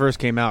not when it first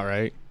came out,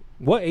 right?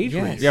 What age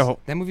were Yes. you? Yeah,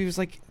 That movie was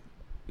like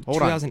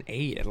Hold on.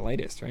 2008 at the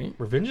latest, right?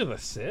 Revenge of the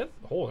Sith.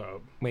 Hold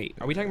up. Wait,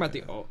 are we talking about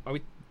the? Are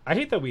we I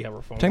hate that we have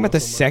our phones. talking about the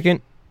so much.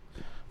 second?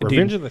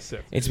 Revenge Dude, of the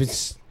Sith. It's been.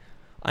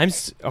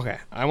 Okay.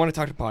 I want to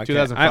talk to podcast.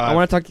 2005. I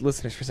want to talk to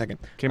listeners for a second.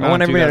 Came I out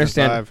want in everybody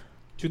to understand.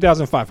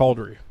 2005. How old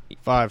were you?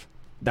 5.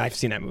 I've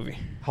seen that movie.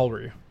 How old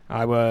were you?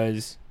 I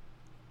was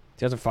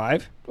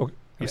 2005. Okay.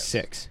 I was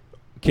 6.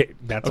 Okay,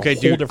 that's Okay, a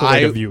whole dude. different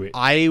way to view it.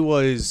 I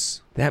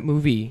was. That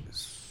movie,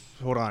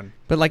 Hold on.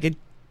 but like it.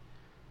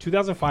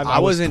 2005. I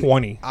was in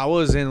 20. I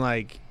was in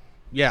like.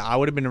 Yeah, I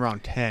would have been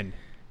around 10,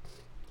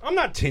 I'm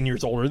not 10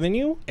 years older than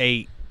you.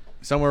 8,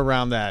 somewhere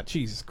around that.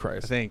 Jesus I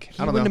Christ. think. He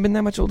I don't wouldn't have know. been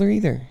that much older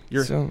either.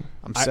 You're- so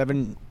I'm I-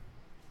 7.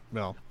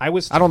 Well, I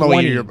was. I don't know what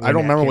 20 year. when I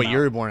don't that remember came what out. year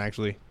you were born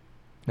actually.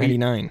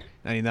 99.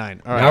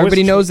 99. All Now right.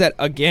 everybody was knows that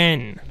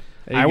again.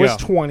 There you I was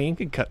go. 20, You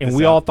can cut and this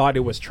we out. all thought it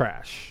was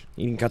trash.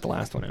 You can cut the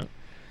last one out.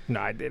 No,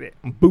 I did it.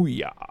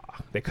 Booyah!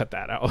 They cut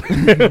that out.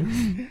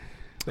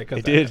 They cut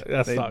They that did. Out.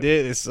 That They sucked.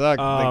 did. It sucked.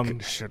 Um,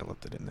 They should have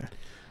left it in there.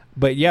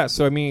 But yeah,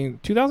 so I mean, You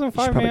should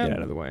 2005, probably man. get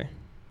out of the way.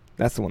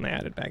 That's the one they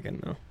added back in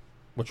though.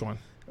 Which one?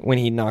 When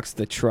he knocks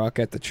the truck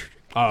at the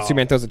Oh.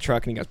 Superman throws the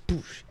truck and he goes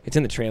poosh. It's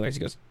in the trailers.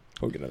 He goes,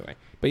 "Oh, get out of the way."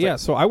 But yeah,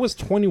 so I was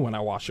 20 when I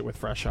watched it with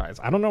fresh eyes.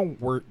 I don't know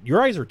where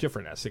your eyes are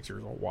different at 6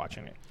 years old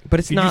watching it. But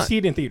it's Did not you see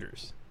it in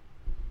theaters?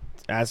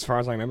 as far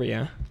as I remember.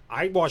 Yeah,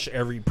 I watched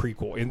every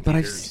prequel in But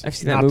I've theaters. I've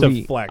seen that not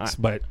movie. to flex,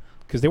 but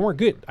because they weren't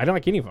good. I didn't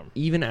like any of them.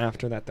 Even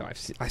after that though,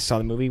 I saw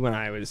the movie when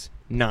I was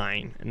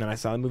 9, and then I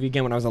saw the movie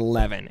again when I was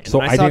 11, and So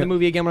then I I saw the didn't-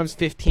 movie again when I was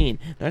 15,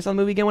 and I saw the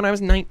movie again when I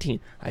was 19,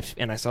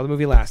 and I saw the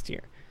movie last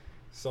year.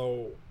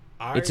 So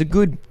It's a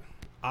good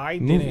I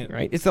movie, didn't.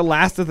 right? It's the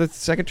last of the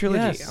second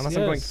trilogy. Yes, Unless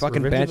I'm going yes.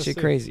 fucking Revenge of the batshit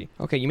Sith. crazy.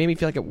 Okay, you made me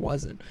feel like it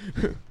wasn't.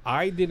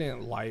 I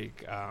didn't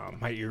like.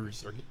 My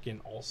ears are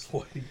getting all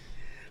sweaty.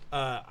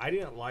 I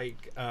didn't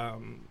like.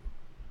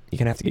 You're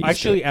gonna have to get used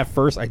Actually, to it. at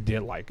first, I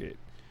did like it.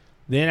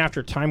 Then,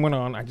 after time went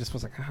on, I just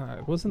was like,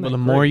 it wasn't. Well, that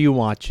the more great. you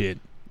watch it,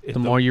 If the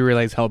more you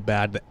realize how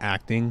bad the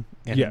acting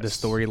and Yes. the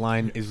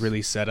storyline is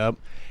really set up.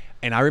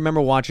 And I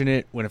remember watching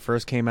it when it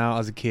first came out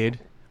as a kid,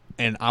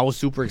 and I was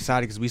super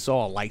excited because we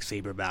saw a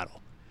lightsaber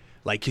battle.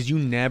 Like, because you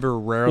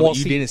rarely, Well,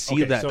 you see, didn't see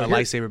okay, that so a here-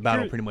 lightsaber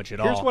battle here- pretty much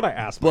at Here's all. what I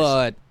asked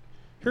myself. But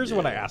Here's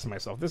what I asked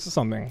myself. This is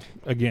something,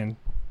 again,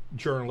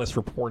 journalist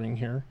reporting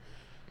here.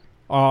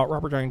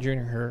 Robert Downey Jr.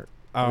 here.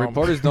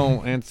 reporters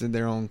don't answer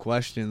their own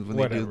questions when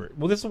Whatever. they do.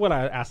 Well, this is what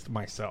I asked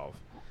myself.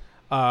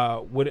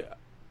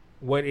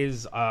 What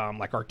is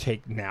like our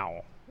take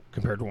now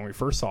compared to when we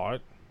first saw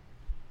it?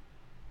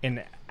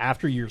 And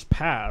after years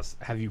pass,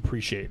 have you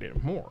appreciated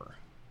it more?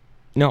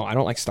 No, I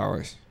don't like Star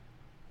Wars.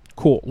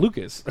 Cool,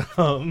 Lucas.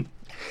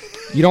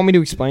 You don't want me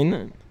to explain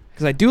that?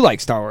 Because I do like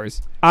Star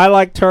Wars. I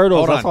like turtles.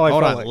 Hold That's on, all I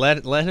hold felt on.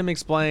 like. Let him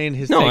explain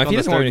his No, take if on he the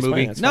doesn't want third to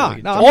movie. explain, that's No,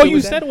 fine. no. All I'm good you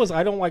with said that. was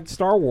I don't like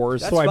Star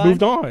Wars, That's so I fine.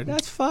 moved on.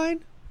 That's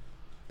fine.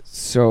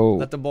 So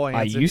Let the boy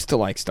I answer. used to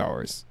like Star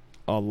Wars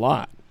a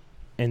lot.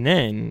 And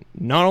then,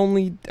 not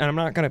only, and I'm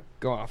not going to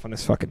go off on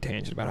this fucking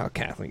tangent about how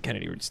Kathleen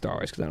Kennedy read Star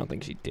Wars, because I don't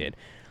think she did.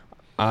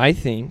 I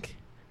think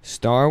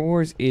Star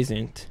Wars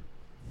isn't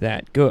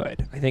that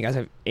good. I think as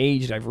I've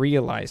aged, I've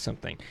realized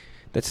something.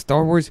 That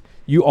Star Wars,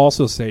 You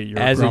also say you're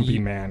As a a grumpy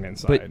u- man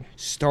inside. but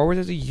Star Wars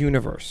as a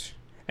universe,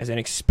 as an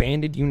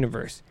expanded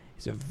universe,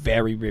 is a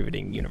very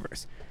riveting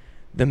universe.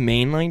 The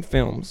mainline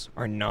films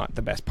are not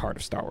the best part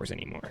of Star Wars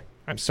anymore.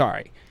 I'm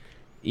sorry.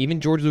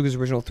 Even George Lucas'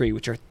 original 3,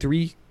 which are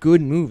 3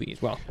 good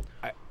movies. Well,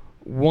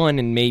 1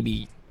 and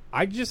maybe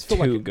I just feel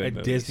two like a good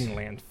movies.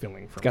 Disneyland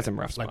feeling from got it. some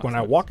rough Like spots, when I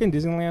but- walk in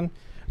Disneyland,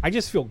 I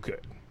just feel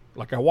good.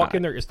 Like I walk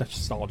in there, it's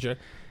nostalgia.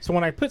 So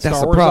when I put That's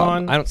Star the Wars problem.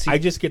 on, I don't see- I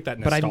just get that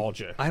but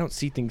nostalgia. I don't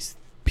see things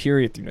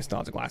period through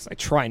nostalgia glasses. I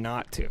try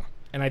not to.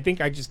 And I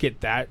think I just get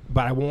that,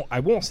 but I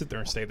won't sit there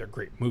and say they're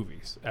great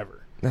movies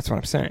ever. That's what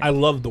I'm saying. I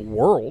love the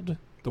world.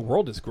 The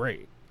world is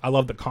great. I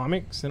love the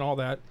comics and all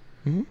that.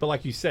 Mhm. But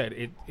like you said,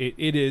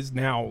 it is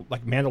now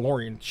like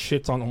Mandalorian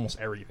shits on almost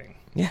everything.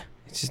 Yeah,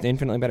 it's just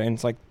infinitely better. And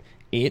it's like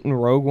it and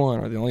Rogue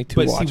One are the only 2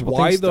 But watchable see,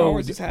 why things Star though?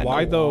 Wars has had in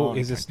Why a though long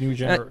is this time. new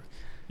generation,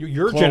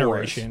 your Clone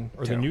generation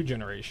Wars, or the too. new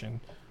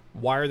generation?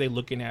 Why are they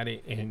looking at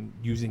it and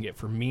using it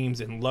for memes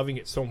and loving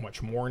it so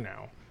much more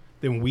now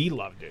than we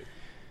loved it?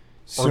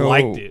 Or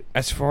liked it.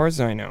 As far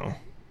as I know,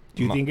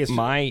 Do you think it's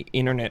my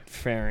internet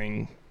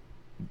faring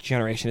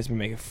generation has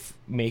been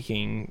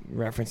making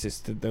references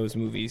to those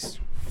movies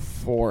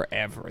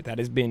forever? That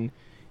has been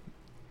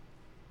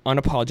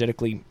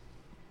unapologetically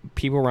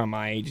people around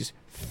my age's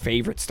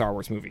favorite Star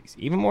Wars movies,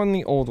 even more than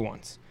the old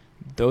ones.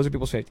 Those are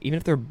people's favorites, even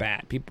if they're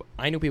bad.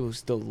 I know people who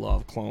still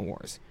love Clone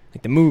Wars,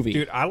 like the movie.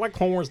 Dude, I like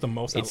Clone Wars the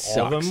most out It of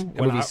all of sucks. them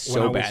That when I movie's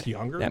so was bad.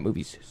 younger. That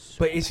movie's so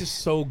But it's just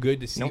so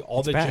good to see Nope, all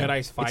it's the bad.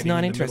 Jedi's fighting. It's not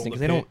in the interesting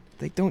middle of because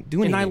they don't do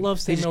And anything. I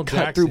love they Samuel just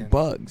cut through Jackson.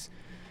 bugs.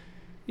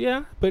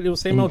 Yeah, but it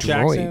was Samuel And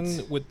Jackson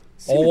droids. with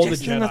Samuel all the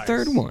Jackson Jedi's. in the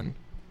third one.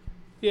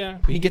 Yeah,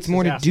 but He gets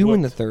more to do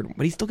in the third one,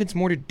 but he still gets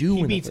more to do He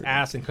in the beats third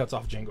ass and cuts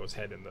off Jango's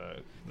head in the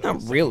one.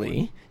 Not second really.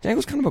 one.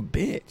 Django's kind of a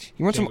bitch.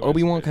 He wants some Jango is a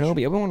Obi-Wan bitch.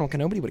 Kenobi. Obi-Wan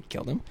Kenobi would have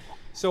killed him.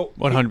 So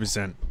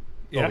 100%.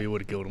 Yeah. Oh, he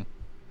would have killed him.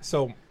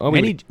 So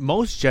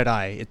most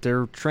Jedi, if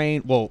they're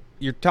trained, well,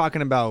 you're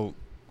talking about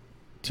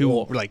two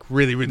Well, like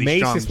really Mace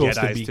strong is supposed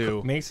to Jedi's be.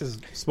 too. Mace is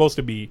supposed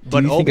to be. Do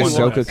you think Obi-Wan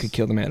Ahsoka does. could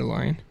kill the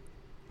Mandalorian?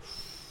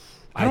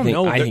 I don't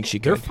know. I think she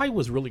Their could. fight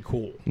was really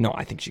cool. No,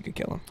 I think she could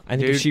kill him. I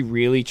think if Dude. she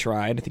really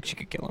tried, I think she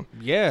could kill him.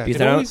 Yeah,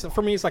 Because It I don't- always,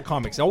 for me, it's like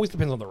comics. It always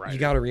depends on the writer. You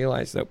got to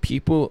realize though,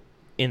 people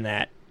in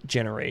that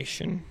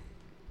generation,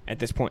 at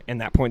this point, in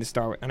that point of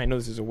Star Wars, and I know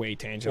this is a way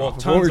tangent well, off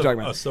of what we tons were of talking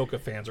about. Ahsoka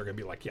fans are gonna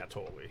be like, yeah,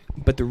 totally.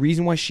 But the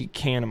reason why she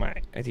can, in my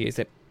idea, is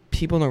that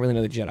people don't really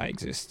know the Jedi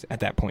exist at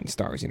that point in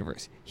Star Wars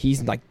universe.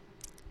 He's like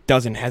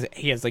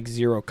he has like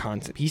zero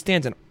concept. He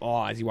stands in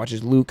awe as he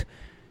watches Luke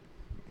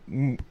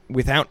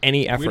without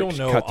any effort We don't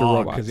know cut through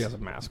robots. because he has a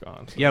mask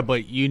on. So. yeah,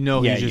 but you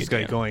know Yeah, he's you just do.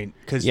 like going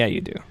because Yeah, you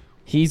do.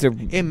 He's a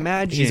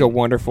imagine he's a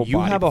wonderful. You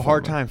body have a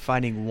hard performer. time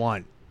finding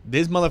one.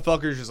 This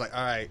motherfucker's just like,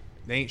 all right,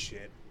 they ain't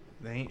shit.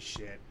 They ain't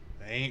shit.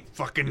 They ain't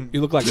fucking.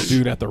 You look like a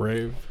dude at the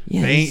rave.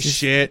 Yeah, They he's ain't just-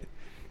 shit.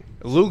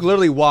 Luke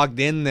literally walked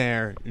in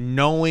there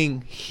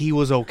knowing he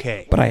was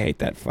okay. But I hate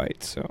that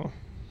fight. So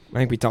I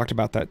think we talked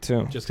about that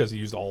too. Just because he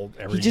used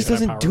every. He just Jedi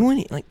doesn't power. do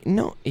any. Like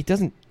no, it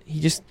doesn't. He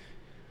just.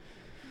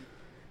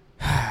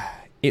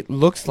 It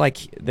looks like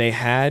they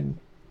had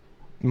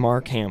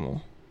Mark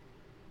Hamill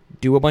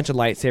do a bunch of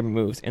lightsaber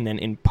moves, and then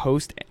in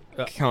post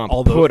comp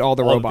put all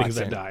the robots things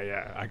in. that die.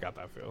 Yeah, I got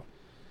that feel.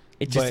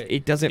 It just But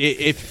it doesn't. it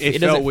it felt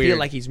doesn't feel weird.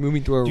 like he's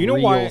moving through a Do you know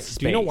real why? space.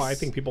 Do you know why I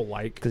think people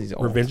like 'Cause he's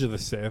old. Revenge of the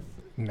Sith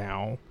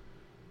now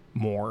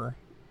more?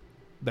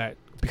 Because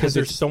Because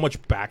there's it's- so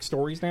much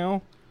backstories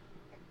now,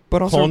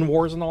 But also, Clone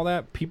Wars and all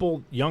that.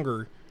 People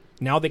younger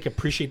now they can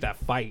appreciate that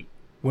fight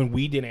when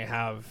we didn't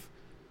have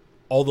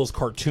all those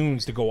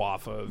cartoons to go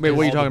off of. Wait,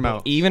 what are you All the talking about?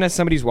 books. even as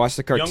somebody who's watched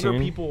the cartoon, Younger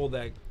people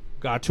that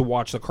got to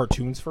watch the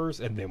cartoons first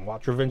and then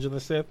watch Revenge of the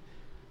Sith,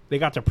 they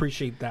got to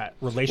appreciate that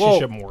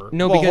relationship more.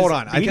 No, well, because hold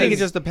on. I think it because-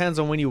 just depends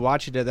on when you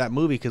watch it at that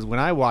movie. Because when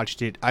I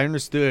watched it, I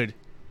understood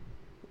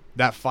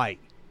that fight.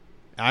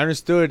 I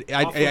understood.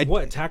 Off of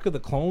what Attack of the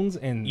Clones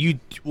and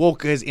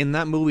Because in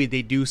that movie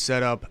they do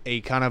set up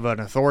a kind of an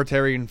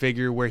authoritarian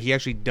figure where he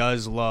actually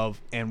does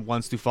love and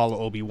wants to follow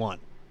Obi-Wan.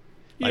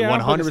 Like Yeah,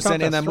 but 100% it's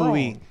not in that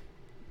movie. strong.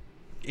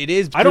 It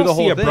is. I don't through the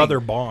see whole a thing. brother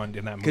bond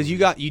in that movie Because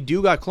you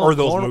do got Or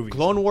those movies.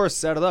 Clone Wars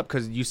set it up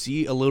because you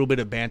see a little bit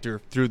of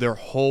banter through their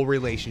whole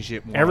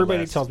relationship. More or Everybody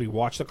less. tells me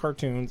watch the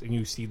cartoons and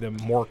you see them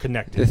more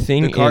connected. the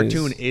thing The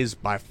cartoon is, is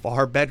by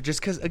far better, just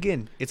because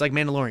again, it's like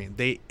Mandalorian.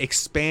 They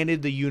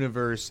expanded the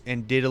universe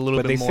and did a little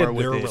but they bit more said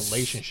with their it.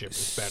 relationship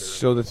is better.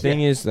 So the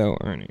thing is, though,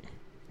 Ernie,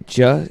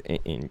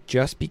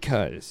 just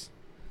because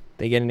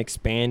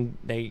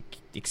they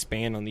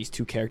expand on these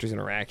two characters'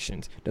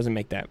 interactions doesn't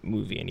make that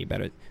movie any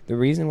better. The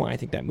reason why I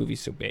think that movie's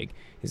so big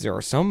is there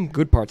are some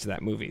good parts of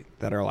that movie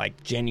that are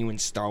like genuine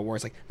Star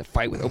Wars, like the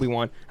fight with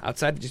Obi-Wan,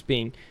 outside of just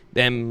being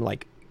them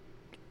like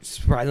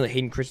surprisingly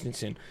Hayden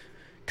Christensen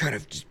kind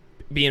of just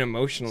being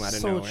emotional out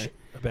of nowhere. Such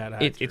a bad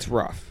actor. It's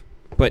rough,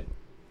 but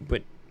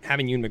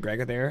having Ewan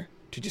McGregor there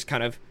to just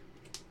kind of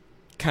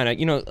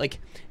like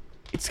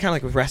it's kind of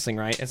like with wrestling,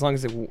 right? As long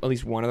as at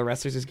least one of the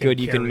wrestlers is good,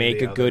 you can carry make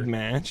the a good other.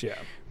 match, Yeah.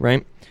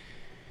 right?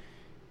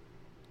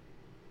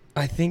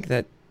 I think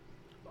that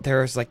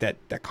there's like that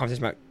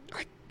conversation about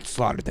I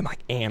slaughtered them like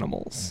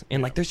animals,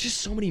 and like there's just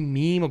so many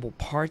memeable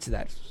parts of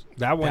that.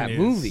 That one that is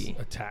movie.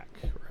 Attack,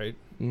 right?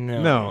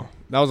 No,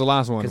 that was the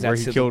last one because where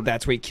he killed.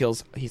 that's where he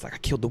kills. He's like, I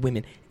killed the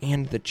women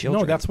and the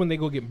children. No, that's when they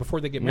go before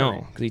they get married.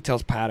 no, because he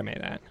tells Padme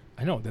that.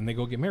 I know. Then they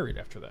go get married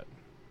after that.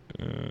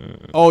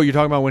 Oh, you're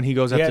talking about when he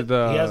goes He after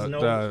has, he has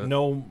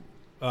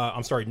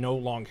the no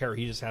long hair.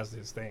 He just has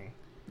his thing.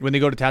 when they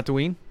go to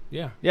Tatooine.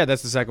 Yeah. Yeah,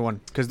 that's the second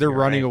one because they're You're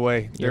running right.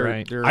 away. You're They're,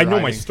 right. they're I know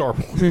my hiding. Star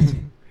Wars.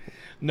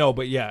 No,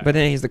 but yeah. But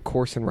then he's the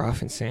coarse and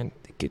rough and sand.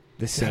 Get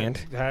the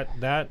sand, That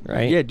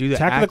right? Yeah, do the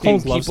Attack of the acting.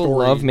 Clones love People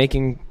story. love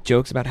making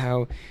jokes about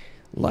how,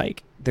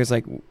 like, there's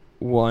like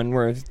one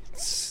where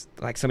it's,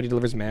 like somebody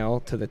delivers mail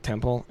to the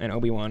temple and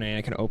Obi-Wan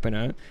and Anakin open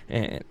it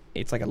and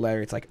it's like a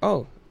letter. It's like,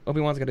 oh,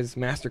 Obi-Wan's got his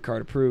MasterCard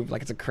approved,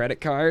 like it's a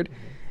credit card,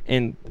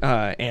 and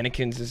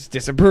Anakin's is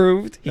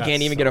disapproved. He That's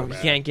can't even so get a bad.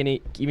 he can't get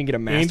even get a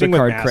Anything with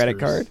MasterCard credit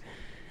masters. card,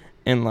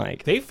 and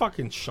like They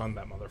fucking shun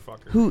that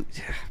motherfucker. who,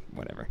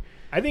 whatever.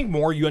 I think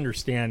more you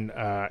understand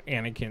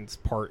Anakin's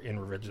part in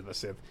Revenge of the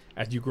Sith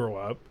as you grow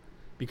up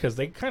because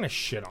they kind of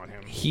shit on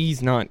him.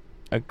 He's not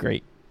a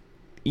great.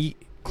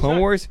 Clone not-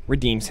 Wars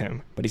redeems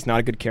him, but he's not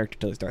a good character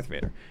till he's Darth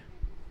Vader.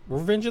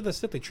 Revenge of the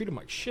Sith, they treat him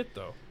like shit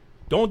though.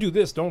 Don't do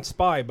this, don't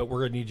spy, but we're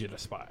gonna need you to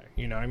spy.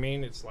 You know what I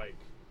mean? It's like,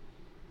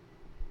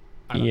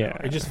 I don't Yeah. know.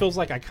 It just feels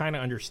like I kind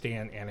of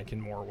understand Anakin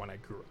more when I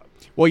grew up.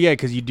 Well, yeah,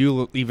 because you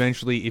do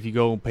eventually, if you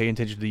go pay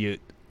attention to the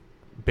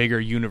bigger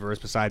universe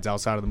besides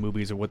outside of the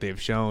movies or what they've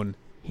shown,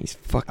 He's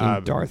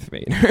fucking Darth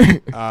Vader.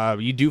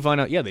 you do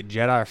find out, yeah, the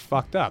Jedi are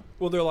fucked up.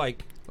 Well, they're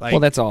like, Like, well,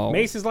 that's all.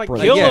 Mace is like,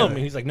 Like, kill yeah. him, and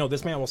he's like, no,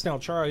 this man will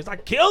stand trial. He's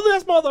like, kill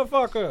this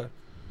motherfucker,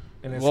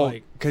 and it's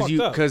like, because fucked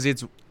up. because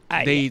it's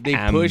they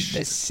am push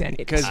the Senate.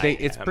 because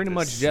it's pretty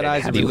much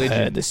Jedi's Have religion. you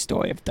heard the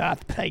story of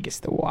Darth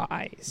Plagueis the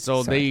Wise?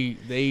 So Sorry.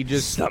 they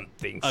just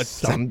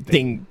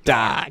something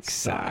dark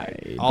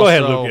side. Go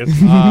ahead, also,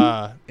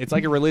 Lucas. it's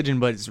like a religion,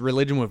 but it's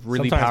religion with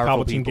really Sometimes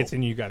powerful Palpatine people. gets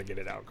in you, got to get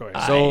it out. Go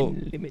ahead. So-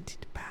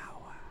 Unlimited power.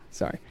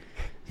 Sorry.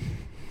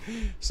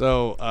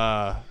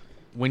 So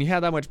when you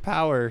have that much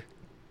power,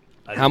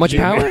 How much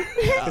power?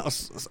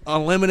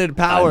 unlimited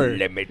power.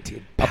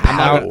 Unlimited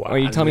Power. Are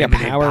you telling me a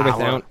Unlimited power power.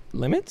 without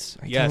limits?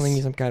 Are you Yes. telling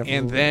me some kind of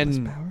And limitless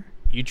then- power?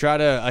 You try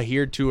to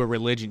adhere to a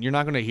religion. You're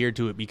not going to adhere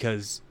to it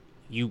because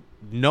you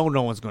know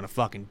no one's going to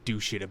fucking do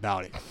shit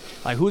about it.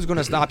 Like, who's going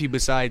to stop you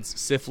besides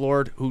Sith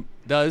Lord, who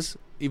does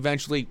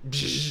eventually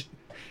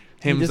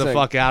him just, the like-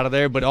 fuck out of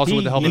there, but also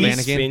with the help of He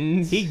Anakin?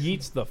 spins. He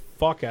yeets the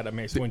fuck out of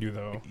Mace Windu,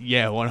 though.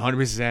 Yeah,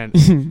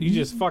 100%. He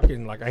just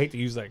fucking, like, I hate to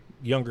use, like,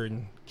 younger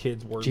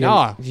kids' words. Did you,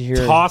 Nah. did you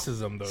hear Tosses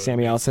them, though.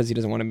 Samuel says he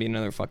doesn't want to be in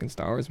another fucking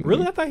Star Wars movie?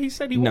 Really? I thought he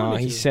said he No, wanted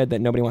he to. said that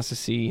nobody wants to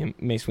see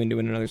Mace Windu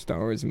in another Star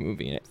Wars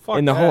movie. Fuck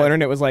And the whole that.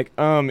 internet was like,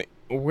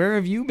 where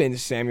have you been,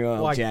 Samuel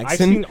L. Like,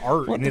 Jackson? I've seen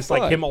art, What and the it's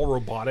like fuck? him all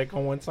robotic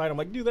on one side. I'm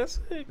like, dude, that's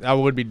sick. That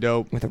would be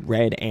dope. With a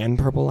red and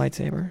purple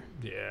lightsaber?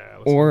 Yeah.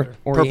 Or he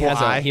Purple has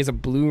eye. he has a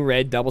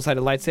blue-red double-sided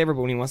lightsaber,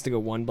 but when he wants to go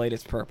one blade,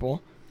 it's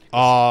purple.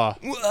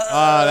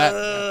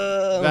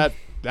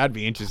 That'd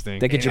be interesting.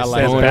 They could Yeah, just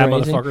like boner bad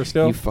raging. motherfucker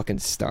still. You fucking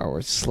Star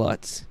Wars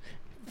sluts.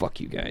 Fuck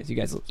you guys. You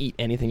guys will eat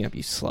anything up,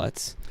 you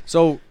sluts.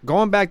 So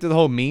going back to the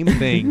whole meme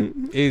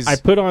thing is I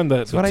put on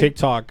the what I-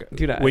 TikTok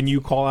Dude, when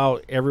you call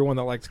out everyone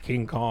that likes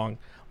King Kong,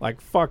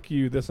 like fuck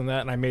you, this and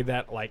that, and I made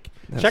that like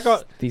That's-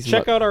 check these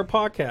out our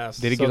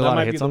podcast. Did it So get a that lot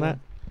might of be hits the on one- that?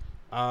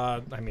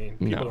 I mean,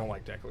 people No. don't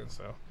like Declan,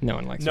 so No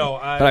one likes no.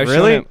 him. But I was Really?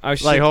 showing him, I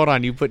was Like, showing- hold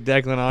on, you put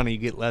Declan on and you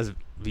get less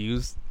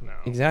views? no,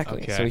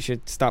 Exactly. Okay. So you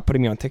should stop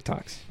putting me on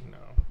TikToks. no.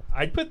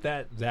 I'd put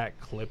that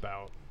clip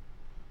out.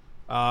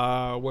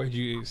 What did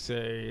you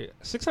say?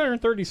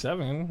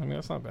 637. I mean,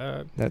 that's not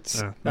bad.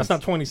 That's That's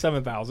not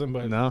 27,000,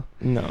 but No.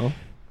 no.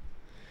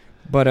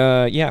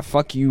 But yeah,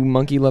 fuck you,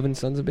 monkey loving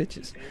sons of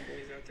bitches.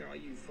 Fanboys out there, all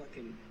you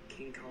fucking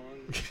King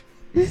Kong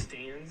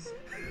stands.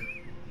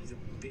 He's a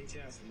bitch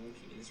ass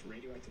monkey, and this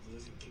radioactive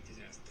lizard kicked his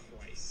ass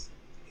twice.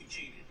 He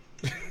cheated.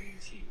 He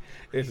cheated.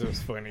 it's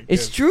just funny.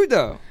 It's 'cause true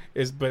though.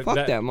 But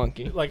Fuck that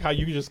monkey. Like how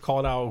you just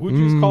called out. Who'd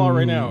you just call out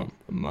right now?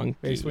 Monkey.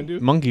 Mace Windu?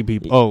 Monkey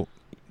people. Oh.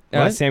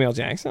 What? Samuel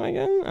Jackson, I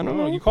guess. I don't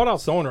know. You called out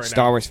someone right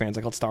Star now. Wars fans.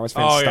 I called Star Wars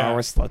fans Oh, Star yeah.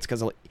 Wars sluts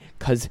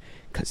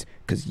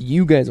because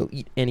you guys will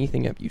eat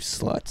anything up, you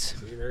sluts.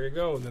 See, there you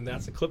go. And then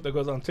that's the clip that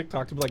goes on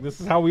TikTok to be like,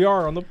 this is how we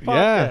are on the podcast.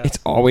 Yeah. It's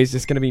always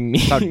just gonna be me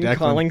How Declan-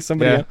 calling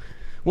somebody yeah. out.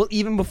 Well,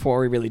 even before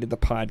we really did the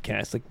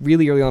podcast, like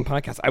really early on the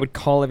podcast, I would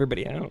call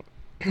everybody out.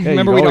 Yeah,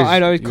 Remember, you'd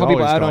I'd always you call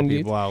people always out call on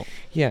people YouTube. out.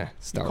 Yeah,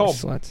 Star Call-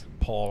 Wars sluts.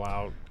 Paul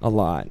out. A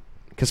lot.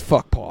 Because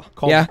fuck Paul.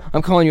 Call- Yeah,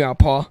 I'm calling you out,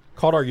 Paul.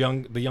 Called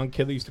the young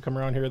kid that used to come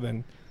around here,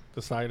 then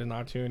decided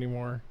not to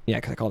anymore. Yeah,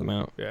 because I called him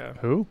out. Yeah.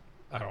 Who?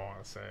 I don't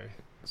want to say.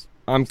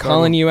 I'm Start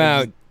calling with- you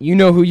out. You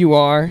know who you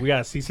are. We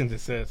got a cease and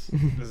desist.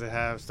 Does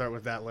it start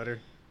with that letter?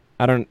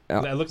 I don't.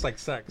 That looks like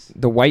sex.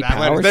 The white That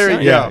power letter- there sign.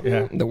 you go.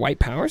 Yeah. The white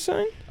power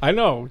sign. I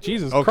know.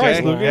 Jesus Okay.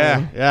 Christ, Lucas.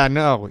 Yeah.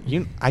 No.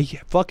 I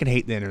fucking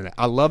hate the internet.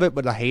 I love it,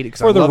 but I hate it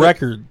because For I the love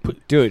record,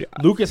 Dude,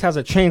 Lucas has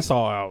a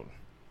chainsaw out.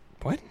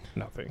 what?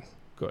 Nothing.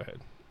 Go ahead.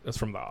 That's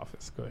from The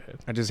Office. Go ahead.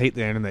 I just hate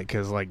the internet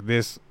because like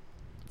this.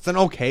 It's an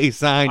okay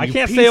sign. I you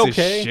can't piece say of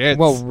okay. shit.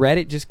 Well,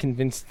 Reddit just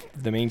convinced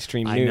the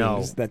mainstream I news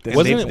know. that this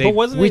Wasn't they- it? But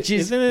wasn't which it?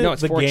 is Isn't it no,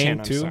 it's the 4chan. game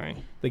I'm too? sorry.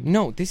 The-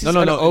 No, this is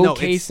No, an no,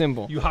 okay it's-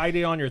 symbol. You hide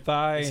it on your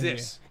thigh. It's and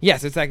this.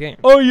 Yes, it's that game.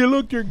 Oh, you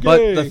look, you're But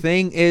gay. the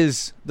thing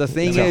is, That's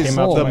how it came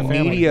out to the my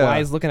family. media. Why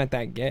is looking at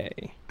that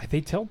gay? They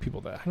tell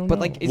people that. I don't But,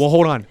 know. like, it's- Well,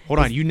 hold on.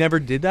 You never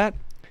did that.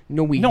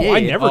 No, we no, did. I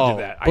never Oh,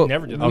 did that. I But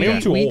never did that. We, Maybe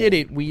I'm too we old. did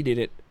it. We did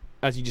it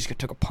as you just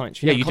took a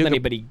punch. You Yeah, never you called took a-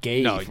 anybody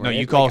gay. No, for no, it.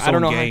 you call Like, I don't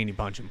someone know gay how- and you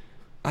punch him.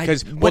 I-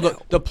 Because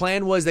but- the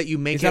plan was that you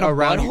make Is it that a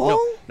around your,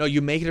 butthole? no,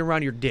 you make it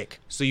around your dick.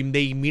 So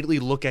they immediately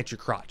look at your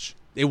crotch.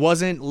 It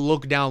wasn't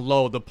look down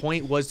low. The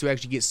point was to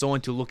actually get someone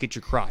to look at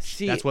your crotch.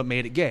 See, That's what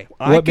made it gay.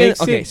 I can,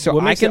 okay,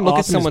 so I can look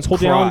at someone's pull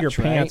down your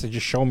crotch, pants right? and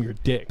just show them your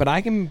dick. But I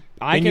can.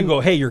 then you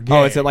go, hey, you're gay.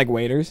 Oh, is it like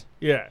waiters?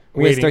 yeah,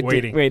 We waiting, start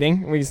waiting.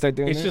 waiting. We can start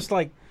doing. It's that? just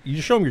like you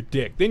just show them your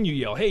dick, then you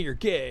yell, hey, you're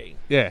gay.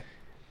 Yeah.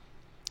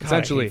 God, I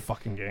Essentially. hate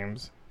fucking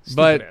games.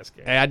 But Stupid-ass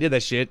games. hey, I did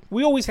that shit.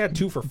 We always had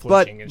two for But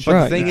flinching and shit. the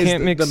Bruh, thing you is, can't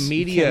the mix,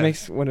 media. You can't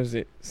mix, what is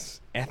it?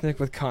 Ethnic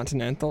with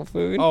continental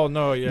food. Oh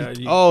no, yeah.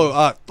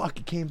 Fuck!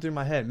 It came through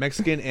my head.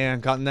 Mexican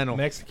and continental.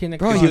 Mexican.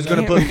 Bro, He was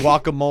gonna can't-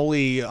 put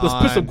guacamole on. Let's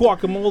put some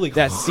guacamole.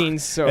 That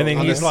scene's so. And then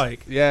on he's this-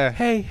 like, Yeah.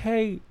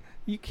 hey,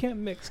 you can't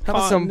mix. How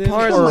about some continental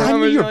parsley? or- I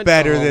knew you're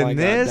better Oh my than God,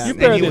 this. that You man.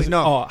 better And he than was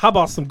no. Oh, how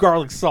about some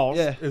garlic sauce?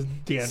 Yeah. Is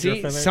dandruff See,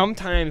 in there?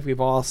 sometimes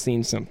we've all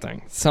seen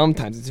something.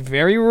 Sometimes it's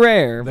very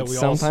rare, that but we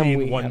all sometimes seen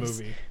we one have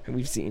movie.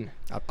 We've seen.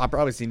 I've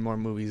probably seen more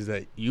movies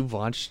that you've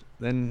watched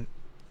than.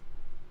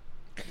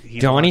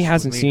 he's Donnie watched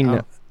hasn't with me. seen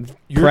Oh.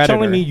 You're Predator.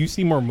 telling me you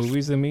see more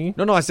movies than me?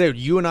 No, I said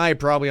you and I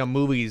probably on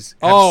movies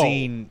have Oh.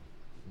 seen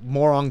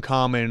more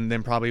uncommon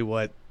than probably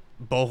what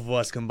both of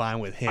us combined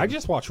with him. I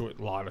just watch a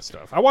lot of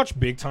stuff. I watch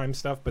big time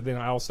stuff, but then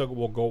I also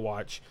will go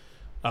watch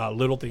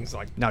little things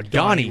like Now, Donnie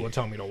Donnie will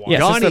tell me to watch. Yeah,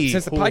 Donnie-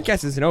 since the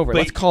podcast isn't over, But-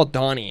 let's call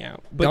Donnie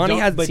out. but Donnie Don-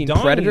 hasn't but seen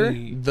Donnie- Predator,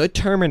 The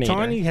Terminator.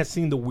 Donnie has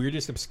seen the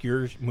weirdest,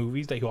 obscure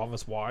movies that all of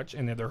us watch,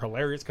 and they're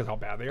hilarious because how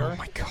bad they are. Oh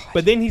my god!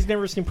 But then he's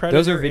never seen Predator,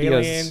 Those are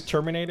videos- Alien,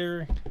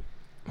 Terminator.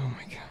 oh my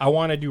god! I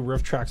want to do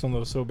riff tracks on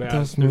those so bad.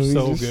 Those They're movies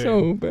so are good.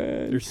 so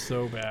bad. They're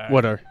so bad.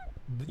 What are?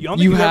 You don't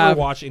think You you've have ever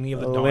watched any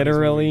of the Donnie's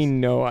literally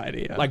movies? no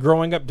idea. Like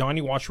growing up,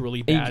 Donnie watched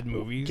really bad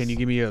movies. Can you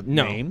give me a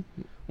No. name?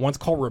 One's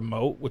called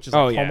Remote, which is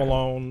Oh, like yeah. Home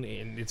Alone,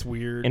 and it's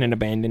weird. in an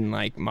abandoned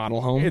like model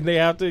home. And they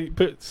have to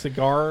put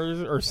cigars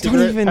or Don't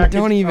cigarette even package-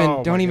 don't even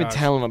Oh, don't my even gosh.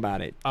 tell him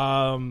about it.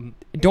 Um,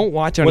 Don't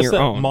watch it on what's your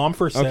that? own. Mom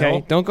for Sale.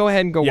 Okay, don't go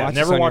ahead and go Yeah, watch.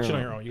 never this watch it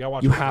on your own. You gotta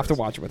watch. You it with have to us.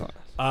 watch it with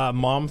us.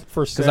 Mom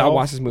for Sale. I'll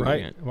watch this movie right?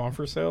 again. Mom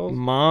for Sale.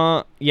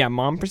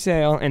 Mom for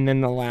Sale, and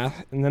then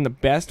the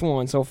best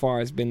one so far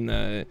has been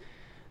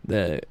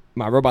the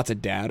My Robot's a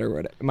Dad or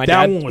whatever. My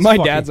That one was my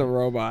fucking- dad's a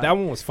robot. That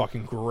one was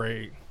fucking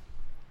great.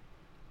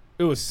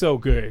 It was so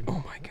good.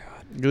 Oh my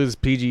god! It was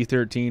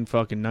PG-13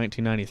 fucking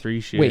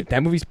 1993 shit. Wait,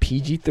 that movie's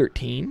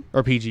PG-13.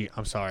 Or PG.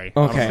 I'm sorry.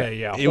 Okay. Okay,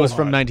 yeah. It was hold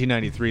from on.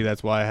 1993.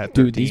 That's why I had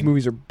 13. Dude, these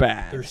movies are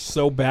bad. They're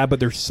so bad,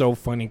 but they're so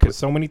funny because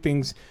so many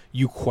things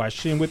you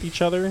question with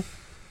each other,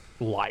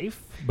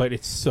 life, but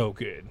it's so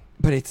good.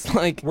 But it's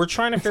like We're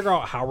trying to figure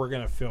out how we're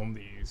gonna film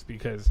these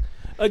because,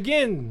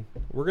 again,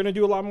 we're gonna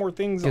do a lot more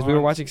things. because we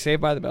were watching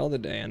Saved by the Bell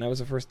today, and that was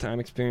a first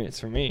time experience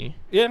for me.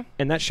 Yeah.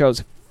 And that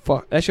show's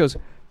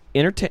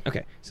entertain.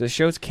 Okay, so the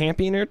show's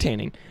campy and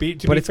entertaining. To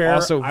But be it's fair,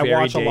 also I very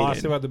watch a lot of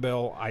dated. Saved by the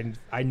Bell.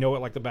 I know it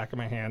like the back of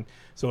my hand.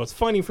 So it's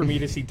funny for me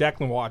to see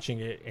Declan watching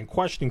it and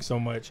questioning so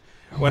much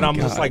when my I'm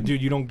just God. like,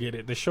 dude, you don't get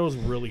it. The show's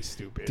really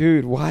stupid.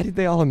 Dude, why did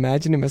they all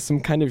imagine him as some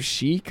kind of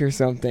sheik or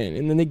something?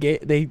 And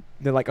then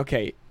they're like,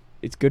 okay,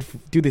 it's good.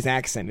 Do this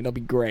accent; it'll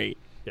be great.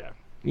 Yeah.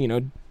 You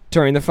know,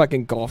 during the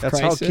fucking Gulf That's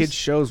crisis. how kids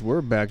shows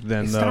were back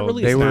then, It's though. not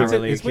really- they it's were Not It's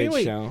really a it's kid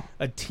really show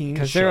a teen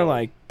because show. they're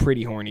like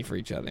pretty horny for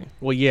each other.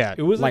 well, yeah.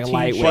 It was like a teen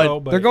lightweight. show,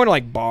 but They're going to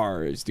like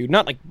bars, dude.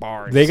 Not like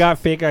bars. they got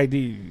fake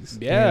IDs.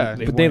 Yeah,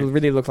 and but they wanted-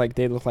 really look like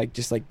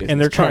just like business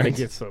and they're trying to cards.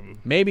 get some.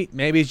 Maybe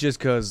it's just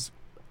because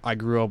I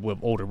grew up with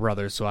older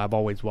brothers, so I've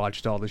always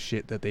watched all the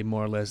shit that they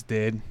more or less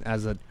did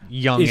as a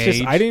young It's age.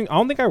 just I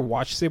don't think I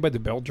watched Saved by the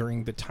Bell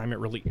during the time it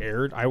really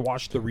aired. I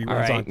watched the reruns All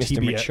right, on Mr.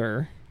 TBS.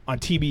 Mature. On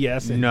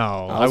TBS. And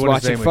No, I was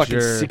wouldn't say watching fucking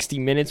mature. 60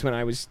 Minutes when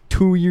I was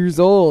 2 years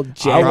old.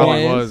 I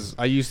Probably Jackass. was.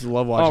 I used to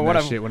love watching what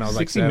that a- shit when I was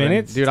like 60 7.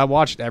 Minutes? Dude, I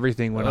watched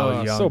everything when I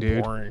was young, so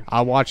dude. boring.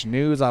 I watched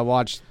news. I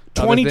watched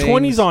other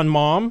 2020's things, on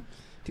Mom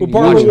Dude, with you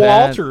Barbara watch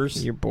that.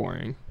 Walters. You're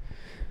boring.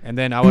 and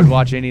then I would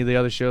watch any of the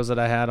other shows that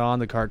I had on,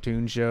 the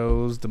cartoon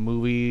shows, the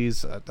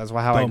movies. That's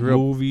why how I The grew up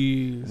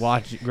movies.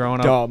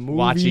 growing The up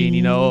watching,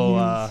 movies.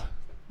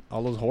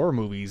 all those horror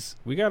movies.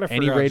 We gotta Any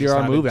figure out rated just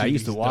R how movie do I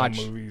used to these dumb watch.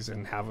 movies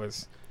and have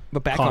us.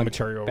 But back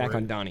Commentary over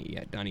on it. Donnie.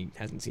 Yeah, Donnie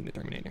hasn't seen the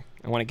Terminator.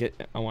 I want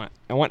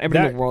everyone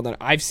in the world that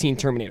I've seen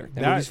Terminator.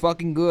 That movie's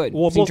fucking good.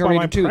 Well, I've seen both by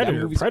my Terminator 2. That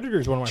Predator. movie's Predator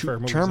is one of my favorite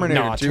movies.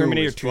 Terminator no, 2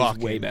 Terminator is 2 is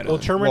fucking- way better. Well,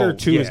 Terminator Whoa,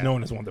 2 is yeah.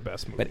 known as one of the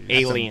best movies. But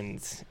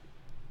Aliens.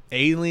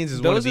 Aliens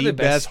is one Those of are the the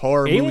best best-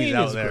 horror Alien movies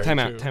out is there. great. Time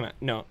too. out.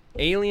 No,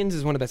 Aliens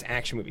is one of the best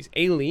action movies.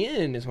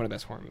 Alien is one of the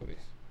best horror movies.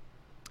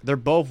 They're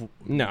both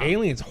No.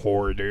 Alien's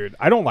horror, dude.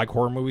 I don't like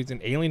horror movies.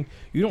 And Alien,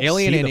 you don't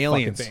Alien see and the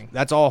Aliens. fucking thing.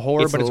 That's all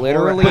horror, It's but it's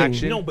literally- horror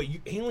action. No, but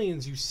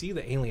Aliens, you see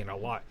the alien a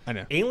lot. I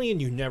know. Alien,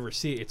 you never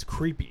see it. It's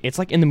creepy. It's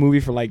like in the movie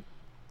for like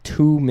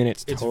 2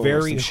 minutes It's total,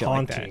 very some shit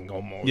like that. haunting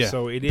almost. Yeah.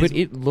 So it is. But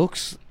it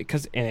looks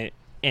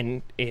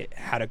and it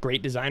had a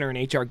great designer in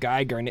H.R.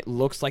 Geiger, and it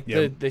looks like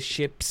Yeah. the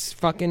ship's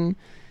fucking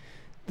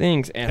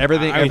things. And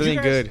Everything- I- Did everything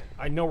you guys- good.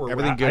 I know we're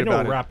Everything I good know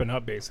about we're it. wrapping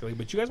up basically,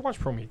 but you guys watch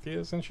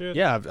Prometheus and shit.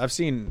 Yeah, I've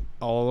seen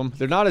all of them.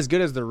 They're not as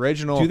good as the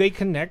original. Do they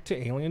connect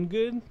to Alien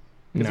good?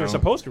 Because they're No.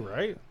 supposed to,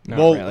 right? Not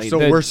well, really. so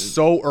The we're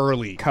so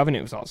early.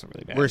 Covenant was also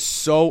really bad. We're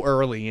so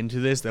early into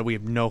this that we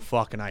have no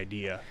fucking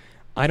idea.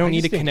 I don't I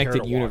need just a didn't care connected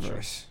to watch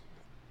universe.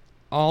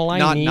 All I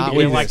Not- need not You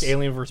with is like this.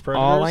 Alien vs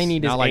Predators? all I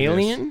need is Not like this.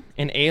 Alien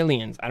and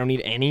Aliens. I don't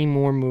need any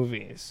more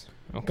movies.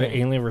 The Okay.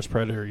 Alien vs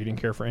Predator. You didn't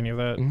care for any of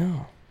that.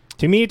 No.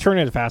 To me, it turned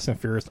into Fast and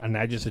Furious, and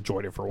I just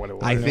enjoyed it for what it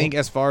was. I think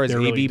as far as They're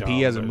really AVP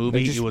dumb, as a but movie,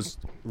 they just- it was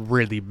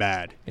really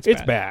bad.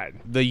 it's bad.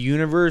 The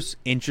universe,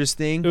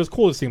 interesting, It was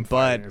cool to see him But-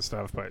 fighting and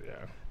stuff, but yeah.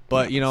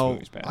 but No, you this know,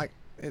 movie's bad.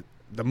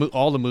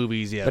 all the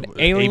movies, yeah. But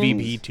Aliens-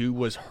 AVP 2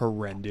 was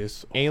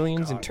horrendous. Oh my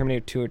Aliens and God.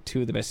 Terminator 2 are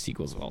two of the best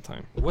sequels of all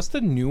time. What's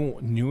the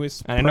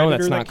newest? And I know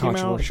that's Predator not that came out?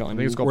 controversial. I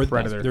think it's called Where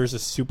Predator. There's a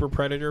super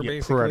predator, Yeah,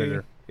 basically.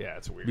 Predator. Yeah,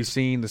 it's weird. Have you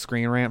seen the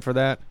Screen Rant for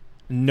that?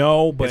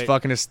 No, but It's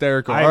fucking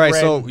hysterical. I All right,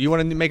 read- so you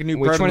want to make a new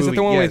Which Predator one is it? movie?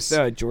 The one Yes.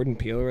 with Jordan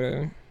Peele or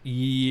whatever?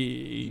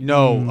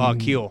 No,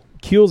 Keel.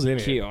 Keel's in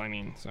it. Keel, I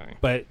mean, sorry.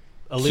 But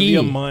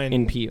Olivia Key Munn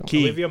in Peele.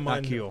 Key, Olivia not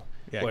Munn. Keel.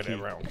 Yeah, Whatever,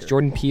 Key. I don't care.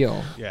 Jordan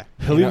Peele. Yeah.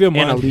 Olivia and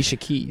Munn Alicia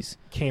Keys.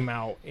 came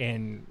out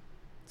and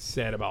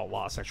said about a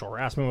lot of sexual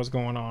harassment was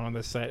going on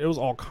this set. It was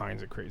all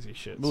kinds of crazy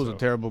shit. It was so. a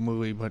terrible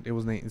movie, but it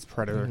was it's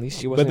Predator. At least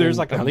she wasn't. there's in,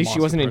 like a at least she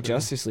monster wasn't in predator.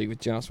 Justice League with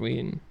Joss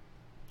Whedon.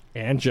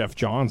 And Jeff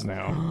Johns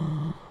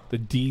now. the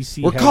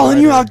DC. We're head calling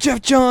you writer. out,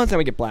 Jeff Johns. And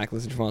we get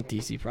blacklisted from all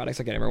DC products.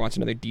 I can never watch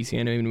another DC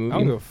animated movie. I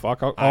don't give a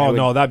fuck. I would-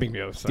 No, that'd make me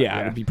upset.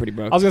 Yeah, it'd be pretty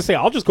broke. I was gonna say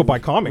I'll just go buy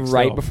comics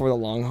right though. before the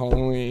long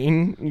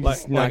Halloween. You're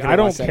just not Like gonna I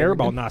don't watch that care ever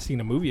about again. not seeing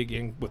a movie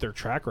again with their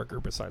track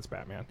record besides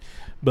Batman,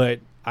 but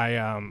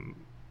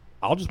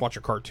I'll just watch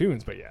your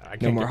cartoons. But yeah, I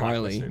can't No more get Harley.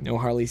 blacklisted. No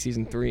Harley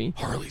season 3.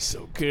 Harley's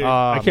so good. Oh,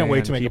 I can't wait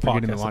man, to make a keep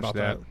forgetting podcast to watch about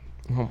that.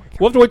 Oh my god.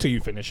 We'll have to wait till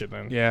you finish it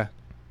then. Yeah.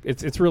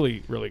 It's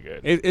really really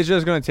good. It's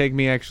just gonna take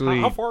me actually.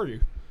 How far are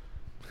you?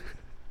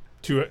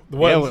 To it, the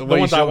Yeah, ones, what the you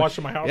ones I showed me. watched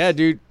in my house. Yeah,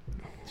 dude.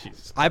 Jesus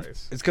It's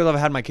Christ. because I've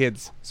had my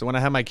kids. So when I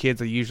have my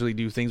kids, I usually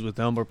do things with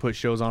them or put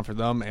shows on for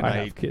them. And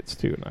I have kids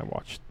too, and I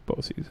watched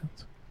both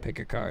seasons. Pick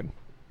a card.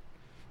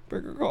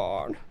 Pick a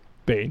card.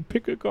 Bane,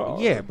 pick a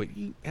card. yeah, but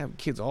you have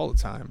kids all the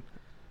time.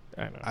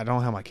 I know. I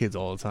don't have my kids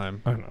all the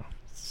time. I know.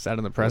 Sad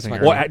and depressing.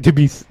 That's right? Well,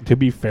 to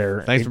be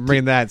fair, Thanks for it-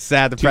 bringing that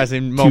sad,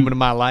 depressing moment of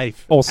my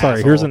life. Oh, sorry.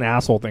 asshole. Here's an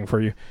asshole thing for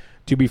you.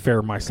 To be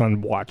fair, my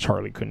son watched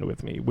Harley Quinn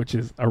with me, which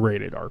is a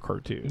rated R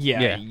cartoon.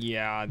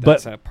 Yeah, But-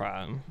 that's a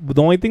problem.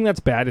 The only thing that's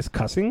bad is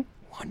cussing,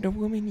 Wonder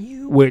Woman,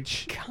 you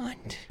which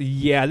cunt.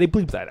 yeah, they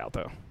bleep that out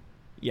though.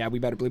 Yeah, we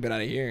better bleep it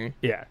out of here.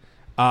 Yeah.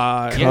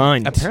 Yeah,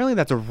 Cunt. apparently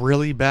that's a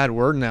really bad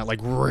word in that. Like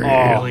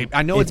really,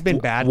 I know it's been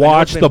bad. I know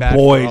Watch it's been The bad for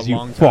Boys, a you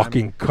long time.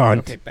 fucking cunt.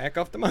 Okay, back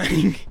off the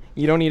mic.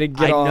 You don't need to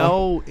get I all.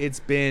 know it's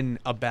been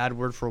a bad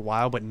word for a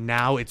while, but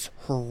now it's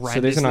horrendously So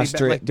there's an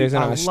bad. Like, there's dude,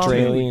 an I love it.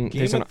 Australian Game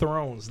there's of an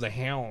Thrones, The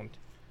Hound.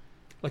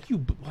 Like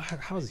you,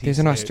 how is he? there's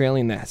an say it?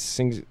 Australian that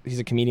sings. He's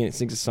a comedian that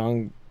sings a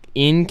song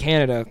in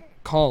Canada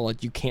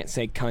called "You Can't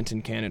Say Cunt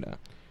in Canada."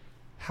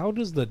 How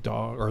does the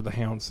dog or the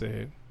hound say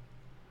it?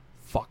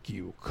 Fuck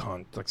you,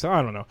 cunt. Like, so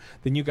I don't know.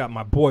 Then you got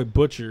my boy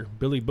Butcher,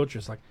 Billy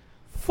Butcher's like,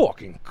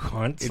 fucking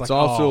cunt. It's like,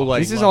 also oh,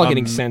 like This is all a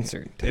getting m-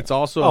 censored. It's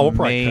also oh, we'll a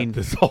probably main. cut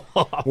this all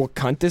off. We'll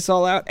cunt this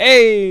all out.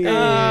 Hey,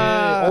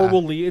 Or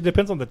we'll leave. It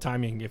depends on the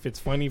timing. If it's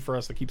funny for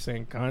us to keep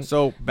saying cunt,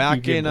 So you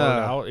back get in blurred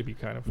out, it'd be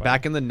kind of funny.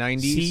 back in the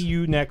 90s. See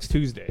you next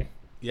Tuesday.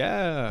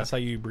 Yeah, That's how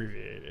you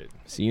abbreviate it.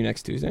 see you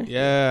next Tuesday.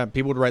 yeah.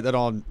 People would write that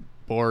on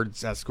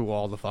boards at school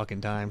all the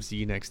fucking time. See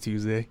you next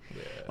Tuesday.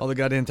 All the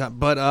goddamn time.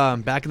 But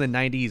back in the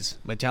 90s,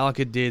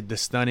 Metallica did the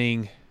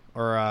stunning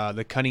or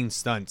the cunning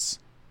stunts.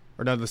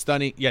 Or no, the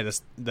stunning, yeah,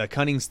 the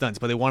cunning stunts,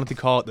 but they wanted to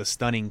call it the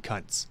stunning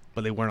cunts,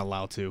 but they weren't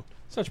allowed to.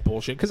 Such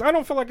bullshit. Because I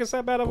don't feel like it's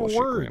that bad of Bullshit, a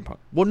word. Grandpa.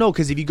 Well, no,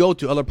 because if you go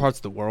to other parts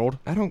of the world,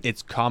 I don't.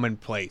 it's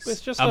commonplace.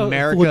 It's just a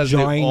America's the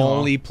vagina.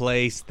 only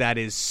place that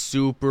is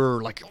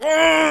super like.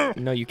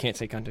 No, you can't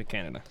say cunt in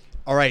Canada.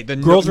 All right, the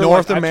Girls are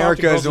North like, I've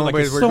talked to America girls is the who are only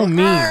like, place it's where so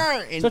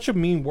it's mean. and- Such a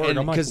mean word. and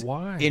I'm like, 'cause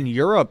why? In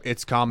Europe,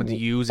 it's common to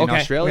use. In Okay,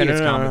 Australia, no, it's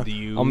no, no, common no. to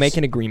use. I'll make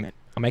an agreement.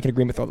 I'll make an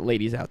agreement with all the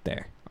ladies out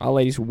there. All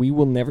ladies, we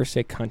will never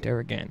say cunt ever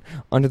again.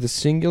 Under the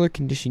singular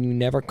condition, you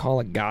never call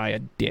a guy a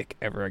dick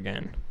ever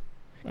again.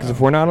 Because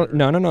if we're not,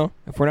 no.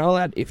 If we're not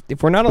allowed,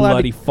 if we're not allowed,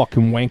 bloody to,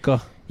 fucking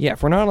wanker. yeah,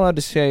 if we're not allowed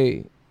to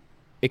say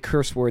a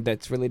curse word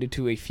that's related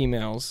to a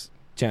female's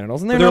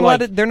genitals, and But they're not allowed.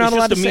 like, To, they're not it's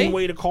allowed to just a mean say.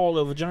 way to call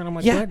a vagina. I'm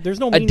like, Yeah, what? There's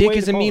no a mean dick way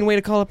is to a call mean it. way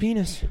to call a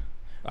penis.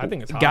 I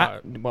think it's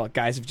hot. Well,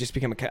 guys have just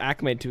become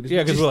acclimated to it.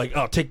 Yeah, because we're like,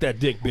 oh, take that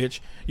dick,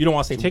 bitch. You don't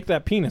want to say, take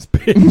that penis,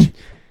 bitch.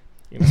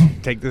 You know?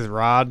 Take this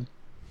rod.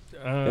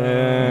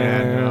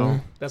 Yeah,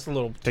 no. That's a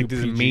little Take too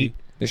this PG. meat.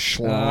 the That's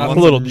schlong. a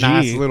little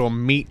nice G. little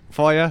meat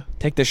for you.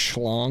 Take the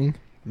schlong.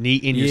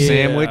 Neat in your Yeah,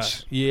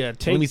 sandwich. Yeah,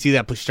 Let me take see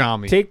that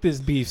pastrami. take this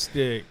beef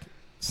stick,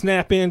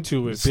 snap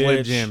into it, Slim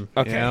bitch. Jim.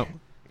 Okay. Yep.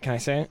 Can I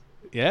say it?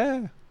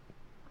 Yeah.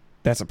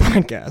 That's a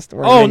podcast.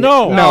 We're Oh, ending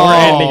no. it. No, we're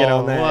ending it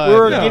on that. What?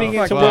 We're No, getting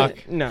into fuck.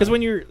 what? No. Because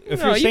when you're, if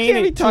No, you're you saying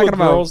can't be it to talking a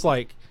about- girls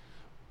like,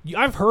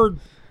 I've heard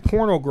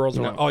porno girls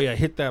are No. like, oh yeah,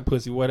 hit that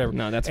pussy, whatever.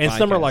 No, that's and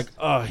some are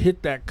podcast. like,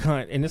 hit that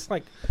cunt, and it's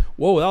like,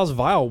 whoa, that was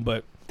vile,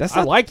 but That's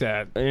I not, like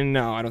that.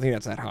 No, I don't think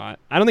that's that hot.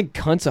 I don't think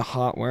cunt's a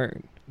hot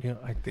word. Yeah,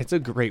 I think It's a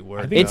great word.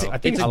 I think It's- though. I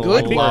think it's it's a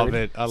good I love word.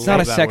 it. I It's love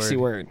not a that sexy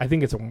word. I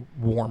think it's a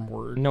warm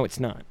word. No, it's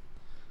not.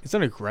 It's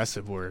an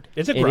aggressive word.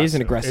 It's It aggressive. is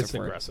an aggressive It's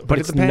word. aggressive. But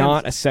it it's depends.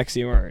 not a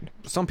sexy word.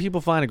 Some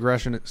people find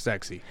aggression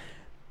sexy.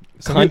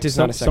 Cunt is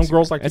not a sexy Some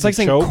girls word. like It's to like be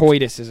saying choked.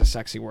 coitus is a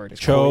sexy word. Is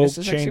coitus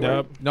Choked, a sexy chained word?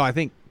 up. No, I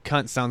think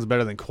cunt sounds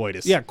better than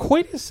coitus. Yeah,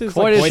 coitus is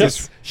Coitus like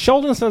is-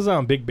 Sheldon says that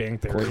on Big Bang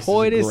Theory. Coitus, is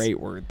Coitus- a great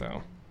word,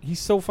 though. He's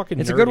so fucking.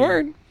 It's a nerdy. good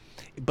word.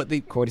 But they.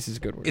 Coitus is a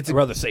good word. It's I'd a,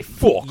 rather say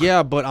fuck.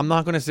 yeah, but I'm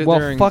not going to sit well,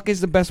 there and. fuck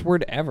is the best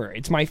word ever.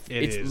 It's my. It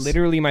It's is.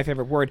 literally my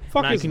favorite word.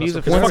 Fuck and I is can the use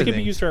best it word. for 'Cause fuck everything.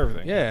 can be used for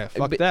everything. Yeah,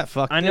 fuck But that.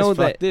 Fuck I this. know fuck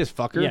that- this,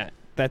 fucker. Yeah,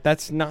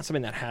 that's not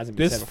something that hasn't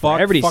been This said before.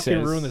 fuck Everybody fucking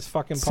says, ruined this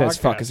fucking podcast. says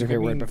fuck is their It could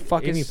favorite word, mean but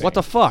fuck is anything. What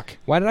the fuck?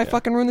 Why did I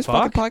fucking ruin this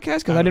Fuck? fucking podcast?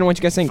 Because I didn't want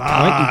you guys saying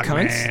cunt, you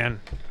cunts. man.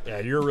 Yeah,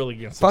 you're really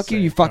against. Fuck us you,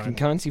 you saying fucking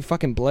cunt. cunts. You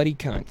fucking bloody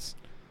cunts.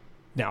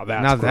 Now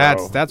that's Now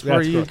gross. that's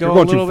where you gross. go You're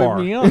a going little too far.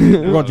 bit beyond.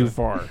 You're going too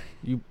far.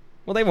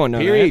 Well, they won't know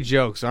Period that.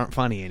 jokes aren't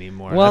funny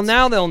anymore. Well, That's-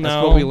 now they'll That's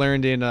know. what we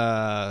learned in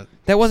That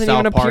wasn't South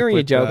even a Park period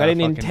with joke. the I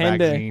didn't fucking intend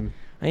vaccine.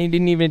 to. I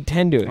didn't even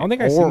intend to. I don't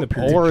think I've seen the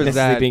period. Or This is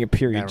that being a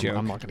period Never joke. mind,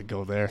 I'm not going to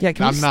go there. Yeah,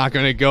 can we I'm not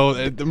going to go.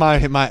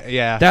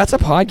 Yeah. That's a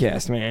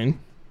podcast, man.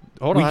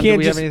 Hold we on. can't Do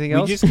we just, have anything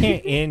else? We just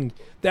can't end.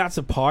 That's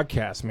a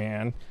podcast,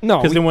 man. No,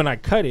 Because we- then when I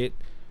cut it,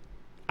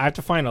 I have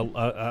to find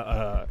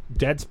a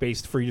dead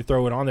space for you to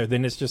throw it on there.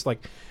 Then it's just like,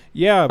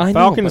 yeah, I know,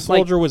 Falcon and but, like,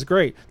 Soldier was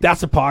great.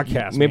 That's a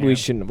podcast. Maybe we man.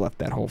 shouldn't have left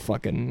that whole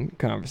fucking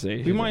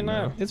conversation. We might in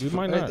not. there. We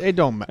might not. It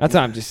don't matter. That's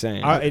what I'm just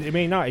saying. It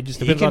may not. It just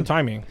He depends can- on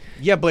timing.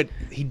 Yeah, but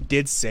he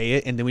did say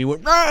it, and then we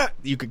went. Rah!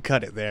 You could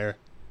cut it there.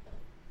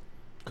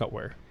 Cut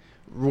where?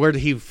 Where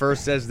he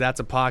first says that's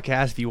a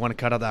podcast. If you want to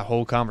cut out that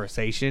whole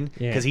conversation,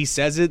 Yeah. because he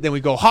says it, then we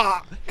go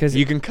ha. 'Cause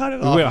You can cut it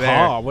We off went there.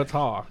 ha. What's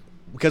ha?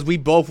 Because we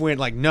both went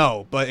like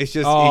no, but it's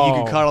just you Oh.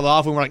 can cut it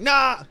off, and we're like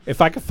nah.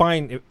 If I could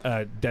find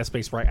dead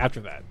space right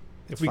after that.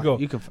 If we fine. go,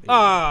 You can-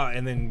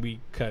 and then we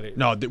cut it.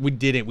 No, we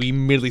didn't. We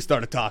immediately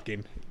started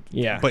talking.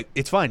 yeah, But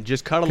it's fine.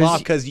 Just cut it off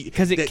because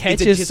it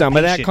catches some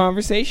of that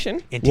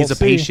conversation.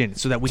 anticipation,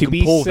 so that we To can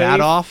be pull that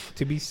safe- off.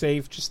 To be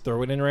safe, just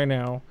throw it in right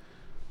now.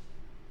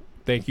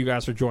 Thank you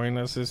guys for joining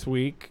us this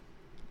week.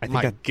 I think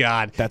My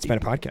God, that's been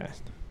a podcast.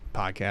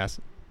 podcast.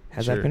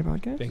 Has Sure. that been a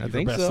podcast? Thank I you for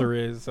think Best so. There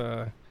Is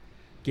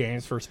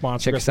Games for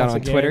sponsoring Check us out once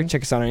on again. Twitter.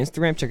 Check us out on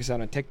Instagram. Check us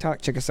out on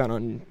TikTok. Check us out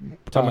on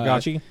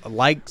Tamagotchi.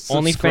 Like, OnlyFans.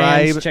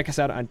 subscribe, Check us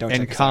out on don't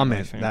and check us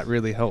comment. Out on OnlyFans. That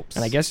really helps.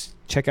 And I guess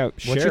check out.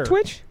 What's Share. your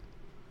Twitch?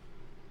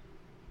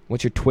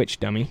 What's your Twitch,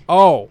 dummy?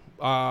 Oh,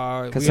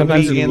 Because It'll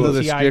sometimes be you in the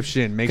BTI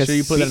description. Make 'cause sure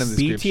you put that in the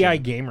description. BTI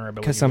Gamer, I believe.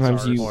 Because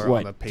sometimes is you ours. Or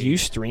on the what? Do you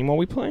page. stream while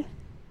we play?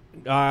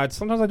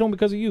 Sometimes I don't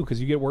because of you, because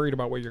you get worried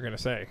about what you're going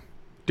to say.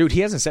 Dude,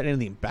 he hasn't said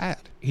anything bad.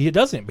 He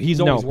doesn't, but he's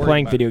No, always worried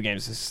playing about video it.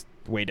 games is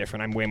way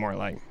different. I'm way more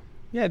like.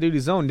 Yeah, dude,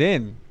 he's zoned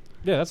in.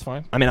 Yeah, that's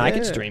fine. I mean, I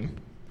could Yeah. stream.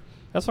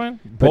 That's fine.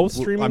 But Both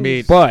w- streaming. I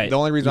mean, But the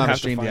only reason you I'm have to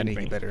streaming, I find need to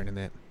me. get better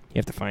internet. You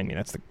have to find me.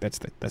 That's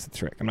the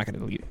trick. I'm not going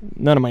to leave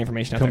none of my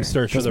information out come there.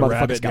 search for Those the motherfuckers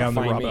rabbit gotta down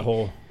the find rabbit me.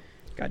 hole.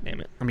 God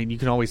damn it! I mean, you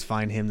can always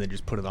find him, then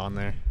just put it on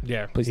there.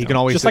 Yeah, Please He don't. can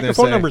always just sit like there the and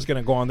phone say, number's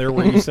going to go on there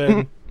where you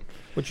said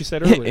what you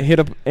said earlier. hit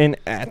up and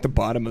at the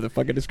bottom of the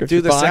fucking description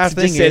Dude, the box, sad it just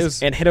thing says,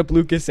 is- and hit up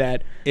Lucas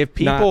at If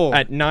people,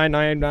 at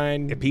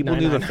 999. if people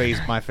knew my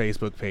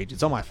Facebook page,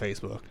 it's on my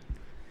Facebook.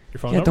 Your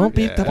phone Yeah, number? don't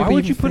be. Yeah. That Why be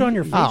would you even put on fair.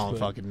 your Facebook? I don't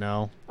fucking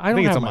know. I don't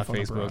think it's have on my my phone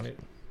number Facebook. on it.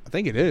 I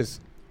think it is.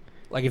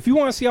 Like, if you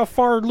want to see how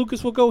far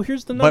Lucas will go,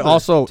 here's the number. But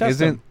also, Test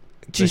isn't him.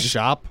 the Jesus.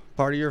 shop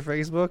part of your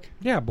Facebook?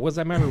 Yeah, but what does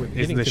that matter with Is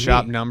getting the to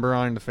shop me? number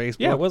on the Facebook?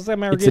 Yeah, what does that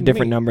matter? It's a getting to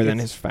different me? number than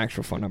It's- his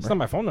factual phone number. It's not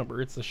my phone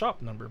number. It's the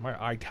shop number.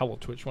 I tell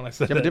Twitch when I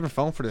said You have a that. different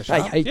phone for the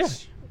shop? Yeah.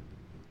 Is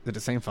it the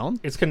same phone?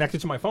 It's connected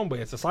to my phone, but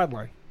it's a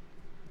sideline.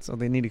 So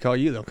they need to call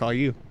you. They'll call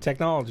you.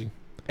 Technology.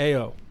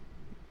 Ayo.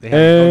 They have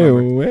your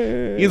phone number.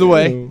 Hey, Either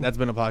way, that's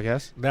been a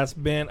podcast. That's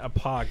been a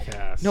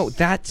podcast. no,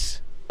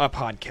 that's a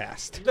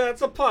podcast.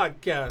 That's a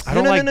podcast. I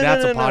don't No, like no, no,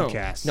 that's no, a no, no.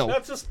 podcast. No.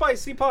 That's a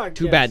spicy podcast.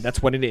 Too bad.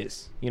 That's what it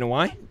is. You know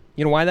why?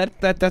 You know why that's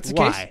the case?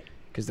 Why?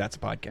 Because that's a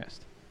podcast.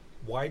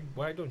 Why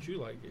don't you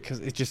like it? Because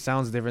it just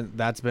sounds different.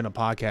 That's been a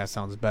podcast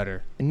sounds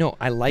better. No,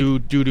 I like.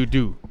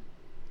 Do.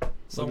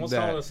 Someone's Look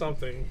at calling that. us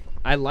something.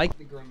 I like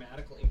the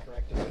grammatical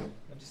incorrectness.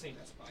 I'm just saying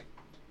that's a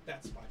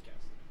podcast.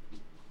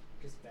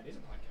 Because that is a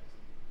podcast.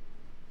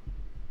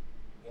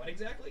 What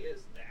exactly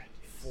is that?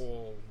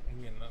 Full.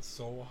 I'm getting that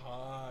so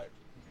hot.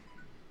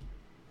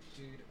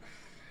 Dude,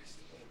 I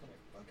still don't know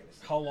my fucking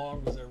How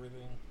long was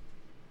everything?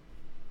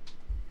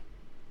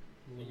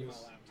 Give me my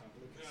Lucas. laptop,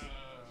 Lucas.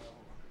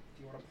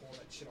 If you want to pull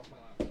that shit off my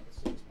laptop as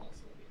soon as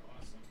possible, it'd be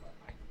awesome. But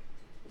I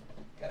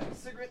gotta have a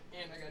cigarette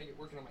and I gotta get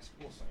working on my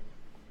school assignment.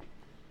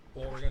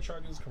 Well, we're gonna try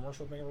to do this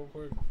commercial thing real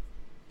quick.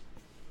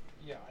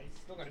 Yeah, I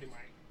still gotta do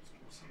my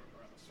school assignment,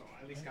 brother. So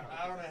I at least gotta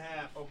Hour and a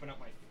half. open up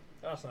my.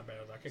 That's not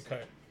bad. I could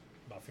cut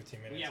about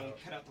 15 minutes. Yeah, we out.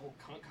 cut out the whole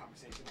cunt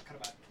conversation. I cut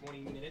about 20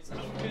 minutes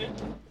out of it.